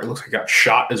burnt. It looks like it got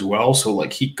shot as well. So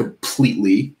he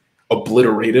completely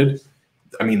obliterated,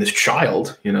 this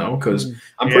child, because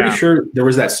I'm pretty sure there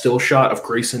was that still shot of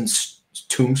Grayson's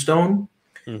tombstone.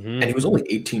 And he was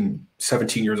only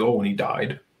 17 years old when he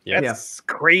died. That's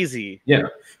crazy. Yeah,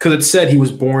 because it said he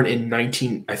was born in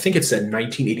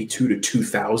 1982 to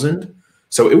 2000.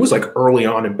 So it was like early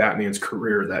on in Batman's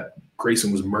career that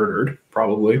Grayson was murdered,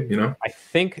 probably, you know? I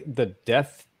think the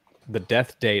death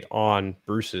date on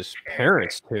Bruce's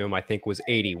parents' tomb, I think, was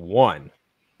 81.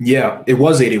 Yeah, it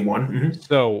was 81. Mm-hmm.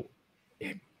 So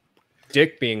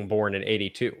Dick being born in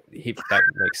 82,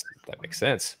 that makes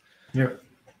sense. Yeah.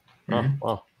 Mm-hmm.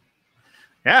 Wow.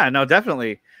 Yeah, no,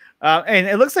 definitely. And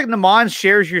it looks like Naman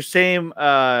shares your same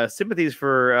sympathies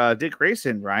for Dick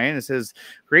Grayson, Ryan. It says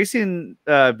Grayson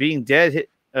being dead,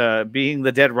 being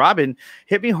the dead Robin,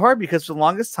 hit me hard because for the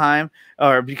longest time,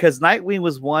 or because Nightwing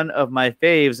was one of my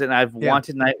faves, and I've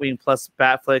wanted Nightwing plus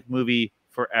Batfleck movie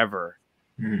forever.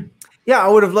 Mm-hmm. Yeah, I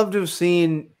would have loved to have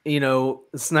seen,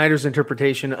 Snyder's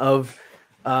interpretation of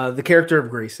the character of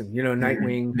Grayson,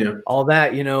 Nightwing, all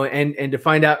that, and to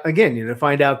find out again,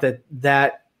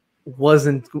 that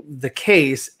wasn't the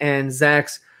case, and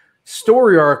Zach's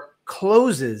story arc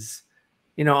closes.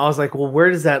 I was like, well, where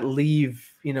does that leave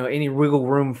any wiggle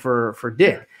room for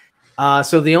Dick?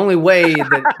 So the only way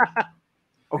that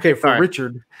for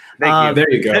Richard, thank you.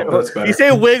 There you go. That's better. You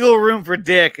say wiggle room for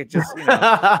Dick, it just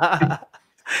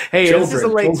hey, children, this is a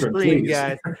late screen,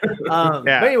 guys. But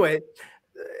anyway,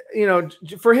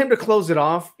 for him to close it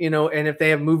off, and if they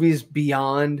have movies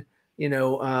beyond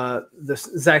the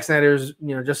Zack Snyder's,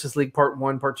 Justice League Part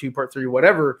 1, Part 2, Part 3,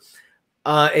 whatever,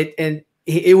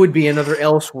 it would be another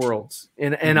Elseworlds.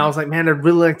 And I was like, man, I'd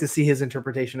really like to see his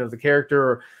interpretation of the character,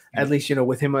 or at least,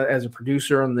 with him as a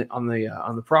producer on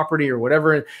the property or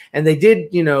whatever. And they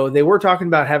did, they were talking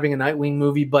about having a Nightwing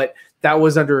movie, but that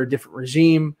was under a different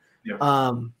regime.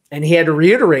 Yeah. And he had to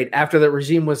reiterate after that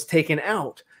regime was taken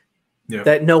out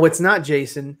that no, it's not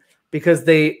Jason, because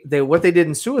they what they did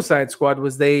in Suicide Squad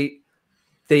was I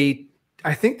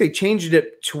think they changed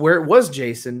it to where it was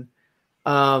Jason.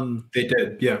 They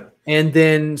did, yeah. And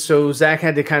then so Zach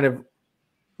had to kind of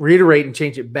reiterate and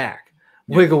change it back.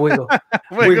 Wiggle, wiggle,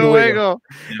 wiggle.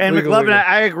 And Wiggle, McLovin, wiggle.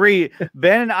 I agree.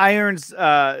 Ben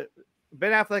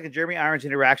Affleck and Jeremy Irons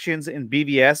interactions in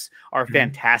BVS are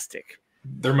fantastic.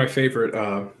 They're my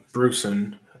favorite Bruce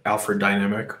and Alfred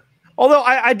dynamic. Although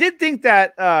I did think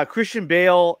that Christian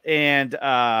Bale and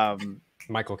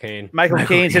Michael Caine.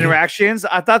 Caine's interactions,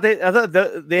 I thought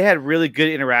they had really good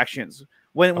interactions.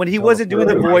 When he wasn't doing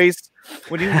the voice,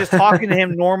 when he was just talking to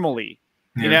him normally,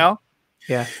 Yeah.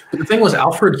 But the thing was,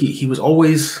 Alfred, he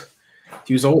always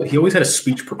had a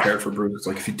speech prepared for Bruce. It's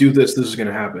like, if you do this, this is going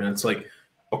to happen. And it's like,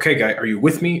 okay, guy, are you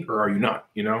with me or are you not?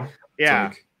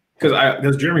 Yeah.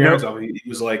 Because Jeremy Irons, he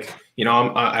was like,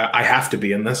 I have to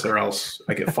be in this or else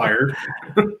I get fired.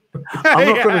 I'm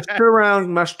not going to sit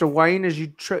around, Master Wayne, as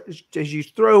you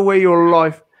throw away your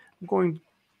life. I'm going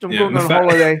on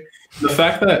holiday. The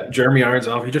fact that Jeremy Irons,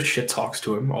 he just shit talks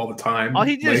to him all the time. Oh,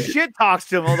 he just shit talks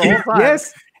to him all the whole time.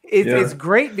 Yes, it's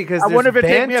great because I wonder if it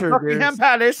take me a banter, Buckingham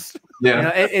Palace.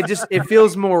 Yeah, it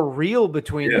feels more real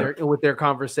between their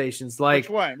conversations. Like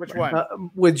which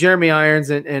one? With Jeremy Irons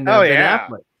and Ben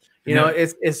Affleck.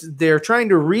 It's they're trying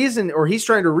to reason, or he's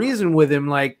trying to reason with him,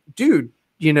 like, dude,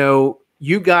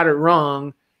 you got it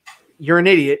wrong. You're an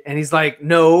idiot. And he's like,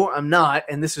 no, I'm not,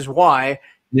 and this is why.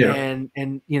 Yeah. And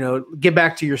get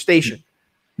back to your station.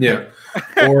 Yeah.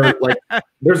 Or like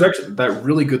there's actually that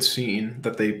really good scene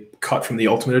that they cut from the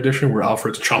Ultimate Edition where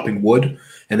Alfred's chopping wood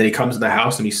and then he comes in the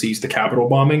house and he sees the Capitol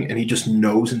bombing and he just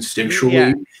knows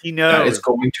instinctually he knows that it's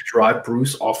going to drive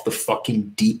Bruce off the fucking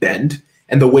deep end.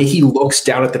 And the way he looks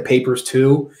down at the papers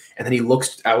too, and then he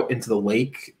looks out into the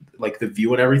lake, like the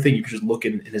view and everything, you can just look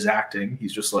in his acting.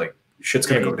 He's just like, shit's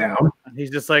gonna go down. He's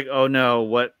just like, oh no,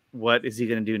 what is he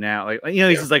gonna do now? Like,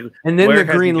 he's just like, and then the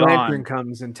Green Lantern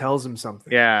comes and tells him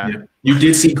something. Yeah. You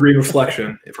did see green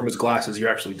reflection from his glasses. You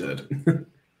actually did.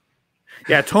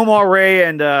 Yeah, Tomar Ray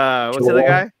and what's the other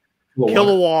guy?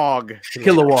 Kilowog.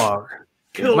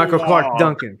 Michael Clark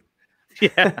Duncan.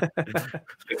 Yeah.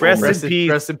 Rest in peace.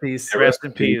 Rest in peace. Rest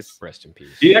in peace. Rest in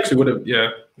peace. He actually would have,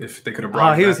 if they could have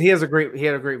brought. He had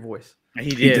a great voice.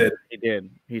 He did.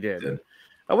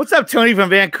 What's up, Tony from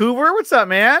Vancouver? What's up,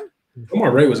 man?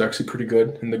 Omar Ray was actually pretty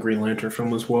good in the Green Lantern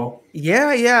film as well.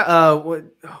 Yeah.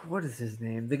 What is his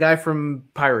name? The guy from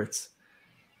Pirates.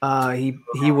 He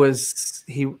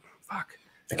fuck.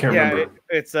 I can't remember.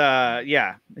 It's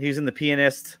he's in The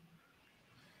Pianist.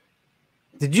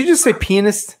 Did you just say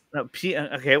pianist? No,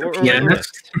 okay. The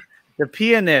Pianist. The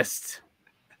Pianist.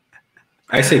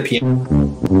 I say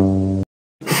pianist.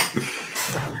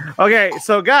 Okay,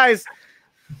 so guys,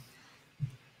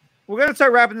 we're gonna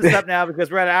start wrapping this up now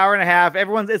because we're at an hour and a half.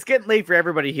 It's getting late for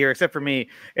everybody here except for me,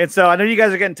 and so I know you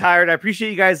guys are getting tired. I appreciate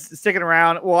you guys sticking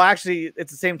around. Well, actually,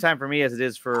 it's the same time for me as it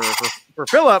is for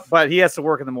Philip, but he has to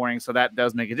work in the morning, so that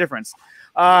does make a difference.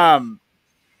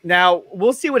 Now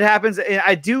we'll see what happens. And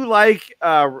I do like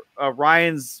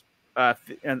Ryan's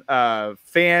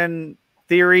fan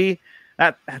theory,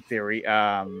 not theory,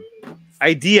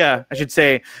 idea, I should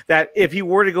say, that if he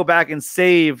were to go back and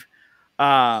save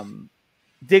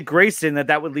Dick Grayson,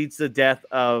 that would lead to the death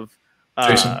of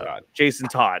Jason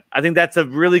Todd. I think that's a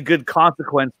really good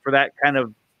consequence for that kind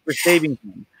of for saving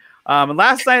him. And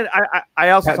last night I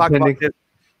also patent talked pending. about this.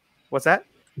 What's that?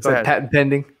 It's like patent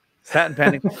pending. Patent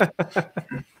pending.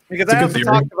 Because I also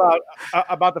talked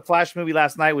about the Flash movie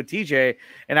last night with TJ,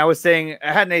 and I was saying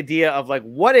I had an idea of like,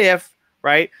 what if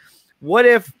the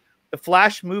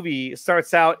Flash movie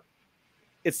starts off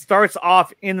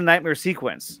in the nightmare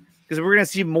sequence, because we're going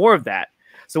to see more of that.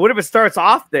 So what if it starts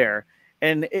off there,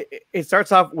 and it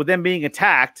starts off with them being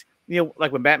attacked,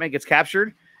 like when Batman gets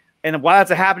captured, and while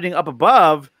that's happening up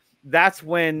above, that's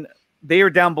when they are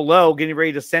down below getting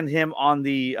ready to send him on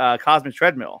the cosmic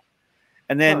treadmill,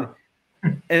 and then.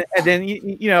 And then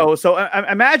so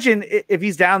imagine if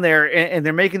he's down there and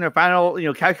they're making their final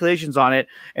calculations on it,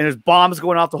 and there's bombs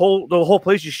going off, the whole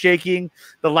place is shaking,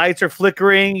 the lights are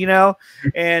flickering,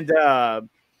 and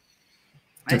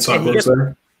Cyborg's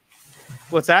there.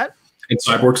 What's that? And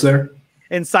Cyborg's there.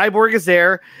 And Cyborg is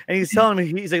there, and he's telling me,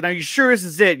 he's like, "Now you sure this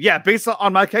is it? Yeah, based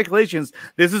on my calculations,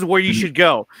 this is where you should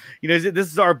go. This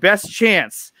is our best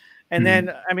chance." And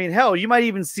then hell, you might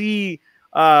even see.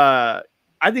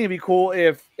 I think it'd be cool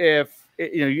if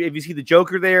you see the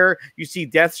Joker there, you see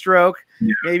Deathstroke,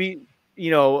 maybe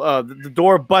the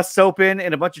door busts open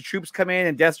and a bunch of troops come in,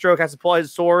 and Deathstroke has to pull out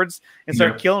his swords and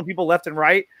start killing people left and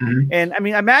right. And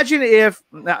imagine if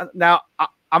now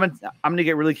I'm gonna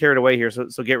get really carried away here,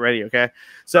 so get ready, okay?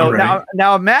 So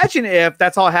now imagine if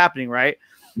that's all happening, right?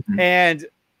 And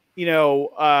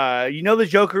the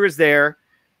Joker is there,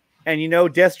 and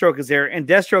Deathstroke is there, and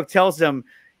Deathstroke tells him,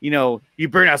 you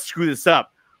better not screw this up.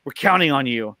 We're counting on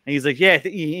you. And he's like, yeah.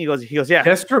 He goes, yeah.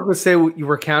 Deathstroke would say, you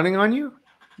were counting on you?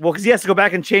 Well, because he has to go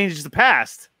back and change the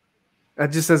past.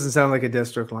 That just doesn't sound like a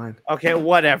Deathstroke line. Okay,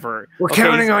 whatever. We're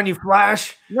counting on you,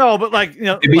 Flash. No, but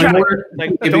it'd be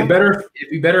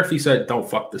better if he said, "Don't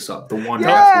fuck this up." The one.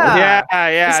 Yeah.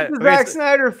 This is a Zack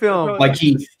Snyder film. Like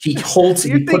he puts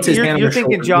his hand on You're his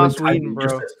thinking shoulder, Joss Whedon, bro.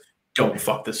 says, "Don't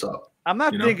fuck this up." I'm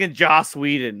not thinking Joss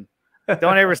Whedon.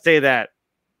 Don't ever say that.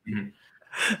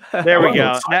 There we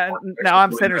go. Now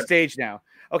I'm center stage now.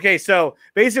 Okay, so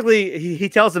basically he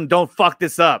tells him, "Don't fuck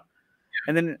this up,"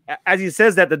 and then as he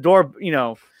says that, the door,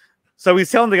 so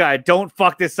he's telling the guy, "Don't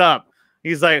fuck this up."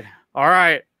 He's like, "All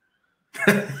right."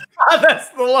 That's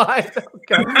the line.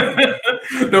 Okay.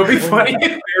 It'll be funny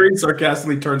if Barry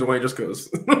sarcastically turns away and just goes.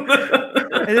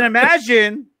 And then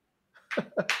imagine,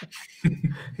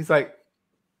 he's like,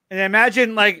 and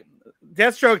imagine like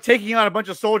Deathstroke taking on a bunch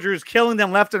of soldiers, killing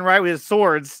them left and right with his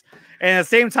swords, and at the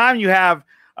same time you have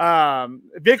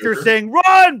Victor saying,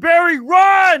 "Run, Barry,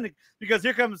 run!" Because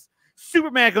here comes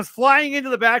Superman, comes flying into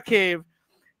the Batcave,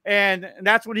 and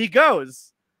that's when he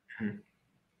goes.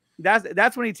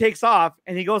 That's when he takes off,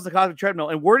 and he goes to the cosmic treadmill.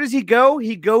 And where does he go?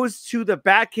 He goes to the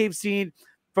Batcave scene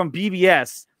from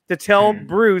BBS to tell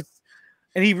Bruce,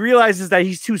 and he realizes that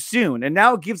he's too soon. And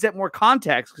now it gives that more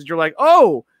context, because you're like,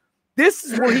 oh, this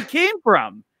is where he came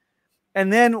from.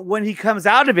 And then when he comes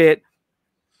out of it,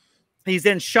 he's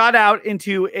then shot out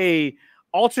into a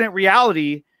alternate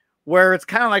reality where it's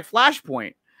kind of like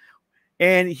Flashpoint.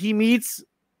 And he meets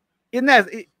in that,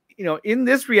 in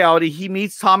this reality, he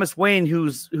meets Thomas Wayne,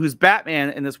 who's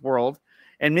Batman in this world.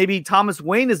 And maybe Thomas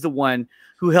Wayne is the one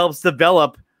who helps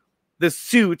develop the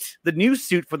suit, the new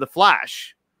suit for the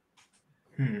Flash.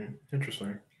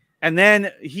 Interesting. And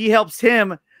then he helps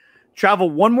him travel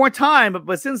one more time.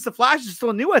 But since the Flash is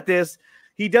still new at this,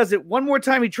 he does it one more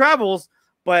time. He travels,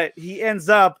 but he ends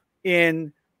up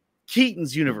in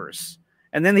Keaton's universe.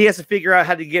 And then he has to figure out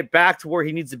how to get back to where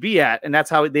he needs to be at. And that's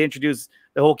how they introduce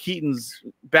the whole Keaton's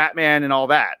Batman and all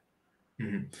that.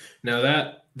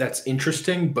 Now that's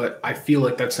interesting, but I feel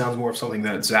like that sounds more of something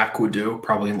that Zach would do,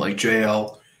 probably in like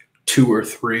JL 2 or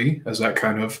 3, as that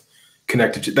kind of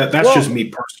connected to that. That's just me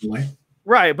personally.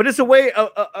 Right, but it's a way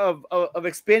of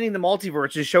expanding the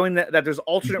multiverse, is showing that there's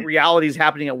alternate realities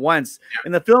happening at once.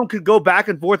 And the film could go back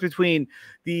and forth between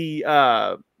the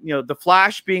the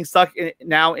Flash being stuck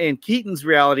now in Keaton's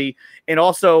reality, and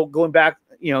also going back,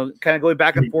 kind of going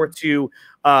back and forth to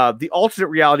the alternate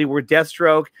reality where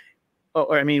Deathstroke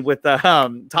with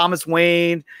Thomas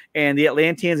Wayne and the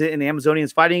Atlanteans and the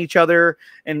Amazonians fighting each other,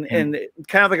 and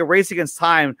kind of like a race against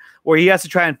time, where he has to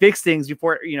try and fix things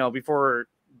before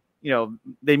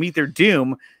they meet their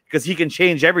doom, because he can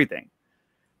change everything.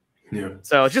 Yeah.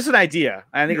 So it's just an idea.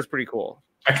 I think it's pretty cool.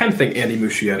 I kind of think Andy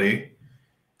Muschietti,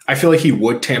 I feel like he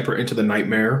would tamper into the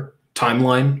Nightmare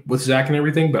timeline with Zack and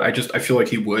everything, but I feel like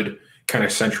he would kind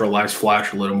of centralize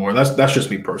Flash a little more. That's just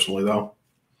me personally, though.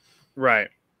 Right.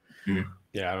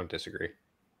 Yeah, I don't disagree.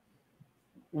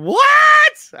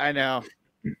 What? I know.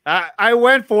 I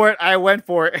went for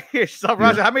it. So,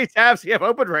 Roger, how many tabs do you have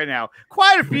open right now?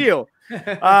 Quite a few.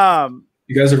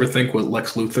 You guys ever think what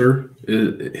Lex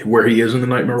Luthor, where he is in the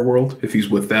Nightmare world, if he's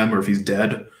with them or if he's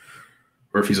dead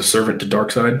or if he's a servant to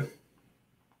Darkseid?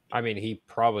 I mean, he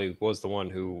probably was the one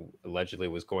who allegedly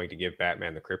was going to give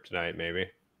Batman the kryptonite, maybe.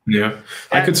 Yeah.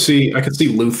 I could see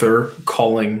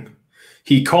Luthor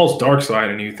he calls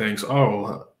Darkseid and he thinks,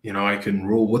 I can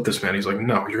rule with this man. He's like,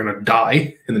 no, you're going to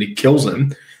die. And then he kills him.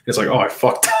 And it's like, oh, I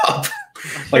fucked up.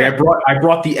 Like I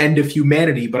brought the end of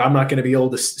humanity, but I'm not going to be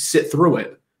able to sit through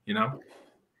it,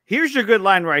 Here's your good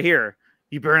line right here.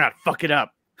 You better not fuck it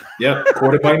up. Yeah,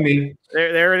 quoted by me.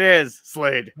 There it is,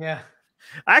 Slade. Yeah.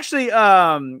 Actually,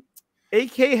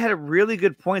 AK had a really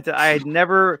good point that I had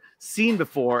never seen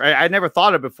before. I never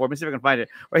thought of before. Let me see if I can find it.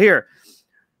 Right here.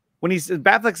 When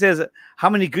Batfleck says, how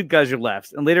many good guys are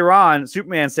left? And later on,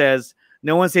 Superman says,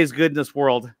 no one stays good in this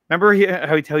world. Remember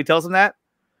how he tells him that?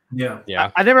 Yeah. Yeah.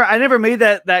 I never made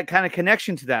that kind of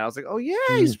connection to that. I was like, oh yeah,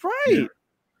 he's right.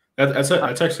 Yeah.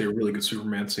 That's actually a really good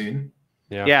Superman scene.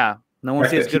 Yeah. Yeah. No one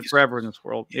stays good forever in this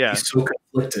world. Yeah. He's so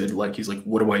conflicted. Like, he's like,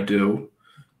 what do I do?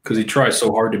 Because he tries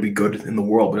so hard to be good in the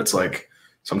world, but it's like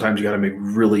sometimes you got to make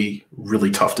really,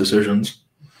 really tough decisions.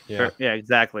 Yeah. Yeah,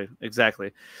 exactly.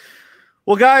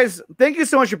 Well, guys, thank you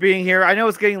so much for being here. I know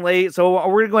it's getting late, so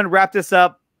we're going to go ahead and wrap this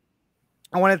up.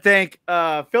 I want to thank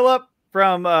Philip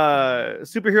from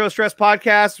Superhero Stress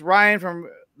Podcast, Ryan from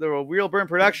the Real Burn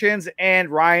Productions, and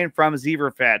Ryan from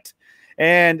Zeverfett.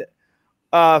 And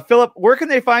Philip, where can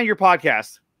they find your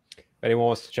podcast? If anyone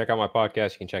wants to check out my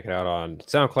podcast, you can check it out on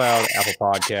SoundCloud, Apple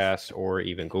Podcasts, or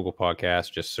even Google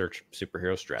Podcasts. Just search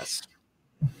Superhero Stress.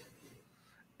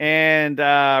 And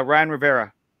Ryan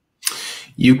Rivera.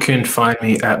 You can find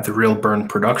me at The Real Burn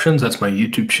Productions. That's my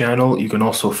YouTube channel. You can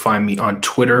also find me on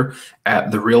Twitter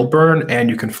at The Real Burn, and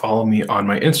you can follow me on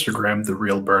my Instagram, The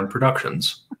Real Burn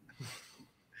Productions.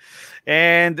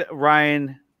 And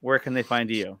Ryan, where can they find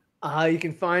you? You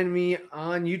can find me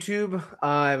on YouTube.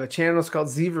 I have a channel. It's called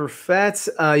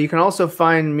Zeverfett. You can also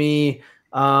find me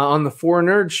on the 4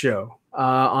 Nerd Show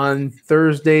on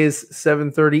Thursdays,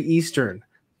 7:30 Eastern.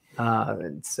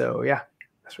 And so, yeah.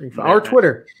 Or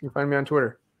Twitter. You can find me on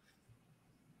Twitter.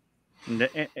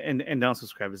 And don't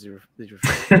subscribe to Zero.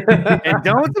 And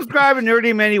don't subscribe to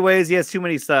Nerdy in Many Ways. He has too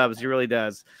many subs. He really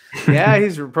does. Yeah,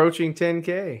 he's approaching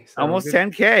 10K. So almost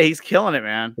 10K. He's killing it,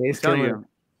 man. He's killing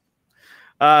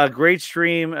it. Great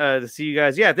stream to see you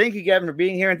guys. Yeah, thank you, Gavin, for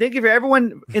being here. And thank you for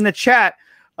everyone in the chat.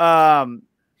 Oh,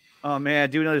 man,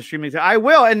 do another streaming. I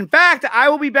will. And in fact, I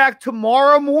will be back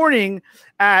tomorrow morning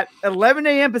at 11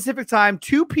 a.m. Pacific time,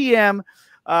 2 p.m.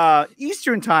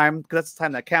 Eastern time, because that's the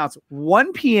time that counts.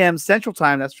 1 p.m. Central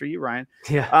time. That's for you, Ryan.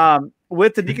 Yeah.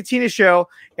 With the Nicotina Show,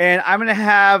 and I'm going to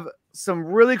have some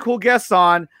really cool guests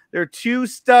on. There are 2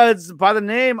 studs by the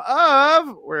name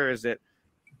of, where is it?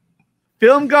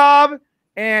 Film Gob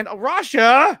and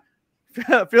Rasha.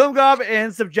 Film Gob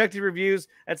and Subjective Reviews.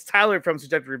 That's Tyler from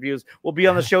Subjective Reviews. Will be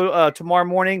on the show tomorrow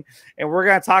morning, and we're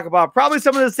going to talk about probably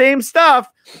some of the same stuff,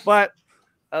 but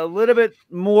a little bit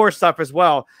more stuff as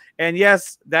well. And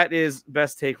yes, that is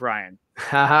Best Take Ryan.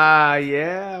 Haha,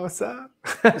 yeah, what's up?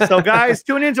 So, guys,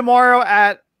 tune in tomorrow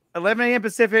at 11 a.m.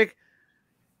 Pacific,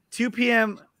 2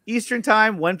 p.m. Eastern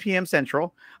Time, 1 p.m.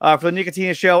 Central for the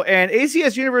Nicotina Show. And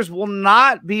ACS Universe will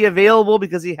not be available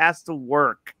because he has to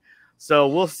work. So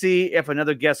we'll see if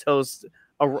another guest host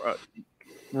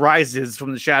rises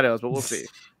from the shadows, but we'll see.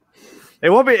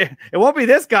 It won't be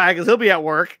this guy because he'll be at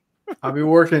work. I'll be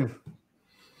working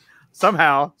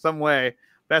somehow, some way.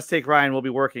 Best Take Ryan will be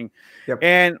working. Yep.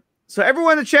 And so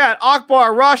everyone in the chat,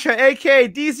 Akbar, Rasha,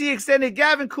 AK, DC Extended,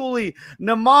 Gavin Cooley,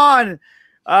 Naman,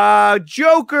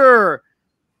 Joker,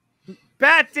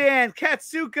 Batdan,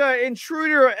 Katsuka,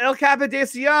 Intruder, El Capa de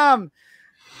Siam.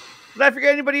 Did I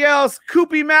forget anybody else?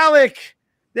 Koopy Malik.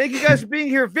 Thank you guys for being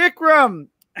here. Vikram.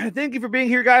 Thank you for being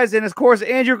here, guys. And of course,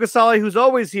 Andrew Casali, who's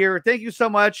always here. Thank you so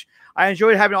much. I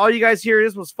enjoyed having all you guys here.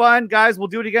 This was fun. Guys, we'll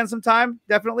do it again sometime.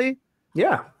 Definitely.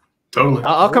 Yeah. Totally.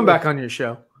 I'll come back on your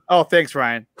show. Oh, thanks,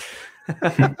 Ryan.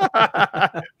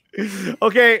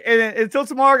 Okay, and until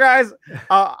tomorrow, guys.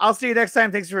 I'll see you next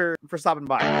time. Thanks for stopping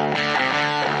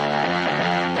by.